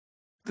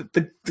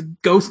the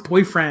ghost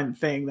boyfriend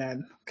thing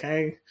then,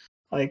 okay?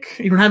 Like,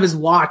 you don't have his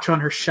watch on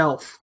her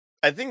shelf.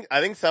 I think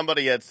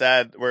somebody had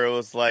said where it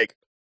was like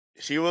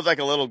she was like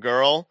a little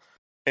girl,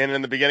 and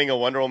in the beginning of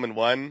Wonder Woman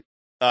 1,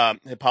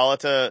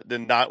 Hippolyta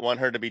did not want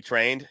her to be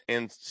trained,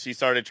 and she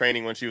started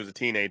training when she was a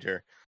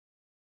teenager.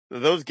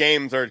 Those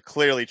games are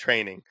clearly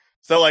training.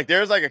 So like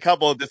there's like a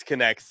couple of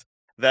disconnects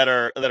that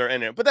are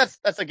in it. But that's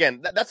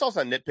again, that's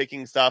also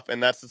nitpicking stuff,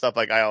 and that's the stuff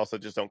like I also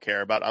just don't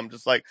care about. I'm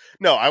just like,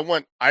 no, I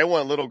want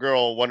little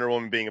girl Wonder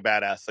Woman being a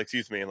badass. Like,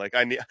 excuse me. Like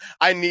I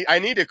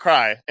need to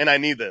cry, and I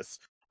need this.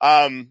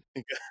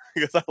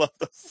 Because I love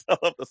this.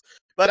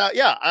 But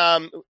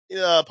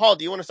Paul,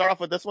 do you want to start off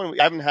with this one?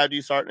 I haven't had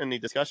you start any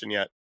discussion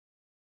yet.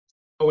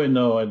 Oh wait,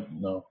 no.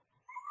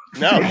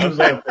 No.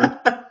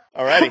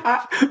 Alrighty.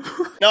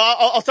 No,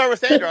 I'll start with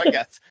Sandra, I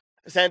guess.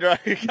 Sandra,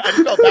 I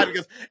just felt bad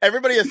because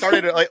everybody has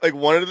started like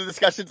one of the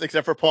discussions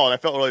except for Paul, and I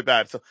felt really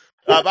bad. So,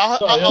 but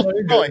I'll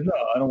keep going. No,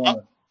 I don't want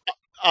to.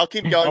 I'll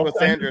keep going with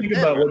Sandra. I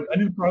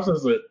need to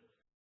process it.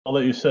 All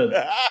that you said.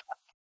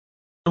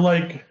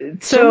 Like,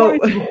 so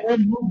the whole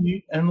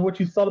movie and what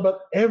you thought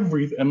about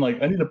everything. I'm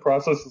like, I need to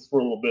process this for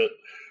a little bit.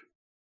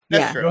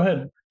 That's true. Go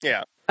ahead.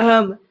 Yeah.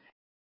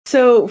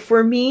 So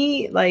for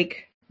me,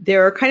 like,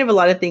 there are kind of a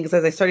lot of things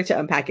as I started to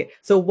unpack it.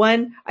 So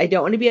one, I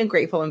don't want to be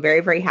ungrateful. I'm very,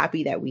 very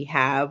happy that we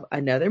have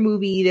another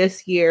movie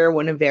this year,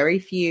 one of very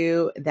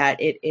few that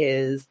it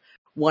is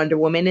Wonder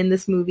Woman in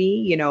this movie.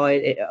 You know,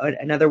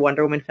 another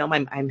Wonder Woman film.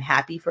 I'm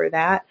happy for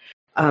that.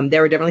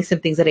 There were definitely some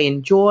things that I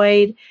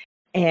enjoyed,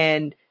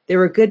 and there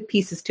were good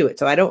pieces to it.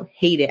 So I don't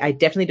hate it. I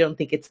definitely don't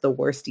think it's the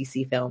worst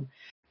DC film.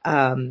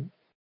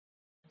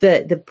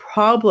 The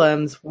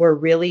problems were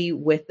really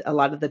with a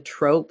lot of the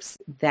tropes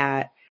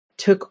that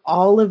took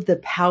all of the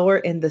power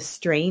and the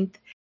strength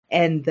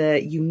and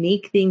the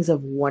unique things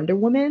of Wonder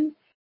Woman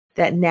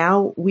that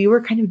now we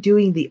were kind of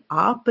doing the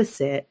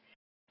opposite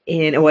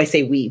I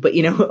say we, but,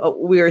 you know,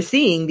 we were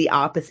seeing the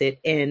opposite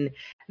in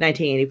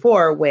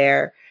 1984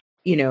 where,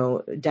 you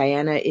know,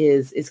 Diana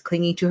is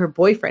clinging to her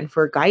boyfriend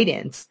for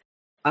guidance,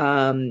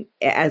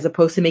 as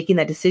opposed to making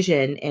that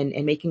decision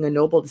and making a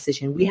noble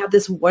decision. We have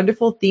this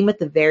wonderful theme at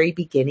the very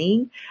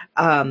beginning,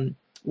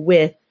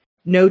 with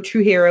no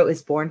true hero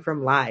is born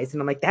from lies.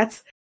 And I'm like,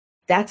 that's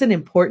an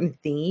important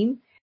theme.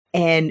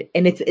 And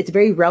it's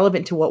very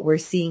relevant to what we're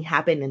seeing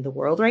happen in the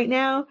world right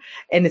now.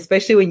 And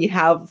especially when you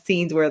have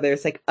scenes where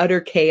there's like utter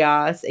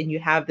chaos and you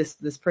have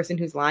this person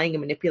who's lying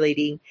and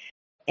manipulating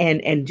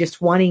and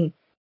just wanting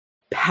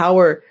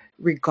power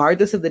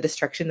regardless of the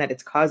destruction that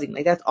it's causing.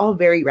 Like, that's all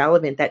very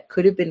relevant. That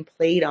could have been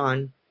played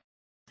on,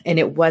 and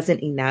it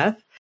wasn't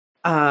enough.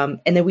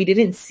 And then we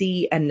didn't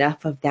see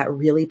enough of that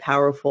really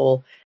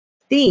powerful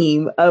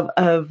theme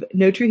of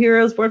no true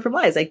heroes born from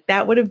lies. Like,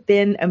 that would have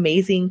been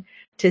amazing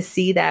to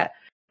see that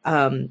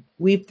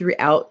weave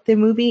throughout the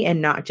movie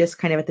and not just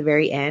kind of at the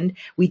very end.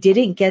 We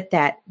didn't get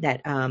that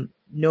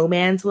no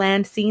man's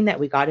land scene that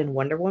we got in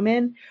Wonder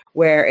Woman,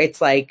 where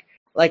it's like,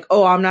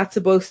 oh, I'm not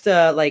supposed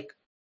to like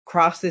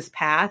cross this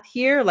path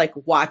here. Like,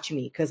 watch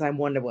me because I'm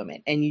Wonder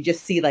Woman. And you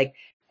just see like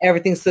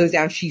everything slows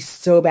down. She's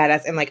so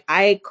badass. And like,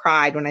 I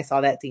cried when I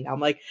saw that scene. I'm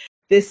like,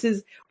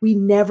 we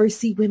never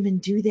see women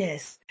do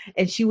this.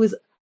 And she was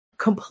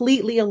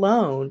completely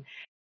alone.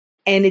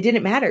 And it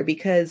didn't matter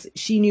because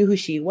she knew who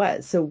she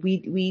was. So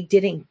we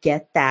didn't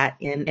get that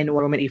in Wonder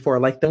Woman 84.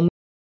 Like, the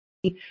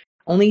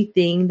only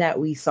thing that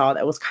we saw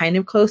that was kind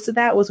of close to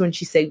that was when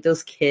she saved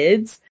those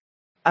kids.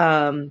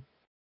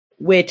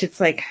 Which it's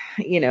like,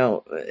 you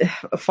know,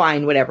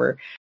 fine, whatever.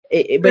 But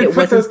it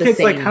wasn't those the kids,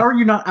 same. like, how are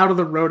you not out of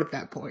the road at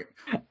that point?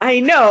 I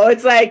know.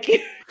 It's like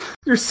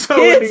you're so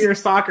into your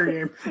soccer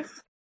game.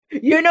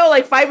 You know,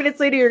 like 5 minutes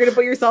later, you're going to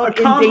put yourself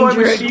in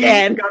danger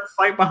again. Got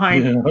fight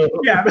behind.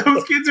 Yeah,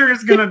 those kids are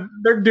just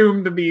they're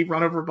doomed to be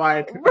run over by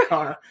a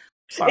car.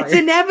 Sorry. It's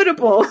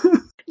inevitable.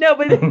 No,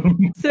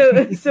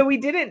 but so we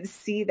didn't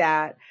see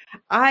that.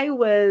 I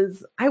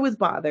was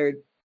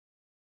bothered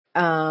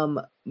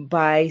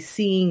by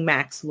seeing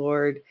Max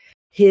Lord,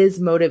 his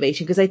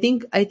motivation, because I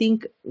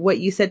think what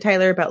you said,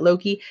 Tyler, about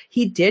Loki,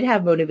 he did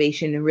have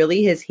motivation, and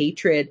really his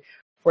hatred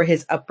for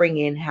his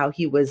upbringing, how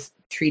he was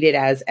treated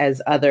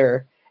as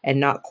other and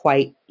not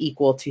quite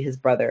equal to his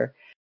brother.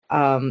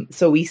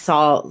 So we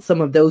saw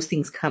some of those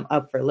things come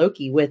up for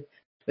Loki with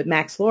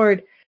Max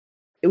Lord.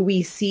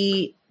 we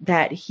see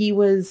that he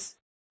was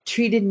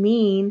treated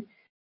mean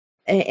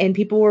and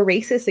people were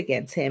racist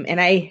against him.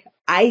 And I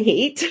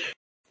hate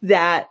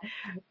that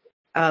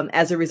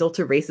as a result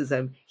of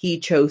racism, he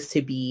chose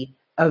to be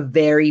a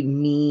very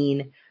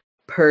mean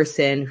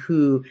person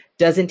who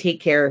doesn't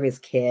take care of his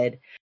kid.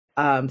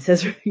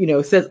 Says,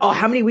 oh,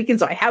 how many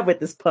weekends do I have with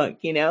this punk?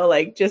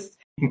 Like just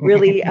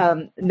really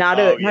not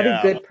a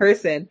good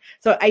person.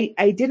 So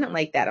I didn't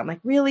like that. I'm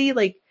like, really?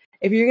 Like,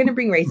 if you're going to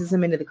bring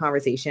racism into the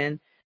conversation,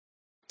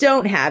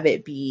 don't have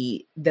it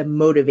be the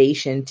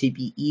motivation to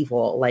be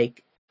evil,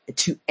 like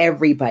to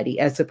everybody,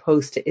 as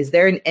opposed to, is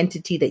there an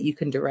entity that you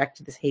can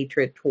direct this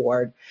hatred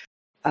toward?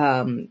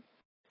 So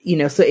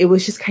it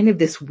was just kind of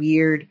this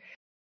weird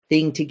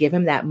thing to give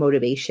him that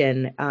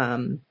motivation,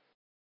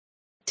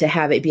 to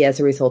have it be as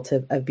a result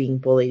of being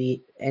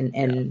bullied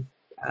anyway,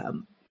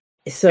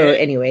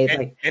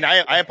 and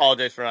I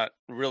apologize for not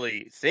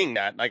really seeing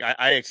that. Like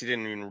I actually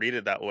didn't even read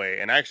it that way,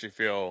 and I actually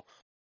feel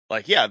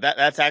like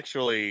that's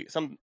actually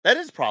that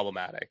is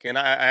problematic, and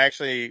I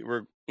actually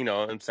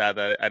I'm sad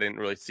that I didn't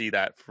really see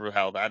that for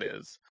how that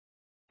is.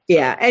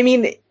 Yeah, I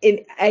mean,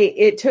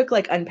 it took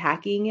like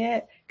unpacking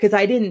it because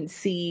I didn't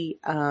see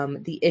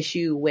the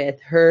issue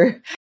with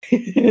her.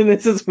 And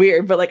this is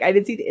weird, but like I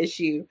didn't see the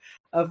issue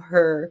of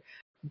her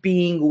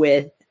being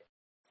with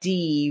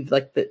Steve,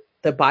 like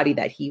the body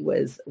that he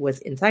was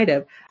inside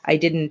of. I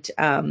didn't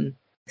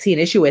see an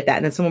issue with that,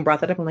 and then someone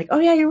brought that up. I'm like, oh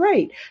yeah, you're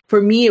right.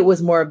 For me, it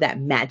was more of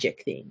that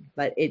magic thing,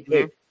 but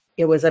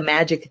it was a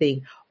magic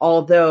thing.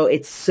 Although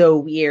it's so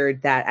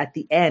weird that at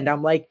the end,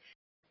 I'm like,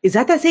 is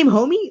that same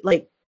homie?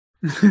 Like,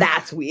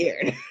 that's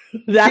weird.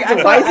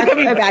 Why is he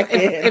coming back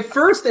in? At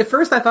first, I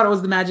thought it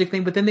was the magic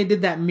thing, but then they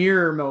did that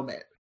mirror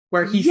moment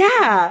where he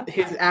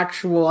his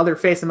actual other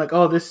face. I'm like,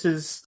 oh, this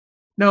is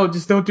no,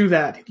 just don't do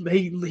that.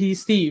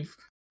 He's Steve.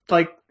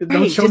 Like,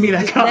 don't show me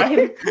that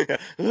guy.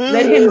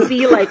 Let him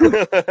be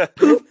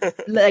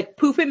like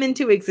poof him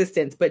into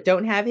existence, but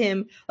don't have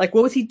him like,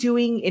 what was he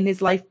doing in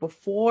his life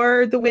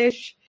before the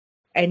wish,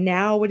 and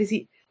now what is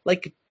he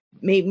like?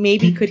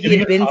 Maybe could he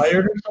have been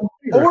tired or something?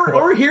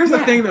 Or here's the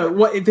thing though,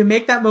 what to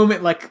make that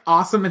moment like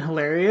awesome and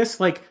hilarious,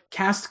 like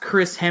cast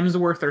Chris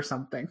Hemsworth or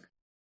something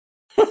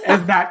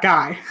as that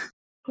guy.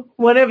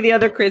 One of the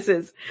other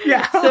Chris's.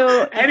 Yeah.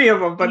 So any of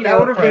them, but that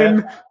would have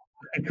been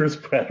Chris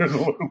Pratt.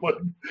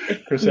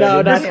 Chris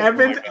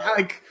Evans.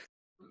 Like,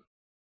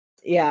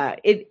 yeah,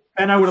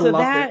 and I would have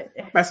loved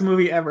it. Best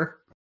movie ever.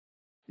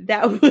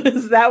 That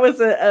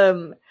was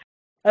a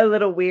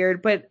little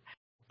weird, but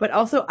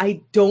also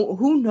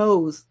who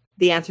knows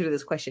the answer to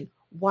this question?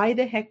 Why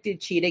the heck did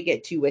Cheetah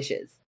get 2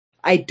 wishes?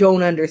 I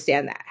don't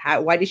understand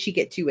that. Why did she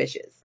get 2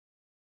 wishes?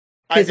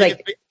 I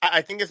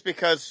think it's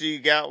because she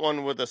got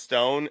one with a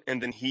stone,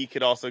 and then he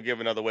could also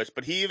give another wish.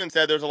 But he even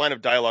said there's a line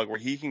of dialogue where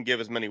he can give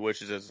as many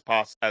wishes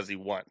as he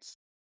wants,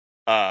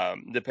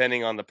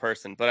 depending on the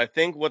person. But I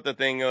think what the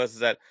thing was is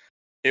that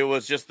it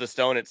was just the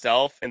stone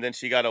itself, and then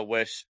she got a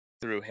wish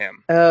through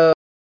him.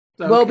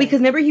 Well, because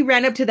remember he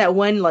ran up to that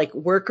one like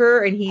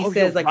worker and he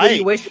says like, "What do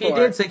you wish for?" He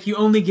did. It's like you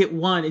only get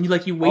one, and you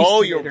wasted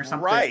it or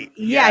something. Right.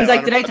 Yeah, he's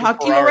like, "Did I talk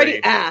to you already?"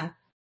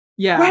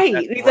 Yeah, right.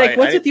 He's like,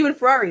 "What's with you and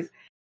Ferraris?"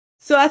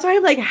 So that's why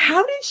I'm like,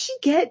 "How did she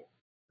get?"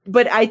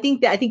 But I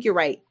think you're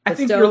right. I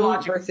think your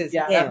logic versus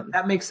him.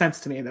 That makes sense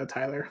to me though,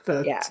 Tyler.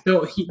 The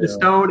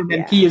stone, and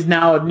then he is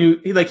now a new.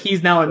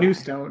 He's now a new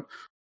stone.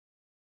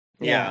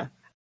 Yeah.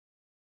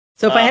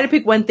 So if I had to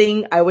pick one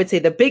thing, I would say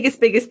the biggest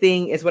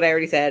thing is what I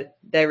already said.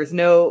 There was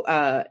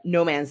no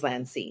no man's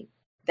land scene.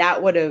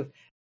 That would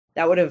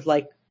have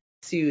like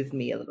soothed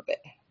me a little bit.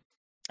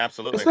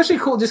 Absolutely. Especially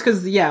cool just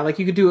because, like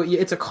you could do it.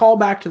 It's a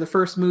callback to the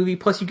first movie.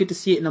 Plus you get to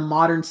see it in a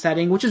modern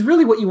setting, which is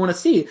really what you want to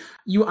see.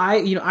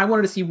 I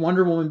wanted to see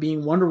Wonder Woman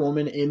being Wonder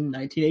Woman in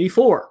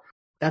 1984.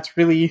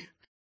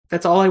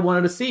 That's all I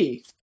wanted to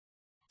see.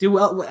 Do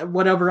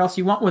whatever else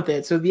you want with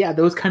it. So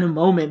those kind of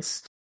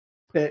moments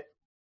that,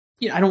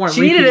 I don't want to.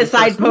 She needed a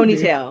side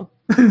ponytail.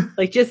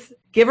 Like, just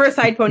give her a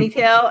side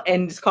ponytail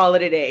and just call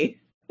it a day.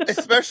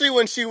 Especially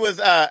when she was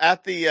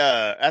at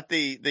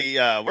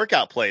the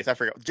workout place. I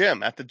forgot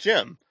at the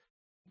gym.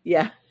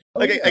 Yeah.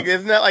 Like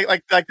isn't that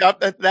like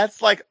that?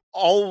 That's like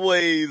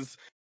always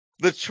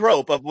the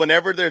trope of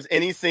whenever there's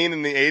any scene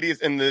in the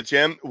 80s in the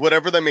gym,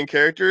 whatever the main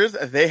character is,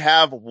 they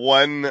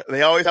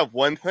always have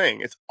one thing.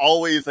 It's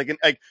always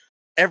like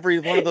every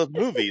one of those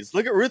movies.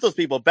 Look at Ruthless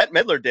People. Bette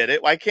Midler did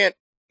it. Why can't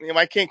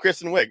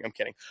Kristen Wiig? I'm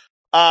kidding.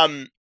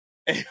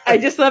 I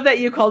just love that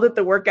you called it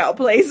the workout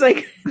place.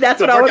 Like,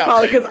 that's what I would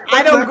call it because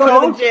I don't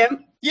go to the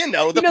gym.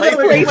 The place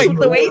with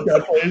the weights.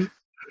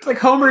 It's like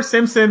Homer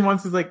Simpson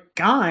once is like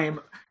Gime.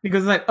 He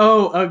goes like,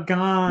 "Oh, a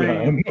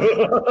Gime."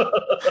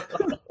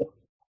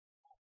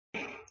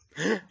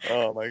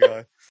 Oh my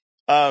god.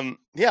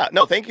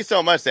 No, thank you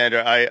so much,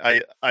 Sandra.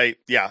 I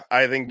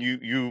think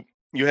you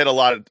hit a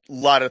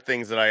lot of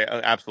things that I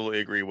absolutely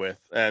agree with.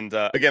 And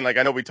again, like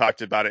I know we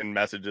talked about it in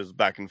messages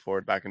back and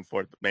forth,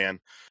 but man.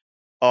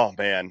 Oh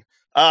man.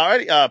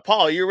 Alrighty,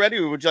 Paul, are you ready?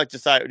 Or would you like to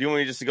decide? Do you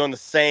want me just to go in the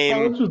same?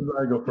 Let's just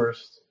go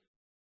first.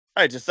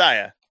 All right,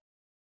 Josiah.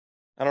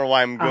 I don't know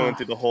why I'm going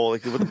through the whole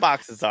like what the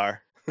boxes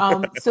are.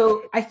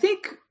 So I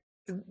think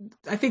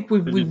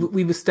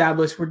we've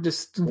established we're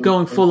just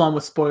going full on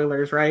with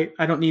spoilers, right?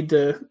 I don't need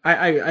to.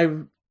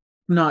 I'm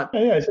not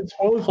Yeah, I said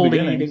spoilers holding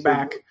beginning, anything so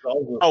back.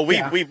 Oh,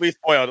 we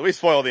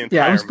spoiled the entire.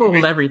 Yeah, we spoiled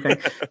movie. everything.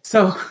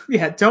 So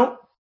yeah, don't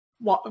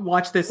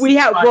watch this. We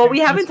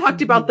haven't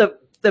talked about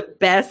the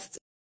best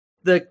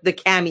the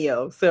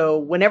cameo. So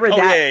whenever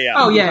that.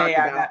 Oh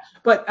yeah.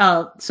 But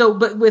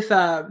with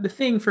the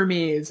thing for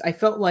me is I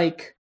felt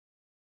like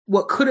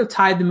what could have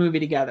tied the movie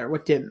together,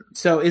 what didn't.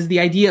 So is the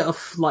idea of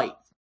flight.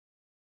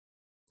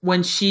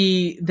 When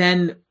she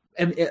then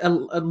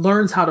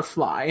learns how to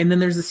fly, and then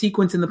there's a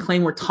sequence in the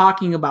plane we're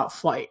talking about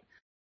flight.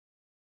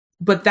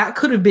 But that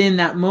could have been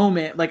that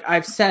moment, like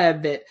I've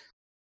said, that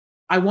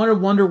I want a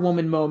Wonder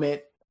Woman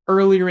moment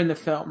earlier in the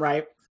film,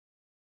 right?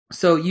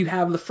 So you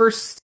have the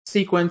first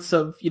sequence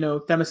of,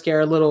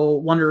 Themyscira,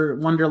 little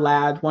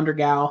wonder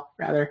gal,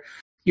 rather.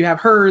 You have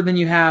her, then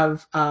you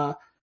have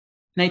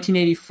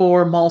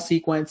 1984 mall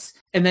sequence,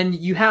 and then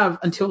you have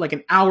until like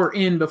an hour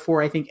in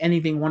before I think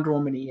anything Wonder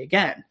Woman-y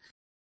again.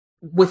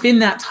 Within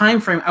that time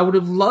frame, I would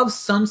have loved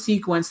some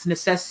sequence to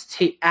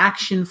necessitate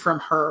action from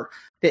her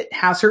that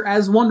has her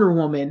as Wonder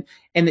Woman,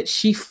 and that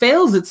she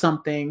fails at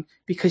something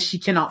because she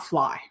cannot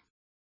fly.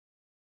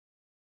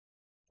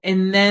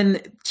 And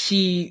then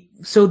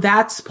so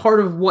that's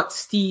part of what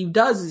Steve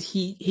does is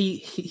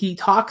he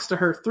talks to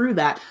her through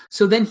that.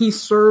 So then he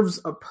serves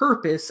a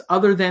purpose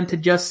other than to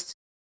just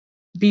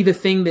be the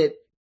thing that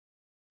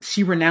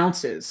she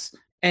renounces.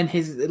 And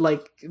his,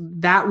 like,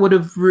 that would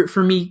have,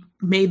 for me,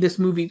 made this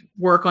movie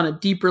work on a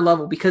deeper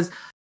level, because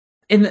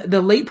in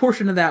the late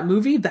portion of that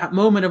movie, that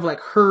moment of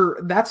like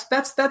her, that's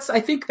I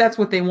think that's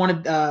what they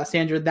wanted,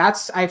 Sandra.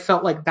 I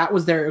felt like that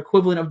was their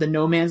equivalent of the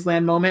No Man's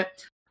Land moment,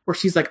 where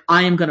she's like,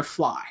 I am going to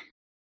fly.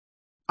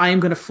 I am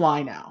going to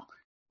fly now.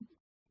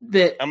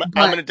 I'm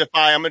going to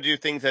defy. I'm going to do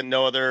things that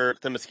no other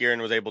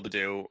Themysciran was able to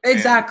do.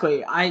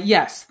 Exactly.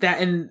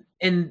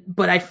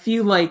 But I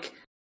feel like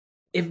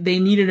if they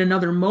needed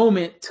another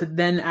moment to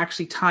then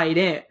actually tie it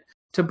in,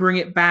 to bring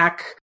it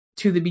back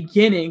to the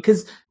beginning,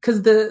 because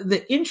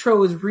the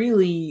intro is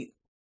really,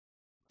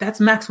 that's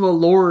Maxwell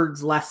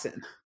Lord's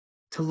lesson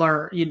to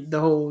learn,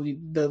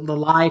 the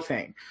lie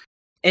thing.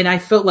 And I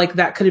felt like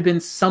that could have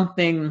been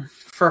something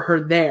for her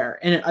there.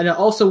 And it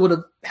also would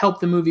have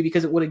helped the movie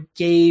because it would have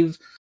gave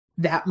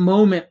that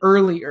moment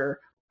earlier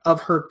of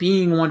her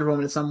being Wonder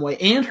Woman in some way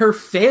and her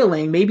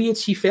failing. Maybe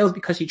she fails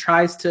because she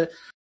tries to,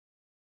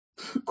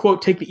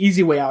 quote, take the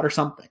easy way out or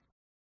something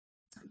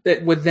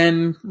that would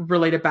then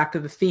relate it back to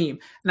the theme.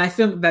 And I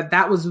think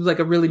that was like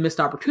a really missed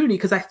opportunity,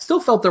 because I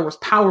still felt there was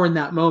power in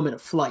that moment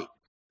of flight.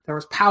 There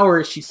was power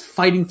as she's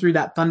fighting through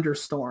that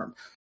thunderstorm.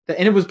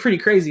 And it was pretty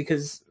crazy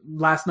because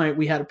last night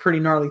we had a pretty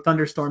gnarly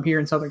thunderstorm here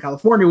in Southern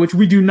California, which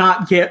we do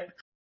not get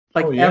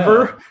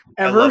ever.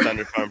 I love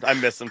thunderstorms. I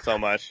miss them so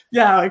much.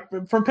 Yeah,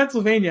 like from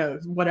Pennsylvania,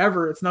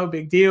 whatever, it's no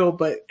big deal,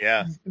 but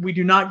yeah, we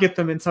do not get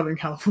them in Southern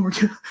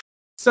California.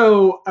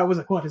 So I was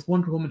like, what is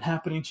Wonder Woman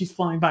happening? She's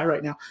flying by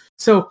right now.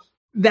 So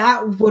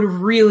that would have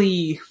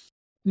really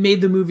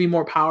made the movie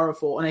more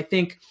powerful. And I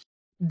think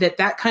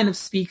that kind of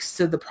speaks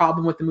to the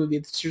problem with the movie.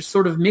 It's just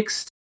sort of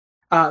missed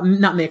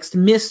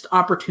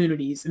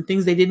opportunities and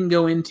things they didn't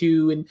go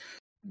into. And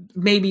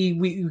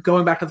maybe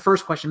going back to the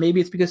first question,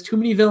 maybe it's because too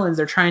many villains,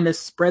 they're trying to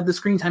spread the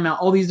screen time out,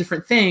 all these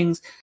different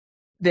things,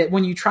 that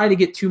when you try to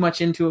get too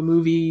much into a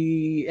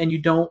movie and you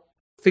don't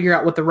figure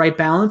out what the right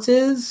balance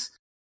is,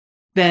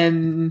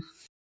 then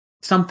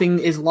something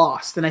is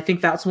lost. And I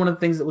think that's one of the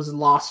things that was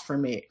lost for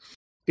me,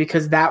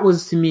 because that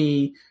was, to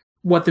me,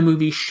 what the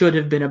movie should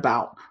have been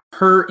about.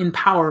 Her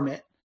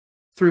empowerment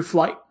through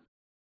flight.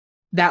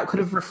 That could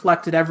have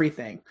reflected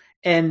everything.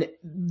 And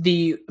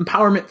the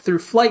empowerment through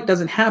flight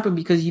doesn't happen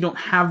because you don't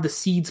have the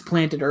seeds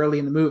planted early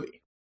in the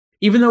movie.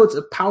 Even though it's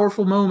a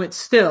powerful moment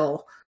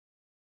still,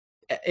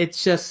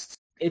 it's just,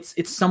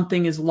 it's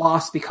something is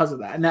lost because of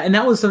that. And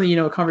that was something,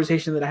 a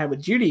conversation that I had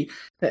with Judy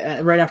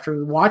right after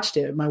we watched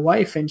it, my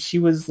wife, and she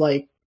was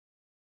like,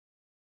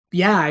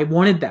 yeah, I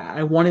wanted that.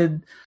 I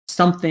wanted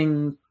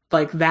something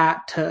like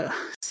that to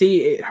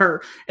see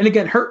her. And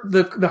again,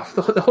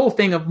 the whole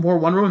thing of more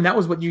Wonder Woman, that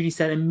was what Judy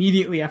said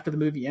immediately after the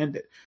movie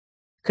ended.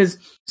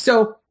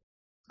 So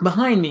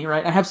behind me,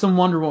 right, I have some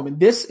Wonder Woman.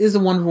 This is a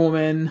Wonder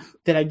Woman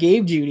that I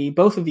gave Judy.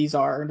 Both of these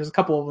are, and there's a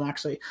couple of them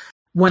actually,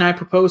 when I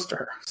proposed to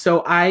her.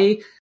 So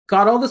I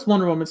got all this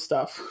Wonder Woman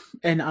stuff,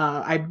 and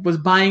I was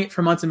buying it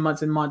for months and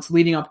months and months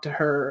leading up to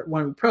her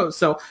when we proposed.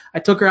 So I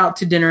took her out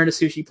to dinner at a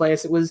sushi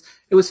place. It was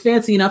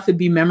fancy enough to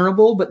be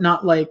memorable, but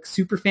not like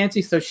super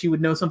fancy, so she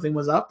would know something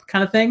was up,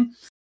 kind of thing.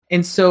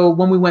 And so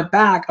when we went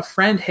back, a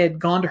friend had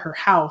gone to her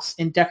house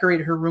and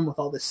decorated her room with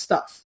all this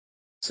stuff,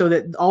 so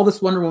that all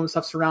this Wonder Woman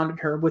stuff surrounded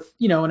her with,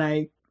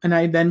 and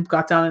I then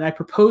got down and I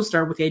proposed to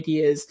her with the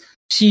idea is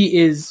she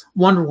is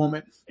Wonder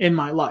Woman in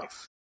my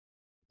life.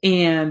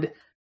 And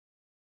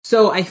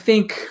so I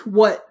think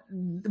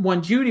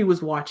when Judy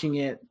was watching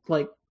it,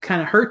 like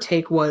kind of her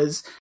take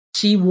was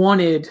she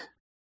wanted,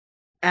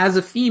 as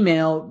a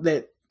female,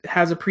 that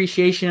has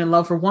appreciation and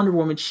love for Wonder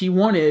Woman, she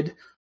wanted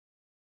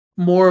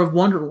more of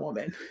Wonder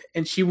Woman,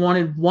 and she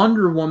wanted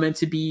Wonder Woman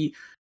to be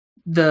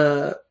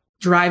the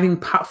driving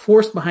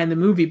force behind the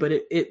movie, but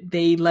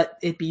they let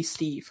it be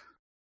Steve.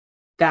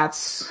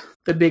 That's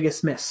the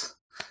biggest miss.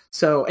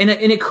 So, and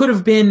it could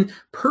have been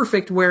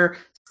perfect where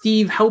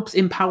Steve helps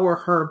empower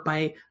her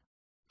by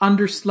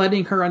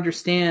letting her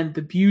understand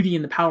the beauty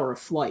and the power of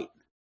flight.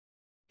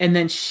 And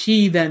then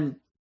she then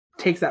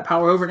takes that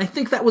power over. And I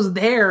think that was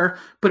there,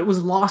 but it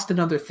was lost in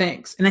other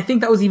things. And I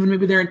think that was even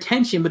maybe their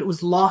intention, but it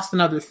was lost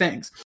in other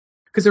things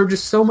because there were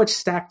just so much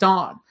stacked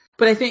on.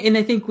 But I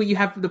think what you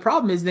have, the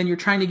problem is then you're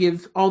trying to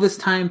give all this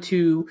time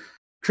to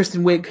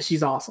Kristen Wiig because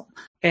she's awesome,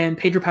 and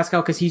Pedro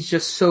Pascal because he's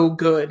just so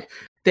good,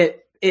 that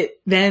it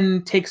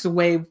then takes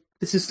away.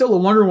 This is still a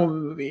Wonder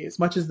Woman movie, as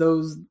much as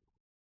those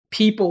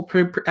people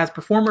as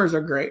performers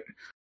are great.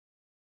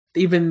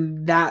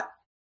 Even that,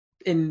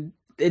 and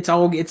it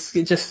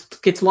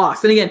just gets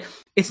lost. And again,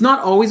 it's not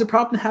always a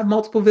problem to have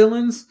multiple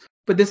villains,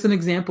 but this is an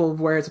example of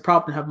where it's a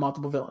problem to have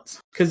multiple villains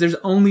because there's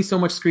only so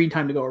much screen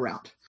time to go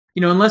around.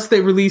 You know, unless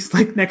they release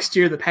like next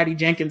year the Patty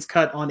Jenkins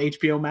cut on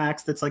HBO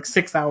Max that's like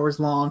 6 hours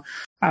long.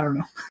 I don't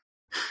know.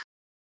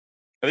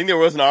 I think there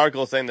was an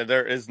article saying that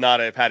there is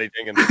not a Patty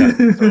Jenkins cut,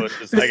 so it's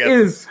just, this I guess,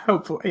 is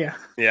hopeful. Yeah.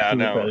 Yeah,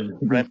 no.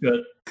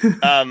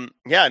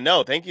 Yeah,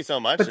 no, thank you so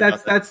much. But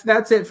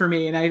that's it for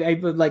me. And I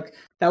would like,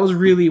 that was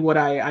really what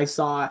I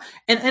saw.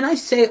 And I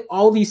say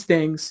all these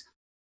things,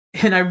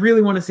 and I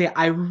really want to say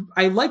I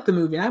like the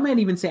movie. And I might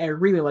even say I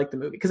really like the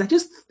movie because I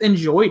just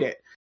enjoyed it.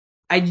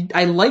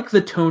 I like the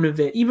tone of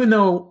it, even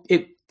though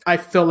I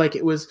felt like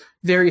it was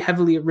very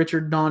heavily a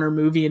Richard Donner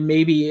movie, and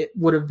maybe it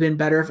would have been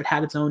better if it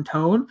had its own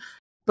tone.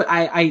 But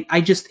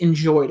I just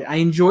enjoyed it. I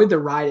enjoyed the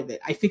ride of it.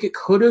 I think it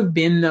could have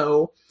been,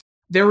 though,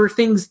 there were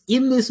things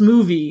in this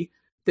movie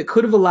that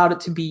could have allowed it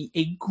to be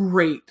a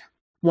great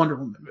Wonder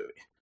Woman movie.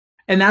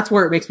 And that's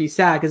where it makes me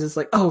sad, because it's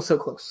like, oh, so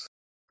close.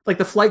 Like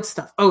the flight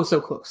stuff, oh, so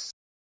close.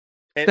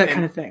 That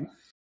kind of thing.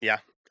 Yeah,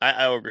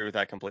 I agree with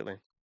that completely.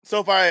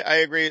 So far, I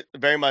agree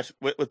very much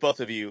with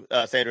both of you,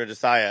 Sandra and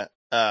Josiah,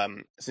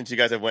 since you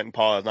guys have went and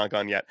Paul has not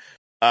gone yet.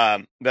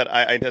 That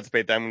I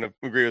anticipate that I'm going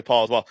to agree with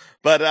Paul as well.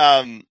 But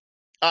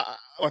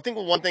I think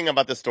one thing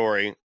about this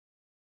story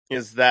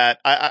is that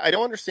I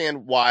don't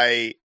understand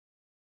why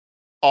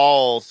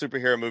all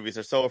superhero movies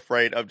are so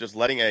afraid of just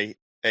letting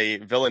a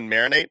villain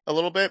marinate a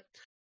little bit.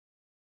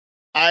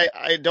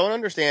 I don't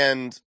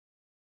understand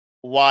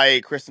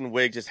why Kristen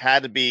Wiig just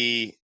had to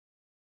be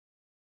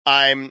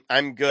I'm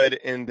good,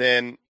 and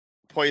then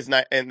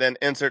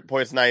insert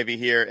Poison Ivy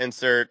here,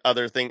 insert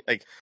other thing,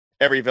 like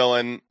every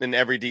villain in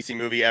every DC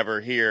movie ever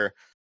here.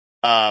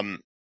 And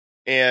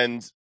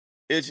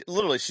it's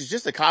literally, she's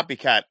just a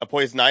copycat of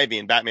Poison Ivy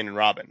and Batman and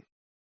Robin.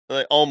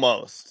 Like,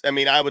 almost. I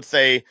mean, I would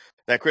say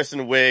that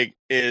Kristen Wiig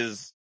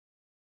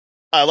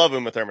I love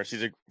Uma Thurman.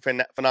 She's a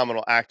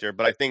phenomenal actor,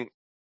 but I think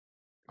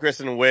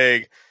Kristen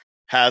Wiig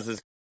has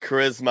this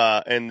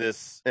charisma in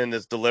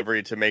this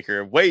delivery to make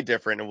her way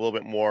different and a little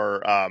bit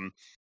more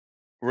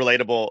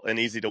relatable and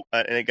easy to,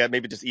 and it got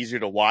maybe just easier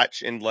to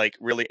watch and like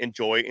really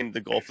enjoy in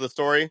the gulf of the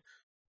story.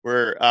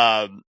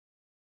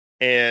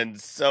 And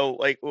so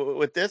like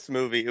with this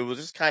movie, it was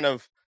just kind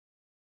of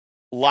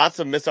lots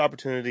of missed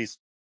opportunities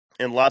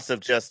and lots of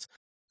just,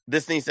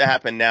 this needs to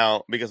happen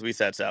now because we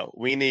said so.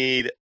 We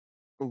need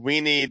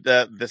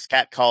this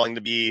cat calling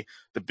to be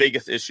the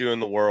biggest issue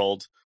in the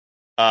world.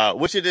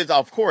 Which it is,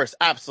 of course,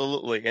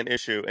 absolutely an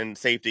issue in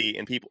safety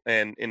and people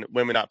and in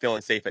women not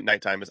feeling safe at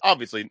nighttime is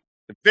obviously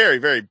a very,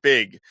 very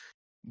big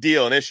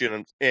deal and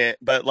issue.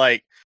 But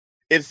like,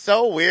 it's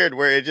so weird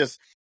where it just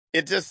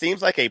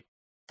seems like a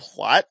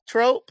plot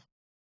trope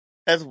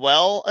as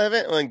well of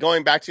it. And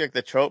going back to like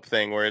the trope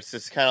thing where it's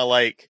just kind of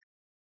like,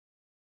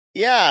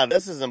 yeah,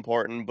 this is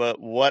important, but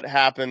what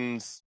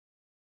happens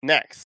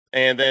next?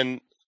 And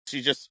then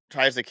she just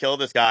tries to kill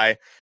this guy.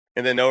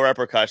 And then no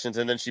repercussions,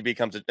 and then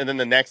and then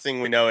the next thing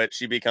we know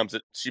she becomes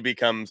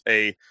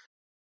a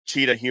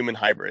cheetah human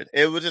hybrid.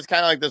 It was just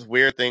kind of like this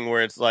weird thing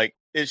where it's like,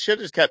 it should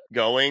have just kept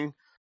going,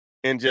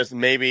 and just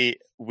maybe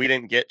we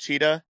didn't get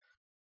cheetah.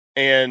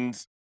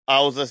 And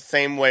I was the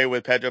same way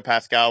with Pedro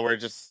Pascal, where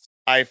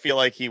I feel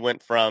like he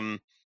went from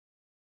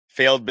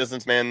failed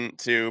businessman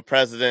to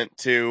president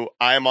to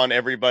I'm on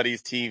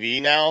everybody's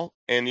TV now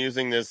and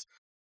using this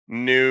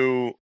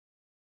new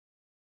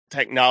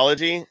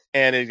technology,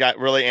 and it got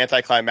really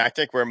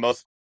anticlimactic where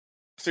most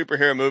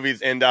superhero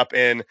movies end up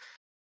in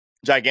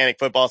gigantic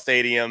football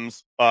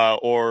stadiums,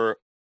 or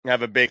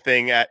have a big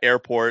thing at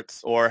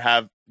airports, or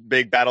have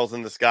big battles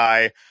in the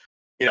sky.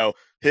 You know,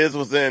 his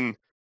was in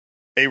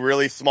a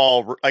really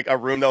small, like a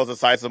room that was the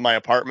size of my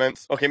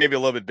apartment. Okay, maybe a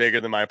little bit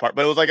bigger than my apartment,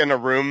 but it was like in a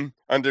room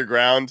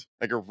underground,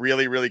 like a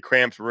really, really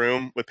cramped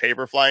room with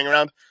paper flying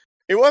around.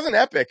 It wasn't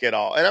epic at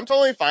all. And I'm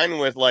totally fine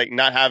with like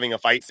not having a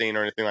fight scene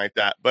or anything like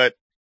that, but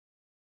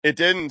it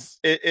didn't.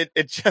 It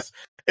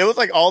was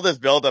like all this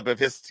buildup of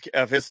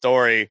his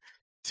story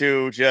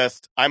to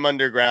just I'm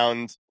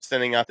underground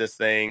sending out this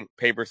thing,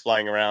 papers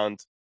flying around,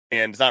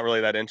 and it's not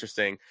really that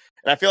interesting.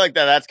 And I feel like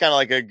that's kind of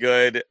like a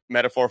good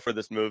metaphor for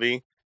this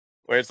movie,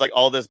 where it's like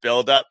all this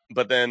build up,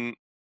 but then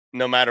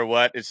no matter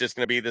what, it's just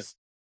going to be this,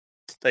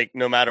 like,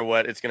 no matter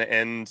what, it's going to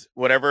end,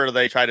 whatever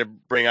they try to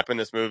bring up in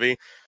this movie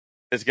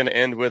is going to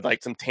end with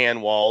like some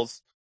tan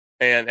walls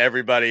and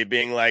everybody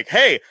being like,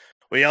 hey,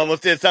 we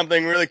almost did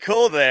something really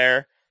cool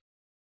there.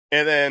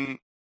 And then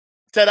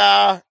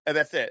ta-da, and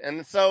that's it.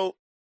 And so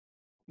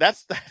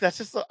that's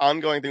just the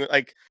ongoing thing.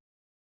 Like,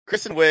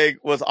 Kristen Wiig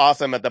was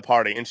awesome at the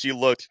party, and she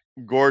looked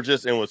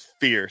gorgeous and was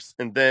fierce.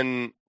 And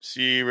then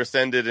she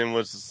rescinded and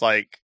was just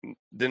like,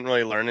 didn't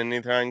really learn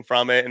anything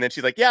from it. And then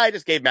she's like, yeah, I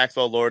just gave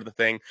Maxwell Lord the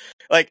thing.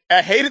 Like,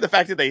 I hated the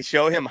fact that they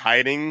show him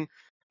hiding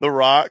the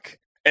rock,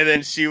 and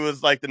then she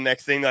was like, the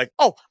next thing, like,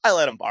 oh, I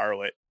let him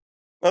borrow it.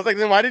 I was like,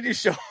 then why did you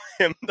show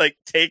him like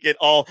take it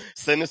all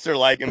sinister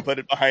like and put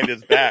it behind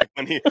his back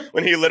when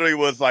he literally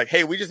was like,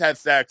 hey, we just had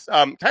sex.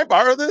 Can I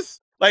borrow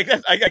this? Like,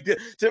 that's,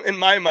 in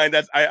my mind,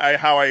 that's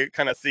how I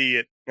kind of see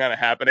it kind of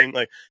happening.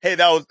 Like, hey,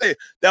 that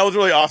was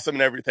really awesome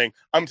and everything.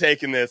 I'm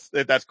taking this.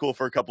 If that's cool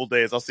for a couple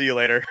days, I'll see you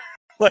later.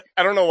 Like,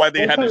 I don't know why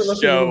they had to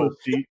show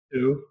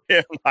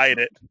him hide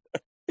it.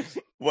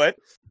 What?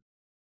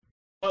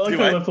 I like they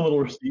left a little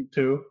receipt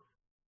too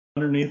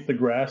underneath the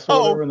grass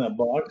or whatever in that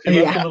box.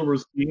 He left a little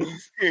receipt.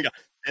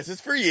 This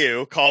is for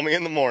you. Call me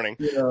in the morning.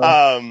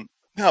 Yeah.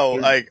 No,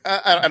 like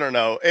I don't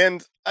know,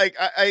 and like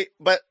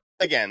but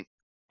again,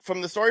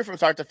 from the story from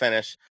start to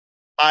finish,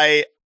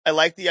 I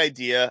like the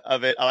idea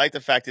of it. I like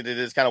the fact that it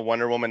is kind of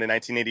Wonder Woman in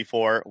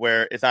 1984,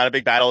 where it's not a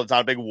big battle, it's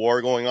not a big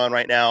war going on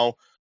right now.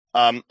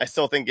 I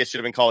still think it should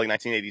have been called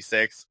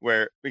 1986,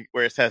 where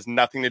it has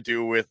nothing to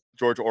do with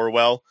George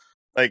Orwell.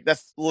 Like,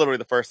 that's literally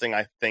the first thing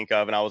I think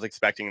of, and I was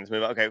expecting in this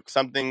movie, okay,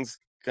 something's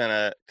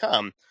gonna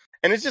come.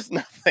 And it's just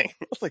nothing.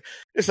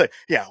 It's like,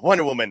 yeah,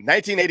 Wonder Woman,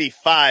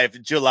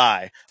 1985,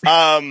 July.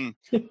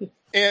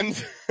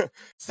 And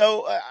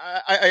so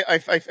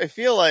I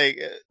feel like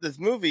this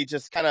movie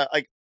just kind of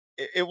like,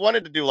 it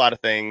wanted to do a lot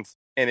of things,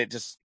 and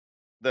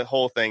the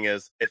whole thing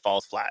is it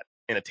falls flat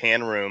in a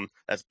tan room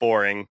that's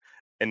boring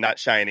and not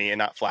shiny and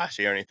not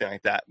flashy or anything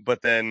like that.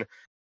 But then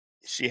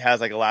she has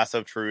like a lasso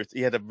of truth.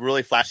 He had a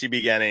really flashy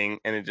beginning,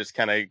 and it just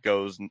kind of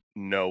goes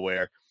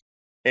nowhere.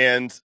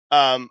 And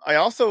I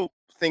also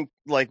think,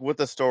 like, with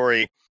the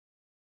story,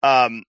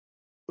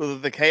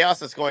 the chaos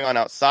that's going on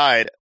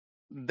outside,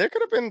 there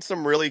could have been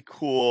some really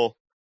cool,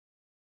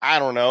 I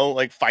don't know,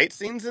 like fight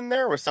scenes in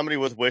there where somebody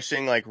was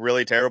wishing like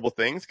really terrible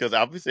things, because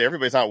obviously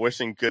everybody's not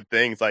wishing good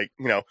things, like,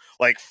 you know,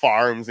 like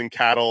farms and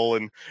cattle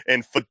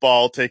and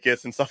football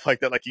tickets and stuff like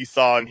that, like you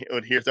saw and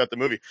would hear throughout the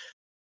movie.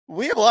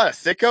 We have a lot of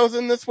sickos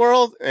in this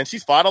world, and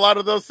she's fought a lot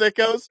of those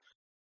sickos.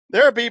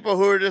 There are people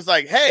who are just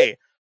like, hey,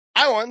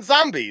 I want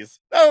zombies.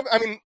 Oh, I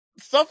mean,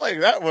 stuff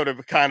like that would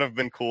have kind of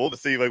been cool to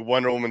see, like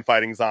Wonder Woman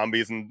fighting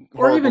zombies and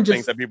horrible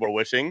things that people are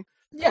wishing.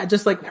 Yeah,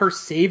 just like her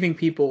saving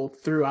people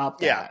throughout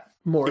that. Yeah,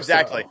 more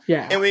exactly. So.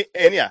 Yeah,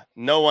 and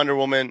no Wonder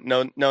Woman,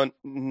 no,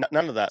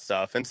 none of that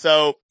stuff. And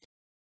so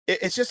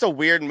it's just a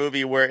weird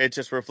movie where it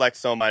just reflects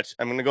so much.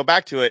 I'm going to go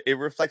back to it. It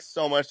reflects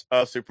so much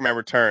of Superman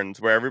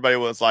Returns, where everybody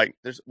was like,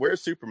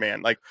 where's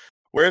Superman? Like,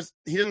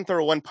 he didn't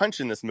throw one punch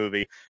in this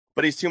movie,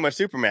 but he's too much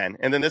Superman.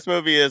 And then this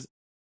movie is,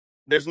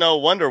 there's no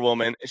Wonder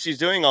Woman. She's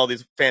doing all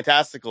these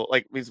fantastical,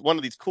 like, one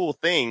of these cool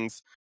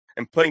things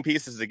and putting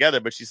pieces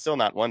together, but she's still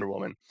not Wonder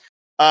Woman.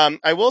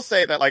 I will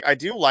say that, like, I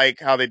do like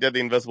how they did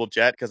the Invisible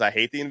Jet, because I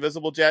hate the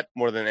Invisible Jet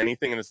more than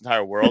anything in this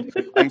entire world.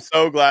 I'm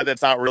so glad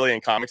that's not really in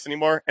comics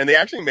anymore. And they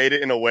actually made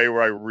it in a way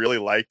where I really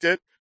liked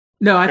it.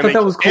 No, I thought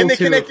that was cool, and they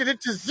too. connected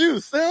it to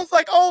Zeus. And I was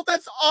like, oh,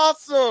 that's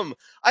awesome.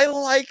 I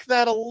like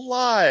that a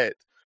lot.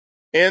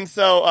 And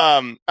so,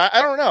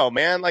 I don't know,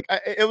 man. Like,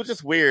 it was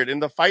just weird.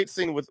 And the fight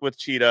scene with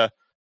Cheetah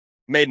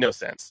made no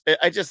sense.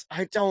 I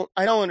don't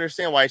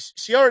understand why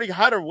she already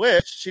had her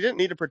wish. She didn't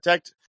need to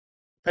protect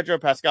Pedro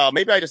Pascal.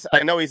 Maybe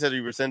I know he said he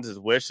rescinds his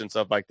wish and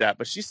stuff like that,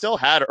 but she still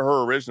had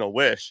her original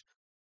wish.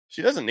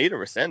 She doesn't need to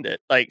rescind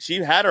it. Like, she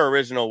had her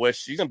original wish.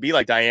 She's going to be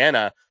like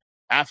Diana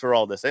after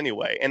all this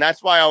anyway. And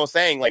that's why I was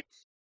saying, like,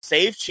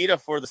 save Cheetah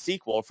for the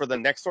sequel, for the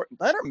next story.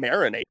 Let her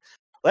marinate.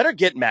 Let her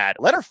get mad.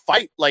 Let her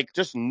fight like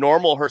just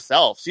normal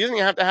herself. She doesn't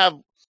even have to have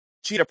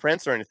Cheetah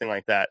Prince or anything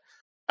like that.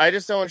 I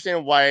just don't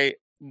understand why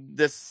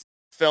this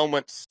film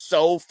went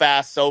so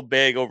fast, so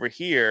big over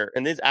here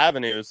in these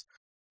avenues,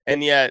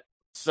 and yet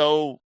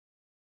so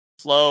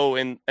slow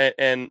and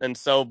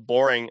so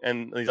boring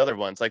in these other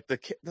ones. Like,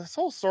 this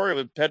whole story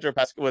with Pedro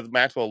Pascal, with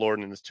Maxwell Lord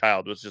and his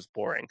child, was just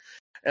boring.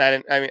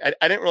 And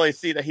I didn't really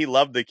see that he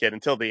loved the kid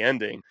until the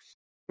ending,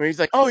 where he's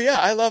like, oh yeah,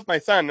 I love my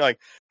son. Like,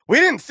 we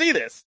didn't see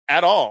this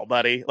at all,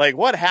 buddy. Like,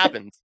 what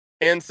happens?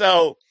 And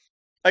so,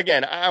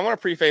 again, I want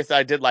to preface that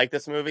I did like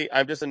this movie.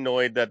 I'm just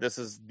annoyed that this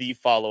is the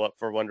follow-up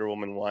for Wonder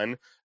Woman 1.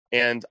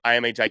 And I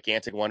am a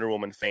gigantic Wonder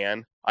Woman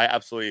fan. I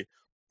absolutely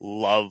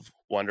love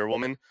Wonder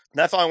Woman.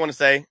 That's all I want to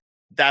say.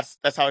 That's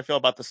how I feel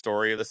about the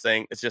story of this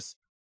thing. It's just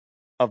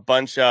a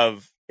bunch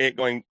of it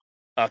going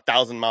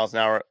 1,000 miles an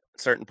hour at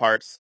certain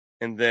parts,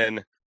 and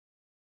then,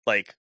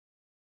 like,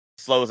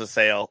 slow as a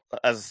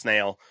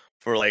snail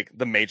for like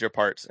the major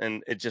parts,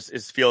 and it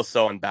feels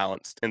so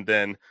unbalanced. And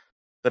then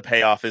the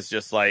payoff is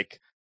just like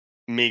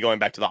me going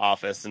back to the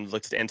office and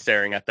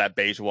staring at that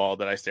beige wall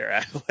that I stare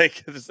at.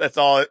 Like that's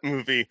all the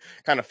movie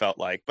kind of felt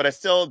like. But I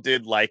still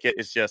did like it.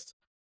 It's just,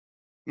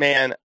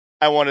 man,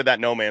 I wanted that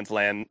no man's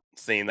land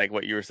scene, like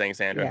what you were saying,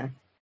 Sandra. Yeah.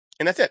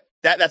 And that's it.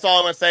 That's all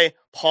I want to say.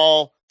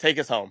 Paul, take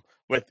us home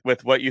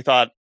with what you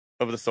thought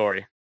of the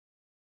story.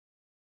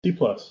 C+.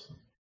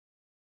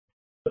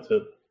 That's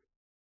it.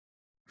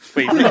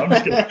 Wait, No, I'm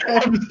just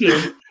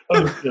kidding.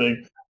 I'm just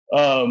kidding.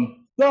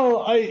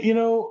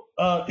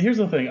 No, here's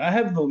the thing. I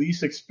have the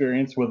least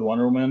experience with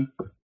Wonder Woman.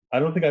 I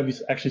don't think I've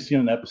actually seen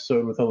an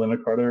episode with Helena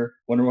Carter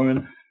Wonder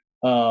Woman.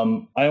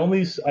 I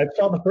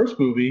saw the first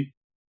movie,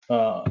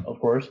 of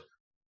course.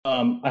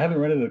 I haven't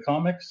read any of the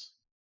comics.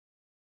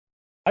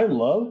 I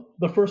love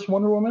the first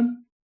Wonder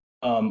Woman.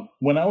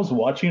 When I was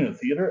watching it in the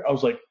theater, I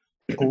was like,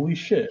 holy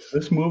shit,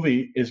 this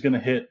movie is going to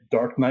hit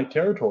Dark Knight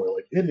territory.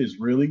 Like, it is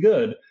really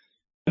good.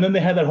 And then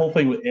they had that whole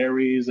thing with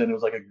Ares, and it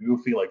was like a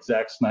goofy, like,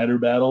 Zack Snyder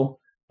battle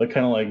that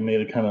kind of like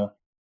made it kind of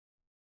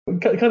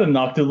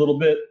knocked it a little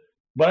bit.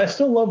 But I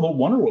still love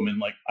Wonder Woman.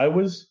 Like, I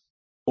was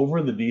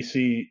over the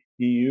DC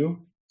EU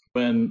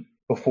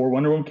before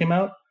Wonder Woman came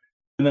out.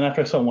 And then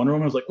after I saw Wonder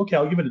Woman, I was like, okay,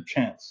 I'll give it a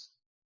chance.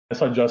 I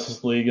saw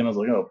Justice League, and I was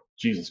like, oh,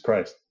 Jesus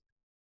Christ.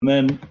 And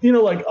then,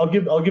 like, I'll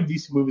give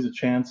DC movies a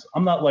chance.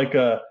 I'm not like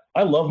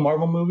I love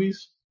Marvel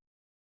movies,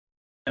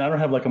 and I don't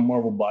have like a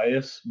Marvel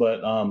bias,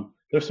 but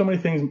there's so many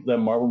things that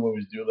Marvel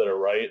movies do that are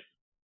right,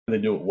 and they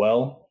do it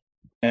well.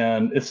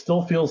 And it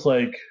still feels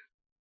like,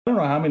 I don't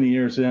know how many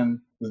years in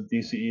the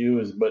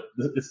DCEU is, but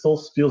it still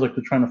feels like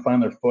they're trying to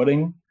find their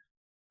footing.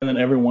 And then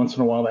every once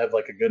in a while they have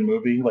like a good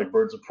movie, like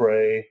Birds of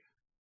Prey,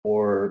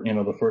 or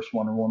the first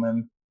Wonder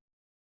Woman.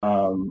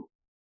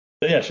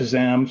 Yeah,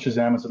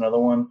 Shazam is another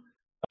one.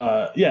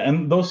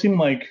 And those seem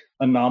like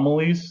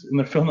anomalies in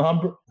the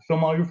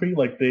filmography.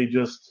 Like they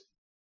just,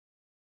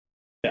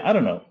 I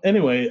don't know.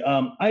 Anyway,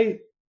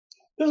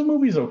 this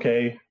movie's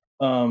okay.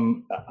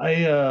 Going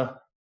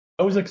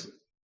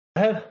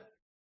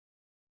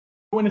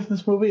into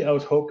this movie, I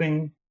was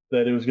hoping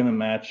that it was going to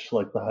match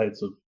like the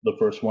heights of the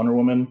first Wonder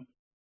Woman,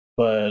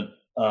 but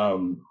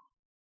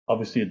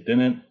obviously it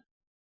didn't.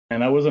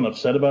 And I wasn't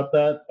upset about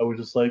that. I was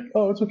just like,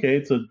 oh, it's okay.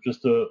 It's an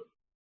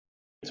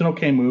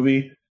okay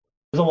movie.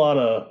 There's a lot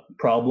of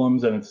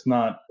problems, and it's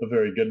not a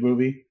very good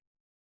movie.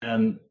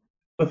 And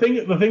the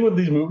thing with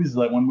these movies is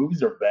that when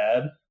movies are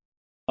bad,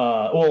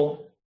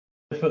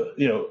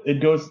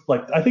 it goes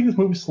like, I think this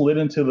movie slid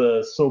into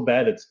the so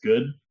bad it's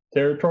good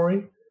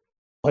territory.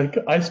 Like,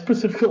 I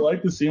specifically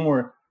like the scene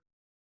where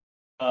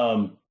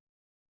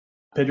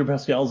Pedro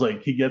Pascal's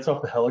like, he gets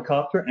off the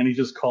helicopter and he's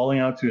just calling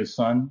out to his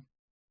son,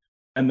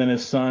 and then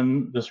his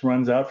son just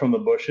runs out from the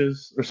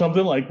bushes or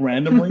something, like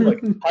randomly.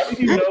 Like, how did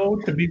he know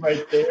to be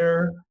right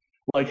there?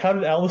 Like, how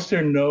did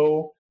Alistair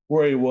know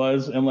where he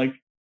was? And like,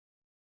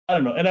 I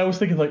don't know. And I was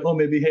thinking like, oh,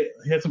 maybe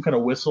he had some kind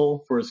of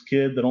whistle for his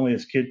kid that only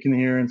his kid can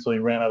hear, and so he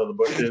ran out of the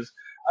bushes.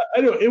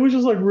 I don't know. It was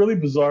just like really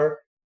bizarre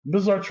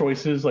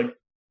choices. Like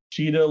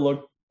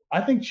I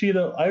think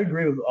Cheetah. I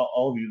agree with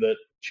all of you that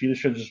Cheetah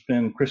should have just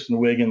been Kristen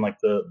Wiig in like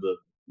the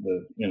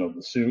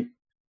suit,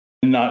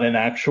 and not an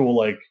actual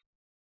like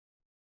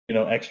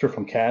extra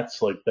from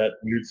Cats, like that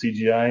weird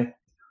CGI.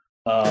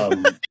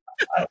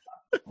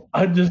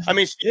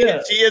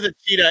 She is a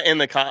cheetah in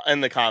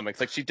the comics.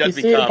 Like, she does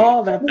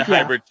become a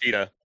hybrid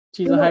cheetah.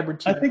 She's a hybrid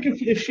cheetah. I think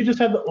if she just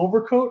had the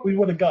overcoat, we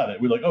would have got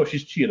it. We're like, oh,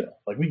 she's Cheetah.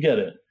 Like, we get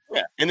it.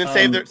 Yeah, and then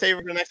save her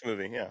for the next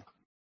movie. Yeah,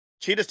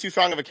 Cheetah's too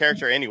strong of a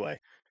character anyway.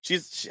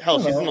 She's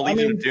in the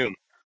Legion of Doom.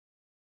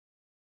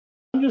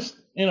 I'm just,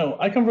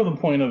 I come from the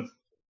point of,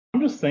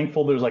 I'm just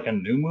thankful there's like a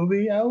new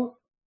movie out,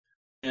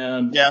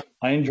 and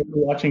I enjoyed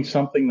watching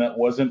something that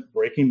wasn't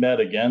Breaking Bad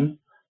again,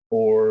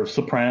 or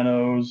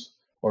Sopranos,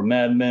 or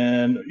Mad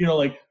Men.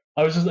 Like,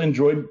 I was just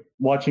enjoyed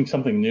watching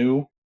something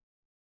new,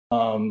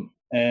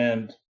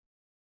 and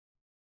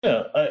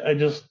yeah, I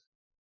just,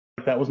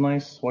 that was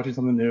nice, watching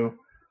something new.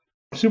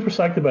 I'm super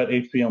psyched about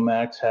HBO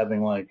Max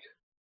having like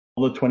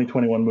all the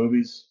 2021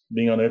 movies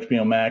being on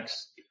HBO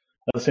Max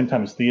at the same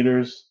time as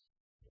theaters.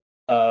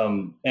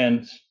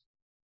 And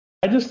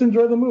I just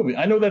enjoy the movie.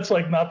 I know that's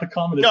like not the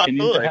common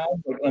opinion to have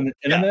like, on the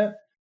internet.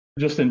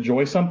 Just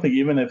enjoy something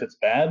even if it's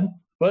bad.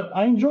 But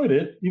I enjoyed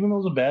it, even though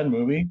it was a bad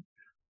movie.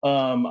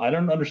 I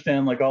don't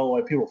understand like all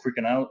why people are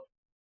freaking out.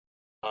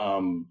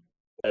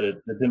 That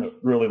it didn't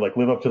really like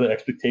live up to the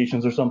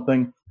expectations or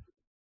something.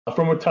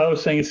 From what Tyler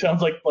was saying, it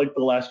sounds like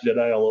The Last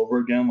Jedi all over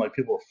again. Like,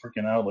 people are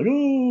freaking out, like,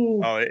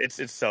 ooh. Oh,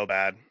 it's so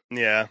bad.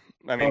 Yeah,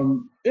 I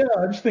mean,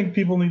 I just think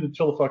people need to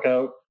chill the fuck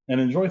out and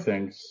enjoy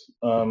things.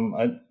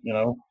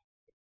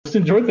 Just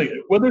enjoy things,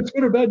 whether it's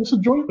good or bad. Just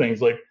enjoy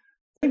things. Like,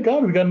 thank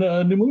God we got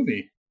a new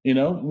movie. We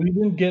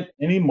didn't get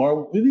any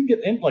Marvel. We didn't get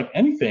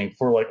anything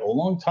for like a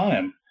long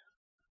time.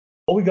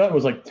 All we got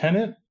was like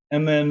Tenet,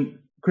 and then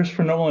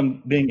Christopher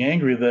Nolan being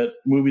angry that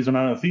movies are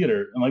not in a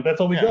theater, and like that's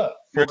all we got.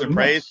 Birds of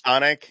Prey,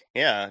 Sonic,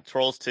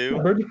 Trolls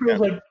 2. Birds of Prey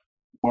was like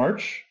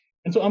March,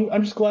 and so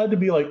I'm just glad to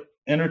be like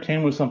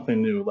entertained with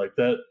something new. Like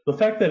that, the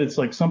fact that it's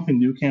like something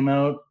new came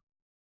out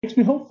makes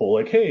me hopeful.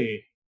 Like,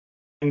 hey,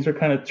 things are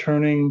kind of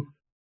turning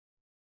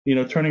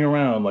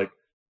around. Like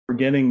we're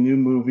getting new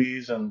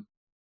movies, and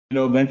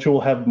eventually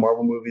we'll have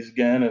Marvel movies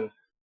again, and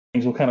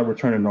things will kind of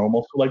return to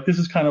normal. So like this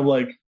is kind of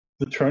like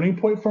the turning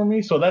point for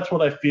me. So that's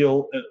what I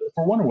feel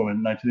for Wonder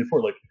Woman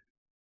 1984. Like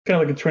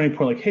kind of like a turning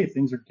point. Like, hey,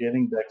 things are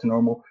getting back to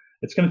normal.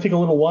 It's going to take a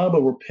little while,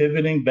 but we're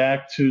pivoting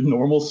back to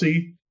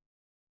normalcy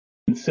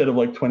instead of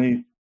like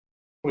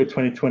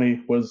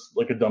 2020 was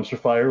like a dumpster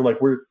fire.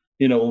 Like we're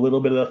a little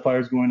bit of that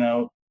fire's going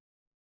out,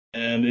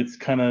 and it's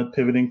kind of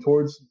pivoting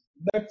towards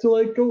back to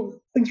like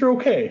things are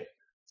okay.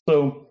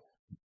 So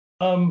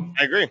I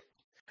agree.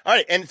 All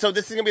right, and so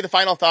this is gonna be the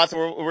final thoughts,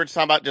 and we're just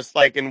talking about just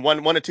like in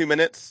one to 2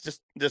 minutes.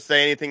 Just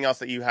say anything else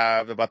that you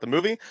have about the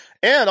movie,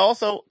 and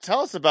also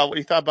tell us about what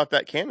you thought about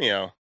that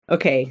cameo.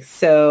 Okay,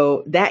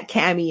 so that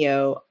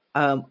cameo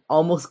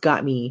almost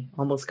got me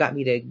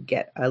to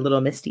get a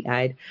little misty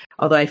eyed,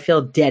 although I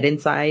feel dead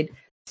inside.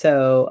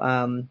 So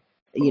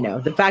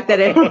the fact that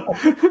it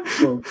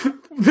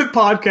the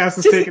podcast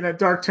is taking a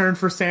dark turn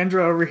for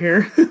Sandra over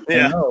here.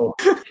 Yeah,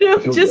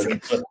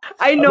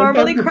 I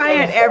normally cry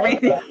at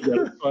everything.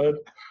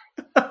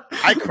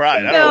 I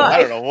cried.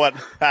 I don't know what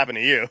happened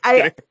to you.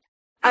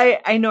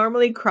 I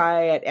normally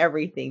cry at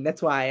everything.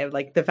 That's why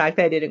like the fact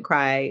that I didn't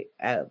cry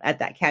at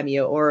that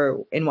cameo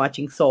or in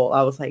watching Soul.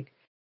 I was like,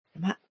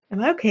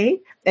 am I okay?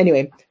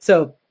 Anyway,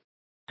 so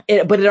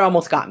but it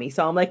almost got me.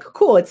 So I'm like,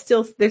 cool.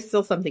 There's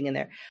still something in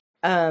there.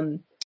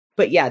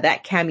 But yeah,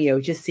 that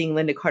cameo, just seeing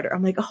Linda Carter,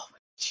 I'm like, oh,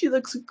 she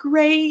looks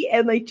great,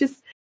 and like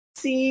just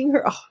seeing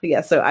her. Oh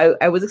yeah, so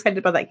I was excited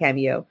about that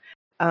cameo.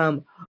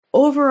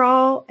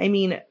 Overall, I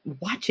mean,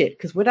 watch it,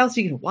 because what else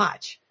are you gonna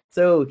watch?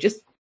 So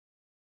just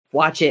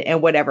watch it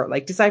and whatever,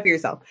 like decide for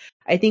yourself.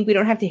 I think we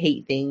don't have to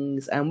hate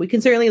things. We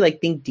can certainly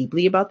like think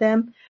deeply about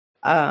them.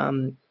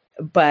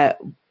 But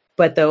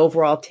the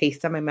overall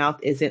taste on my mouth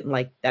isn't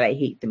like that I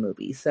hate the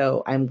movie.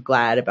 So I'm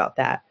glad about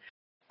that.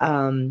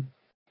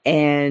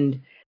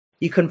 And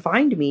you can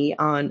find me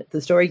on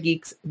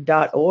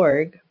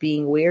thestorygeeks.org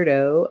being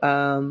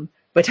weirdo,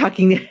 but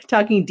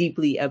talking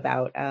deeply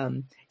about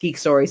geek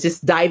stories,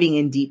 just diving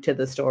in deep to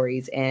the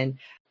stories and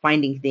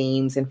finding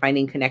themes and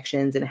finding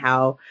connections and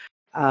how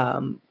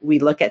we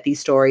look at these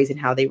stories and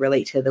how they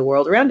relate to the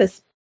world around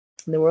us,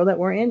 the world that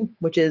we're in,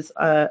 which is,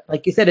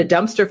 like you said, a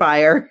dumpster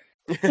fire.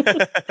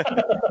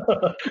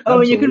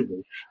 Oh,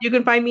 and you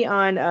can find me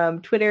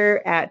on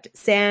Twitter at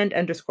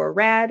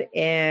 @sand_rad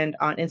and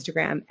on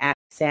Instagram at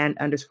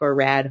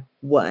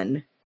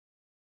 @sand_rad1.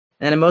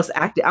 And I'm most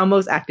active on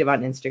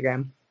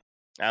Instagram.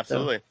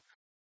 Absolutely. So.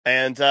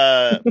 And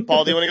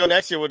Paul, do you want to go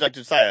next, or would Dr.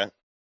 Josiah?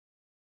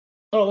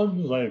 Oh, let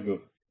Josiah go.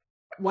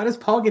 Why does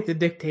Paul get to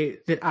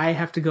dictate that I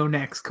have to go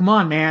next? Come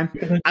on, man.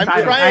 I'm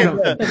trying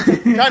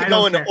to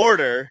go in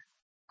order.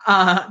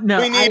 No,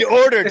 we need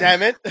order,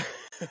 damn it.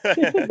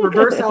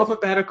 Reverse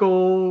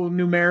alphabetical,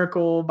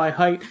 numerical by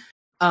height.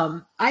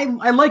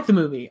 I liked the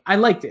movie. I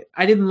liked it.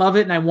 I didn't love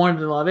it, and I wanted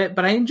to love it,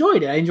 but I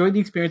enjoyed it. I enjoyed the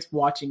experience of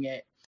watching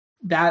it.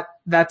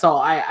 That's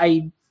all.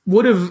 I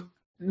would have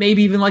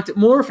maybe even liked it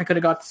more if I could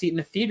have got to see it in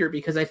the theater,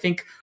 because I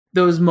think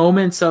those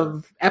moments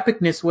of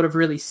epicness would have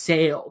really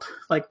sailed,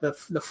 like the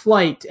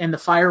flight and the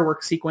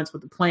fireworks sequence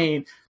with the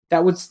plane.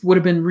 That would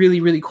have been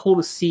really, really cool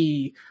to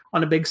see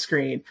on a big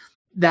screen.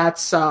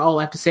 That's all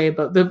I have to say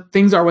about the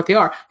things are what they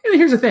are. And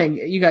here's the thing.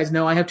 You guys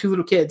know I have 2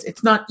 little kids.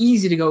 It's not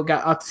easy to go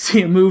out to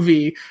see a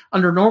movie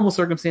under normal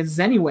circumstances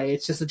anyway.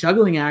 It's just a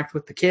juggling act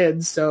with the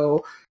kids.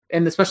 So,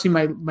 and especially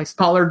my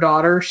smaller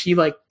daughter, she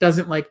like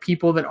doesn't like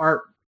people that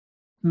aren't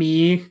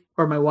me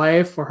or my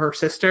wife or her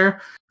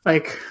sister.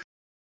 Like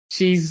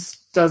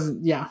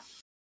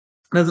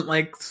doesn't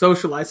like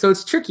socialize. So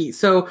it's tricky.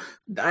 So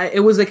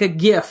it was like a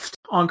gift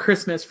on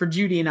Christmas for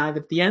Judy and I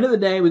that at the end of the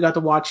day, we got to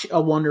watch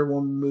a Wonder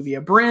Woman movie,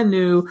 a brand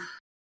new,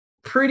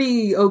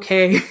 pretty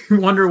okay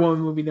Wonder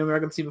Woman movie that we were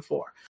going to see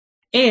before.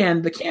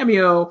 And the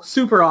cameo,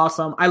 super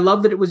awesome. I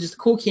love that it was just a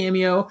cool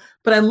cameo,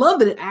 but I love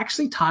that it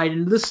actually tied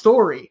into the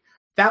story.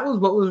 That was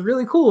what was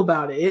really cool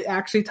about it. It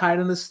actually tied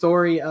in the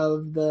story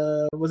of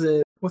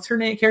what's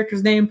her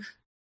character's name?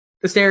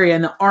 Hysteria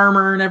and the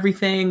armor and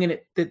everything, and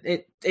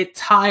it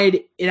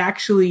tied. It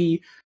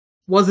actually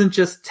wasn't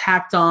just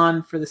tacked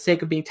on for the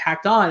sake of being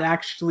tacked on. It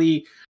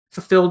actually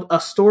fulfilled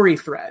a story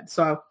thread.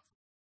 So,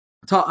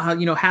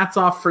 hats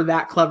off for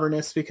that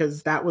cleverness,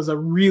 because that was a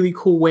really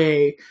cool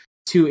way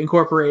to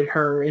incorporate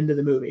her into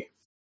the movie.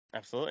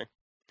 Absolutely.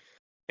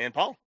 And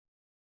Paul?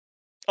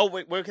 Oh,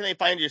 wait, where can they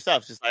find your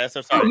stuff? So sorry.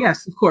 Oh,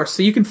 yes, of course.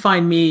 So you can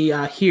find me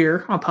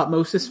here on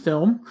Popmosis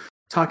Film,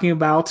 talking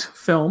about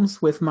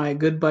films with my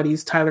good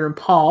buddies Tyler and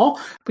Paul.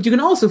 But you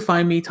can also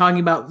find me talking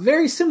about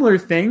very similar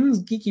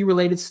things, geeky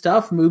related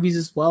stuff, movies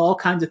as well, all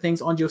kinds of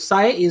things on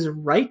Josiah is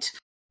Right,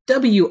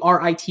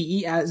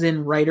 WRITE as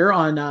in writer,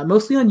 on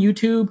mostly on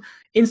YouTube,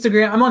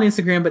 Instagram. I'm on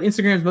Instagram, but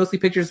Instagram is mostly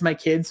pictures of my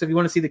kids. So if you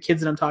want to see the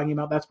kids that I'm talking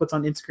about, that's what's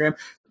on Instagram.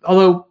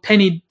 Although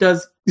Penny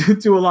does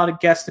do a lot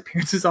of guest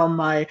appearances on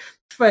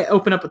if I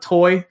open up a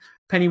toy,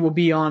 Penny will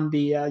be on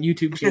the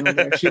YouTube channel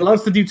there. She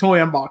loves to do toy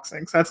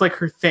unboxings. That's like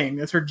her thing.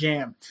 That's her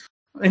jam.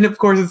 And of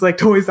course, it's like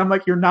toys. I'm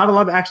like, you're not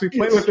allowed to actually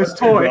play with this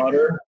toy.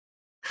 Daughter.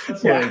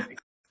 That's like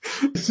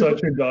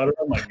such your daughter.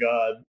 Oh my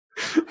god.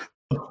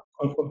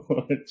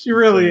 She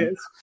really is.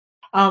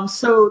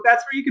 So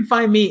that's where you can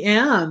find me.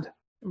 And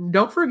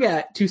don't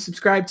forget to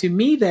subscribe to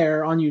me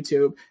there on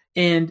YouTube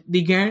and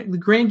the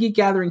Grand Geek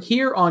Gathering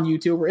here on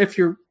YouTube. Or if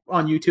you're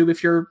on YouTube,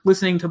 if you're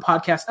listening to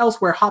podcasts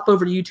elsewhere, hop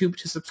over to YouTube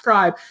to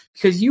subscribe,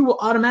 because you will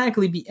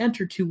automatically be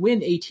entered to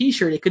win a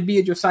t-shirt. It could be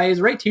a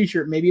Josiah's Right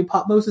t-shirt, maybe a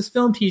Pop Moses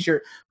Film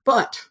t-shirt,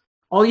 but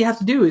all you have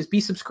to do is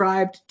be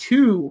subscribed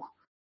to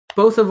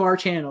both of our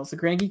channels, the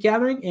Grand Geek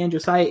Gathering and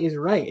Josiah is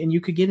Right, and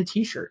you could get a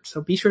t-shirt.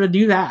 So be sure to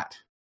do that.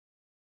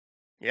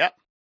 Yep.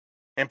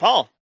 And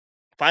Paul,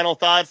 final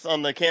thoughts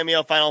on the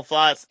cameo, final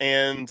thoughts,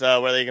 and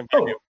where they can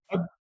find you. I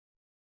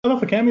thought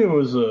the cameo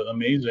was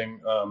amazing.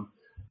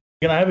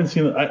 Again, I haven't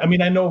seen it. I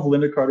mean, I know of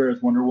Linda Carter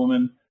as Wonder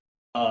Woman.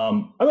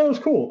 I thought it was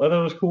cool.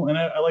 And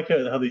I like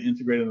how they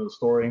integrated into the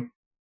story.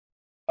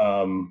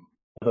 I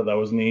thought that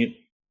was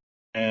neat.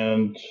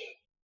 And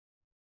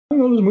I don't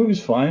know, this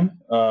movie's fine.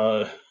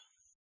 I'm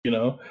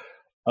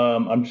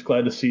just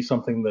glad to see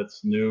something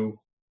that's new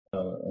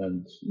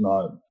and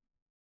not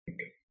like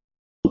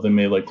something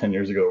made like 10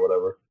 years ago or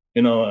whatever.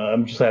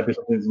 I'm just happy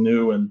something's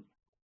new. And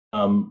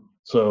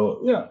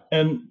so, yeah.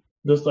 And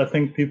just, I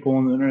think people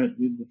on the internet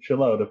need to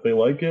chill out. If they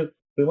like it,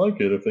 they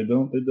like it. If they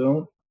don't, they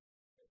don't.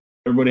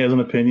 Everybody has an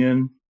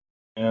opinion,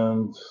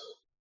 and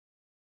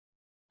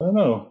I don't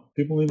know.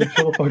 People need to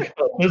chill the fuck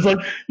out. It's like,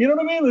 you know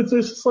what I mean? It's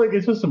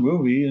just a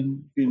movie,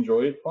 and if you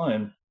enjoy it,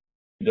 fine.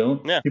 If you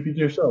don't, keep it to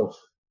yourself.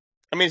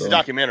 I mean, it's a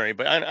documentary,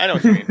 but I know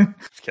what you mean.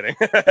 Just kidding.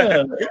 I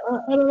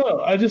don't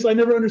know. I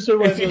never understood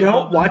why. If you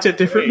don't, watch a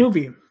different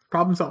movie.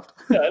 Problem solved.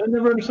 Yeah, I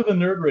never understood the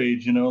nerd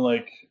rage.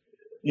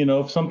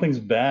 If something's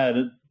bad,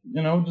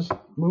 just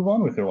move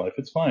on with your life.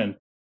 It's fine.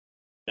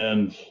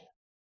 And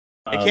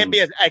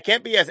it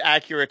can't be as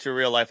accurate to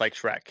real life like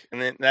Shrek,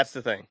 and then that's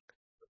the thing.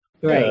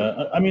 Right.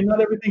 Yeah, I mean, not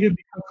everything could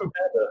be Kung Fu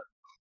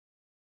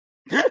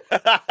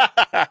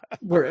Panda.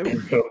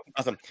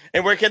 Awesome.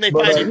 And where can they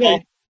find you,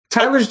 Paul?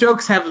 Tyler's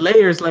jokes have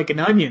layers like an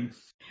onion.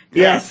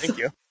 Yes. Thank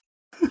you.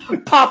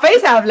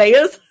 Parfaits have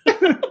layers.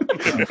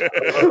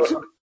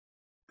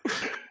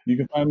 You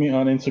can find me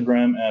on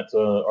Instagram at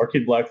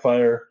Arcade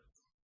Blackfire.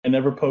 I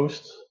never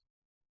post,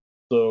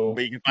 so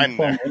but you can find me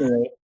there.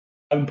 Anyway.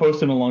 I haven't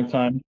posted in a long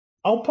time.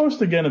 I'll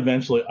post again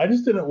eventually. I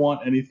just didn't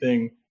want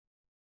anything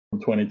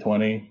from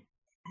 2020.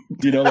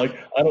 I don't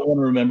want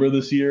to remember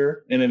this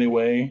year in any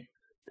way.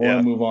 I want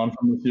to move on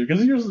from this year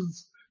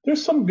because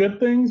there's some good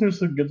things. There's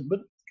some good, but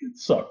it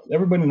sucked.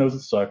 Everybody knows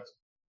it sucked.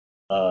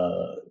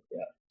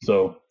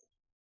 So,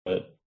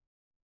 but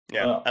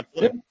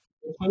absolutely.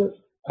 Yeah.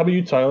 How about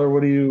you, Tyler?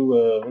 What are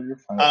your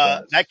final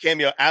thoughts? That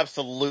cameo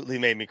absolutely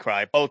made me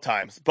cry both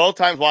times. Both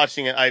times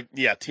watching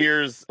it,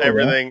 tears,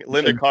 everything. Yeah.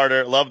 Linda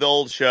Carter, love the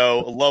old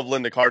show. Love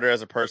Linda Carter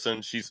as a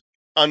person. She's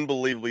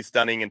unbelievably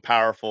stunning and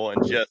powerful,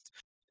 and just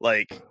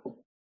like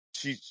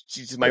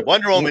she's my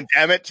Wonder Woman.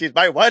 Damn it, she's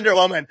my Wonder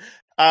Woman.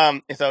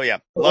 So yeah,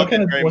 loved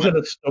it very much. Was it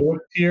a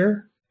stoic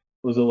tear?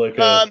 Was it like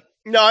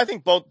No, I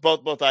think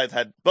both eyes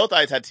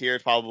had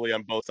tears probably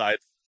on both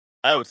sides.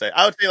 I would say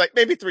like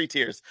maybe 3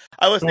 tears.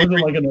 I would say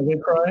like another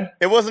cry.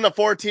 It wasn't a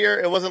 4 tier.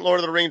 It wasn't Lord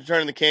of the Rings: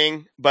 Return of the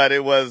King, but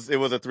it was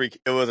a 3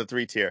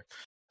 tier.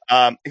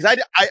 Because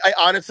I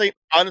honestly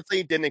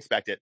didn't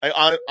expect it.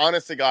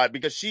 Honest to God,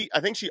 because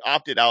I think she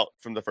opted out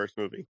from the first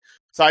movie,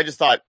 so I just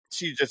thought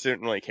she just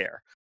didn't really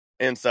care,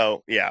 and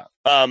so yeah.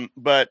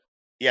 But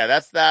yeah,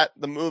 that's that.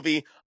 The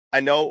movie. I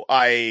know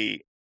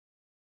I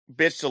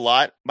bitched a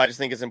lot, but I just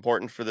think it's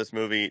important for this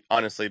movie,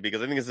 honestly,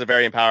 because I think this is a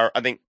very empowering.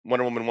 I think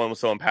Wonder Woman 1 was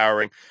so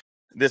empowering.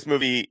 This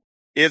movie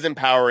is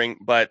empowering,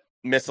 but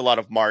missed a lot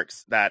of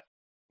marks that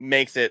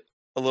makes it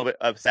a little bit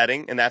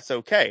upsetting, and that's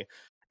okay.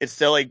 It's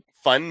still a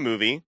fun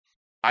movie.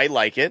 I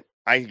like it.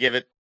 I would give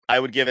it a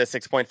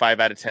 6.5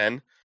 out of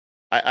 10.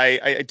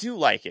 I do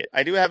like it.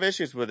 I do have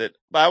issues with it,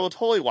 but I will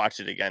totally watch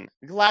it again.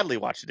 Gladly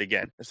watch it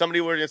again. If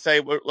somebody were to say,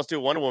 let's do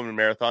a Wonder Woman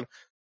marathon,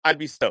 I'd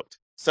be stoked.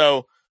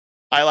 So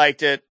I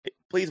liked it.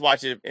 Please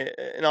watch it.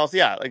 And also,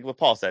 yeah, like what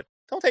Paul said,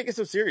 don't take it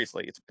so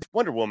seriously. It's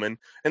Wonder Woman,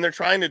 and they're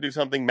trying to do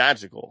something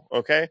magical,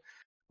 okay?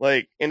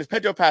 And it's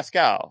Pedro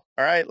Pascal,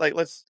 all right?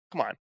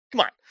 Come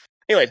on.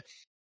 Anyways,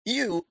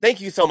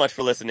 thank you so much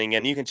for listening,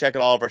 and you can check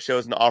out all of our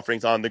shows and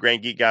offerings on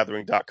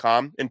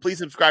thegrandgeekgathering.com. And please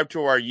subscribe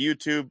to our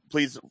YouTube.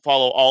 Please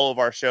follow all of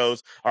our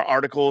shows. Our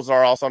articles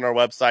are also on our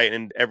website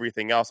and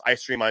everything else. I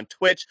stream on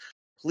Twitch.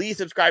 Please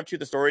subscribe to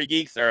the Story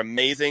Geeks. They're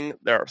amazing.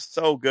 They're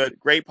so good.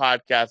 Great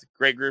podcast.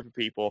 Great group of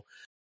people.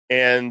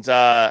 And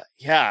I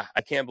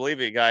can't believe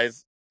it,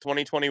 guys.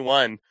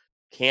 2021.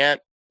 Can't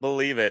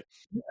believe it.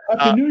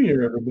 Happy New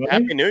Year, everybody.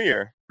 Happy New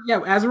Year. Yeah,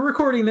 as we're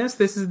recording this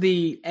is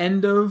the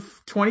end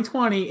of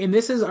 2020, and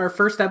this is our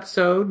first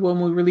episode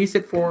when we release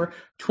it for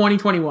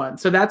 2021.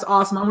 So that's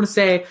awesome. I want to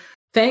say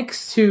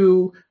thanks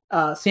to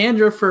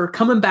Sandra for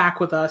coming back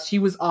with us. She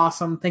was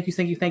awesome. Thank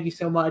you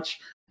so much.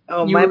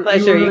 Oh, my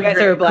pleasure. You guys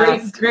are a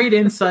blast. Great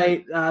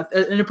insight,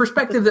 and a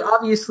perspective that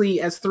obviously,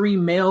 as three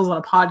males on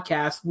a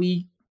podcast,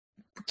 we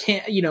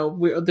can't.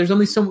 There's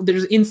only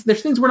there's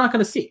things we're not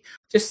going to see.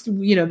 Just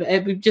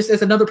just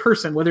as another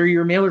person, whether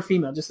you're male or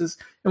female, and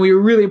we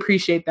really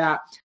appreciate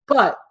that.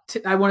 But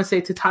I want to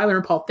say to Tyler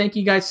and Paul, thank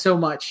you guys so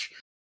much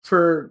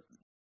for.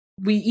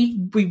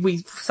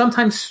 We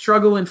sometimes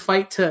struggle and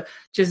fight to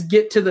just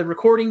get to the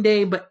recording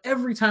day, but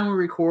every time we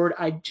record,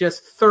 I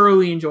just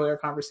thoroughly enjoy our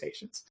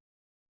conversations.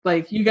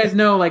 Like, you guys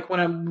know, like,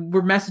 when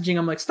we're messaging,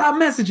 I'm like, stop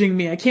messaging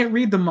me. I can't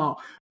read them all.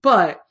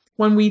 But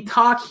when we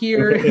talk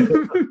here,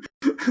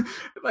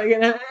 like,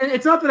 and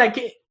it's not that I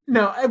can't.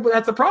 No,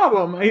 that's a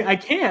problem. I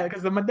can't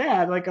because I'm a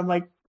dad. Like, I'm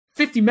like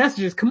 50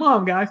 messages. Come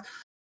on, guys.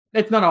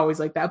 It's not always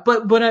like that.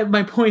 But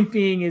my point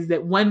being is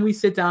that when we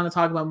sit down and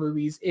talk about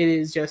movies, it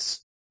is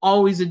just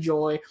always a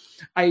joy.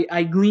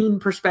 I glean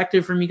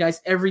perspective from you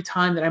guys every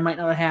time that I might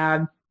not have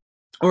had,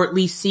 or at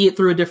least see it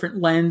through a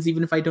different lens,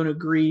 even if I don't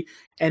agree.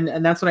 And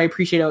that's what I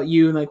appreciate about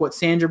you and like what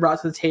Sandra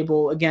brought to the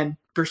table. Again,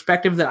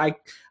 perspective that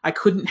I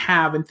couldn't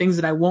have and things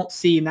that I won't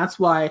see. And that's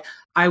why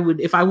I would,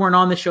 if I weren't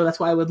on the show, that's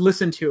why I would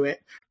listen to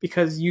it,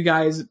 because you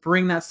guys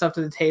bring that stuff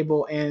to the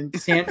table, and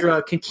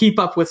Sandra can keep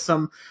up with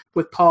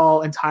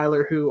Paul and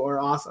Tyler, who are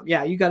awesome.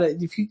 Yeah,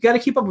 if you gotta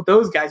keep up with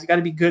those guys, you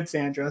gotta be good,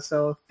 Sandra.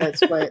 So that's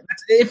why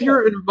if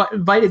you're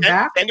invited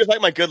back. Sandra's like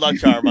my good luck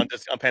charm on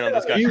panel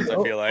discussions,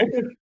 I feel like.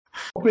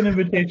 Open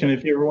invitation.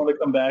 If you ever want to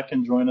come back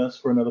and join us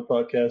for another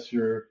podcast,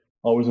 you're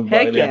always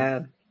invited. Heck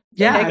yeah.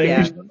 Yeah.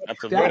 Thank you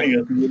for joining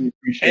us. We really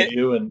appreciate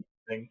you.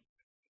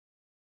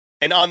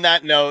 And on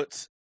that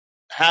note,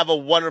 have a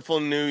wonderful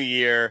new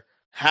year.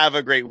 Have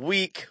a great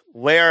week.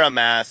 Wear a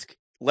mask.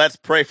 Let's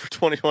pray for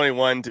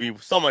 2021 to be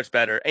so much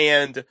better.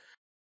 And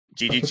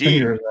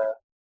GGG.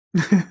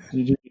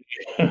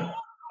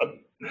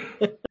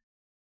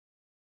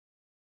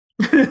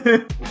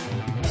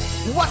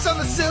 What's on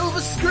the silver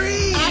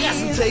screen? I got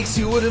some takes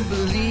you wouldn't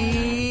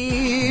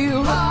believe.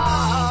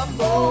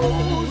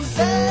 Moses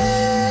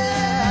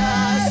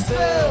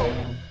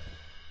Film.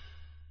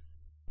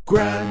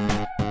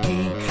 Grand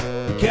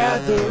Geek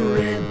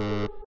Gathering.